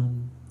also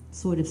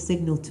sort of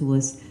signal to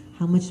us,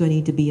 how much do I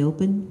need to be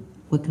open?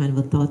 What kind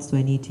of thoughts do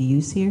I need to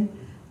use here?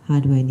 How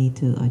do I need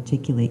to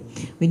articulate?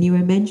 When you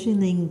were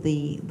mentioning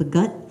the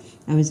gut,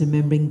 I was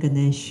remembering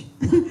Ganesh,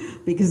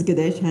 because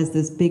Ganesh has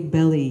this big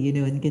belly, you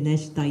know, and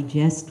Ganesh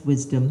digests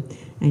wisdom,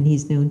 and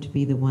he's known to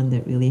be the one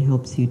that really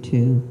helps you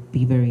to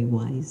be very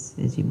wise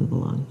as you move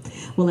along.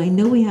 Well, I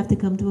know we have to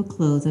come to a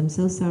close. I'm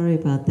so sorry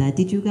about that.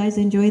 Did you guys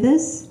enjoy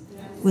this?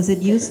 Yes. Was it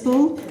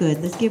useful?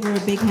 Good. Let's give her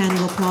a big hand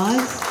of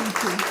applause.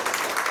 Thank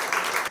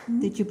you.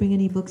 Did you bring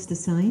any books to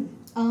sign?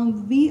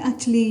 We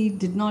actually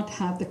did not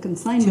have the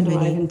consignment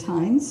arrive in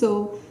time,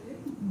 so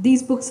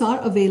these books are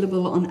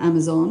available on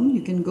Amazon.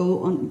 You can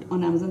go on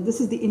Amazon.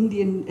 This is the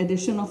Indian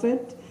edition of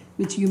it,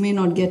 which you may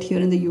not get here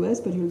in the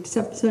US, but you'll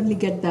certainly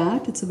get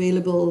that. It's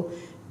available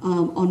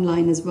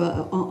online as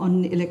well,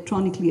 on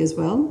electronically as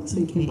well, so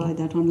you can buy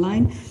that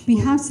online. We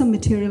have some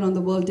material on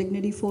the World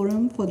Dignity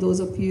Forum for those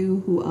of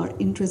you who are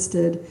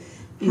interested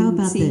in How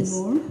about seeing this?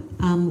 more.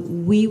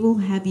 We will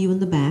have you in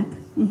the back,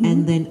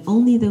 and then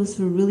only those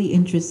who are really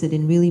interested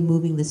in really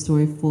moving the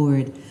story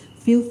forward,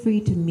 feel free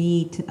to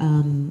meet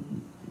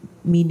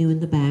Mynoo in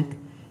the back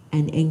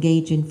and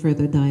engage in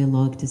further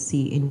dialogue to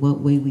see in what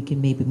way we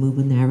can maybe move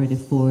a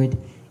narrative forward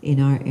in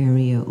our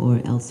area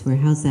or elsewhere.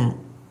 How's that?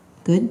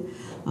 Good?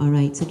 All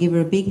right, so give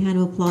her a big hand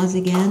of applause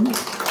again.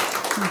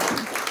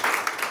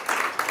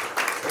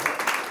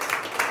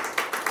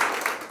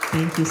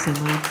 Thank you so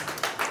much.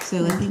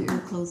 So I think we'll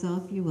close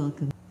off. You're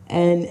welcome.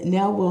 And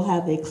now we'll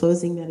have a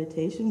closing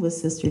meditation with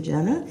Sister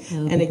Jenna.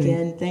 And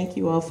again, thank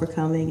you all for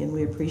coming, and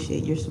we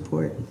appreciate your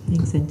support.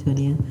 Thanks,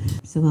 Antonia.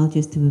 So I'll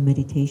just do a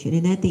meditation.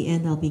 And at the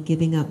end, I'll be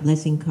giving out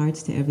blessing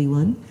cards to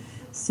everyone.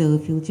 So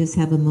if you'll just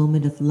have a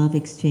moment of love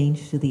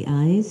exchange to the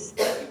eyes,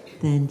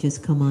 then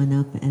just come on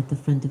up at the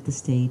front of the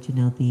stage and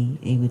I'll be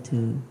able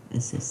to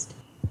assist.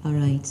 All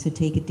right, so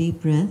take a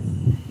deep breath.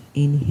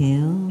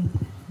 Inhale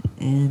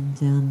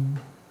and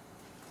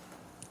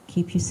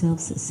keep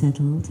yourselves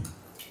settled.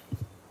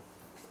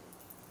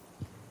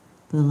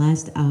 For the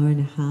last hour and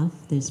a half,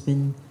 there's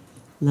been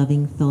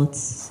loving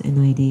thoughts and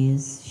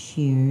ideas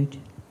shared.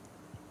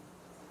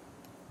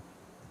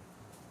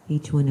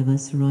 Each one of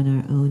us are on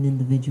our own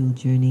individual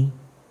journey.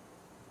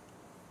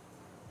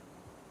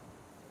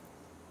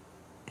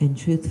 And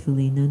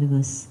truthfully, none of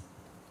us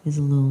is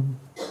alone.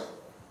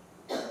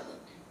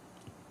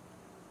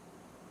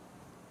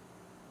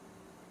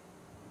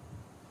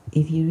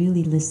 If you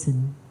really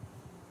listen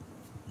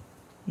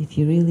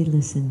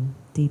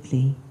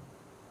deeply,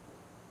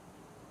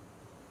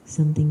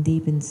 something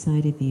deep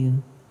inside of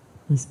you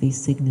must be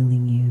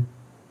signaling you.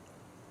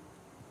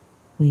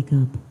 Wake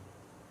up.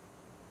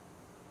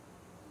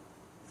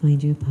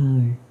 Find your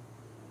power.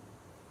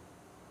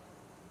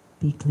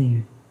 Be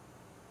clear.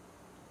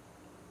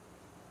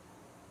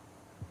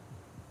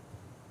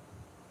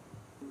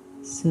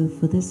 So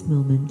for this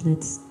moment,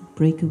 let's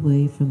break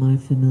away from our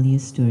familiar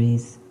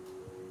stories.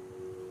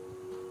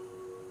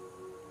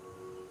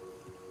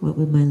 What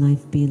would my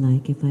life be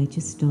like if I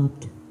just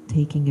stopped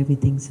taking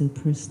everything so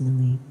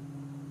personally?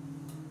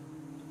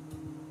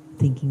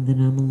 Thinking that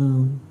I'm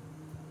alone,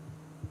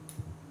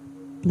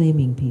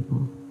 blaming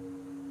people,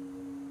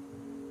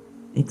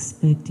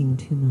 expecting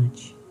too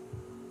much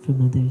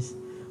from others.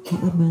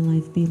 What would my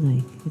life be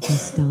like if I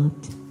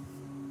stopped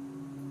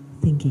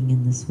thinking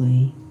in this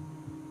way?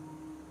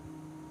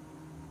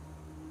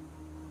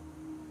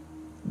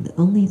 The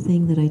only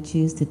thing that I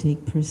choose to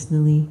take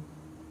personally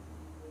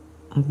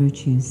are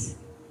virtues,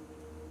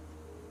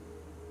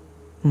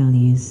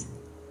 values,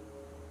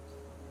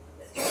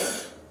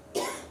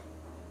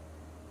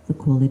 the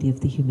quality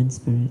of the human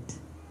spirit.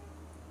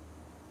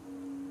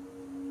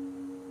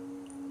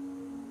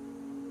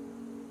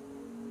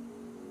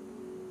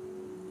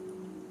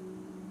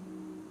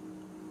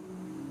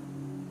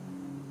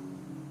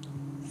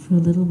 For a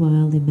little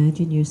while,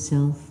 imagine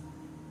yourself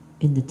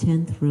in the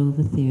 10th row of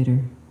a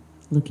theater,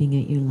 looking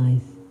at your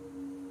life.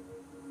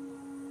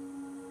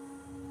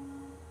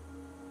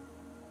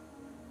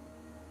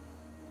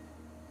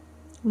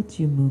 What's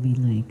your movie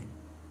like?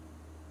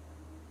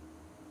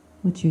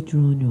 What's your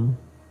genre?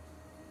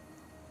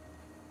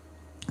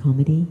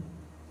 Comedy?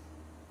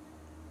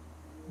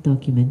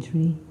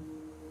 Documentary?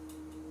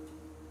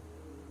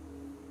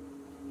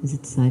 Is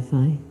it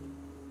sci-fi?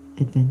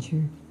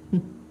 Adventure?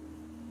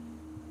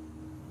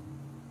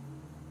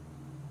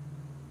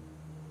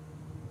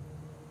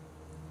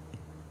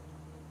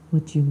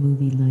 What's your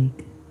movie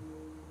like?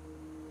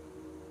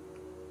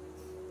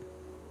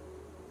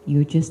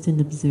 You're just an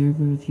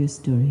observer of your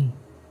story.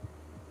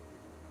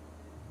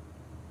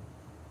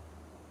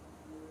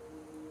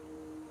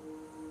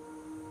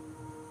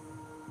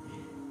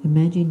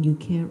 Imagine you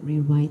can't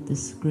rewrite the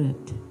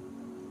script,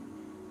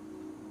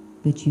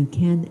 but you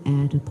can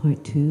add a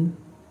part 2,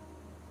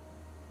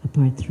 a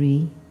part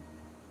 3,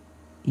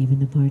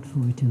 even a part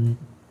 4 to it.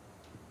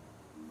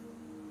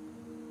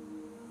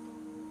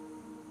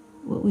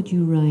 What would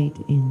you write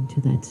into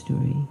that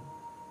story?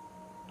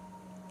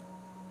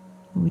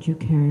 What would your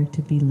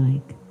character be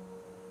like?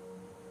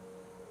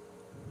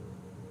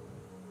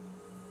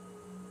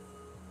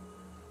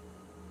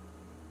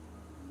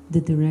 The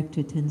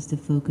director tends to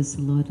focus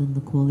a lot on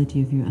the quality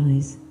of your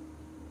eyes,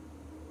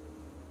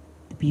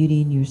 the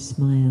beauty in your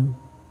smile,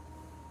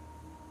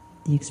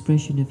 the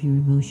expression of your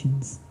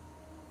emotions.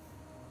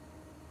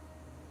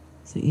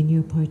 So in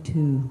your part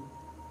 2,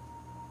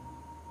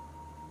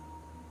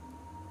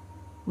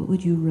 what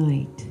would you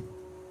write?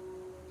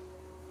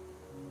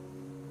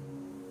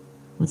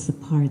 What's the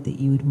part that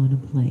you would want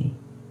to play?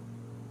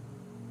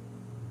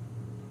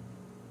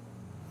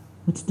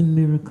 What's the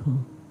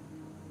miracle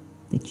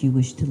that you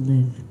wish to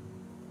live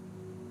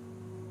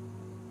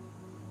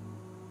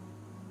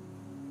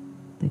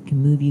that can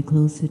move you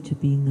closer to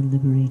being the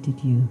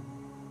liberated you?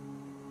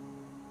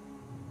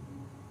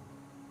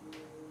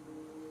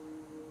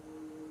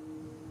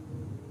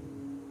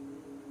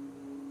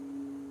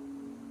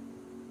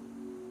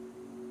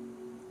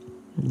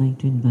 I'd like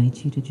to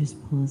invite you to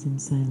just pause in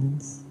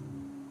silence.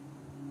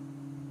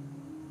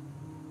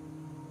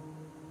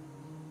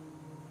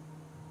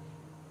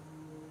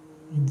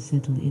 And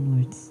settle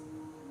inwards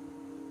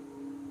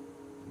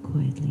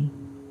quietly.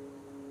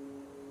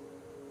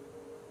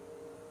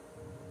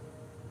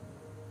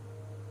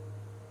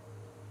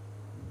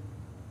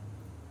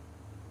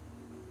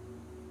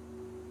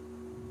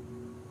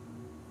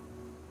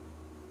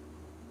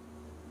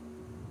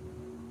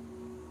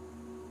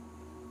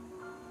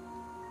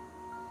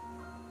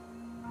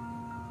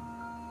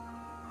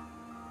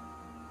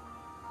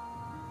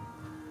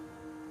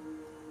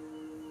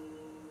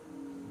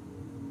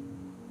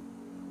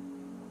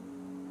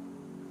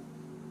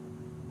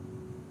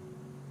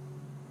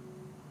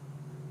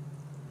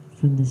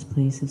 From this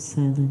place of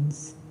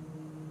silence,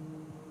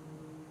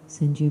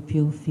 send your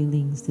pure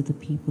feelings to the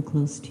people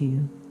close to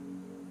you.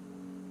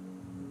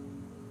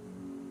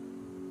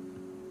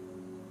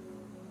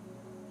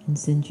 And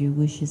send your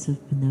wishes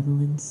of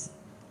benevolence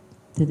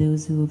to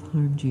those who have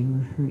harmed you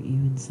or hurt you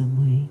in some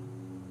way.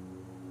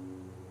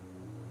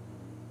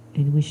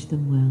 And wish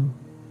them well.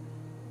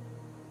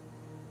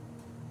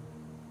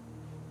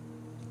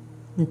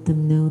 Let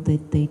them know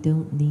that they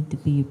don't need to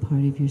be a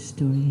part of your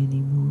story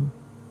anymore.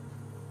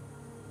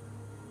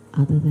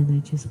 Other than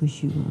I just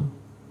wish you well.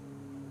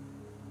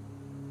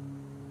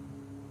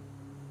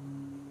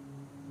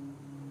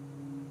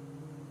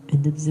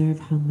 And observe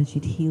how much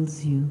it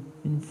heals you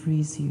and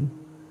frees you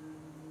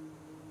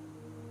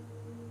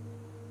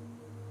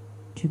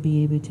to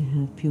be able to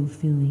have pure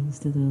feelings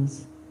to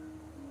those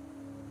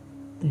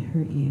that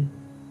hurt you.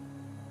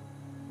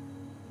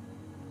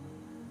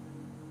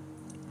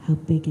 How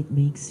big it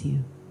makes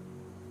you.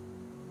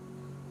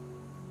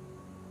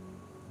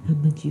 How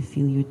much you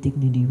feel your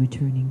dignity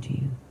returning to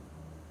you.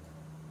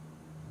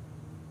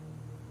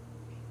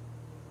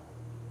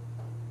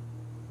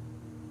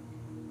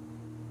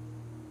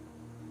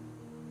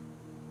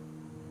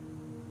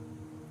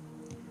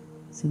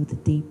 So with a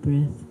deep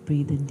breath,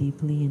 breathe in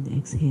deeply and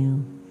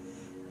exhale.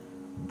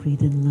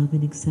 Breathe in love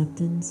and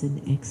acceptance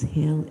and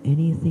exhale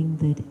anything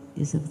that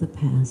is of the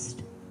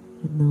past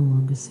that no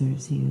longer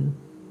serves you.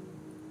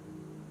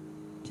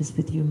 Just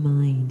with your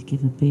mind,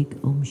 give a big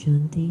Om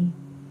Shanti.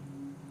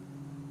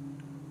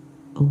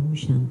 Om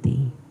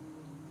Shanti.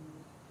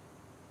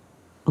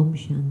 Om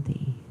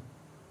Shanti.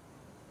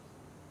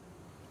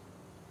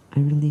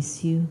 I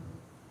release you.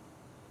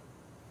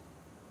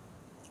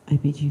 I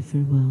bid you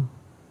farewell.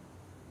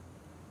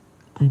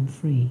 I'm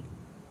free.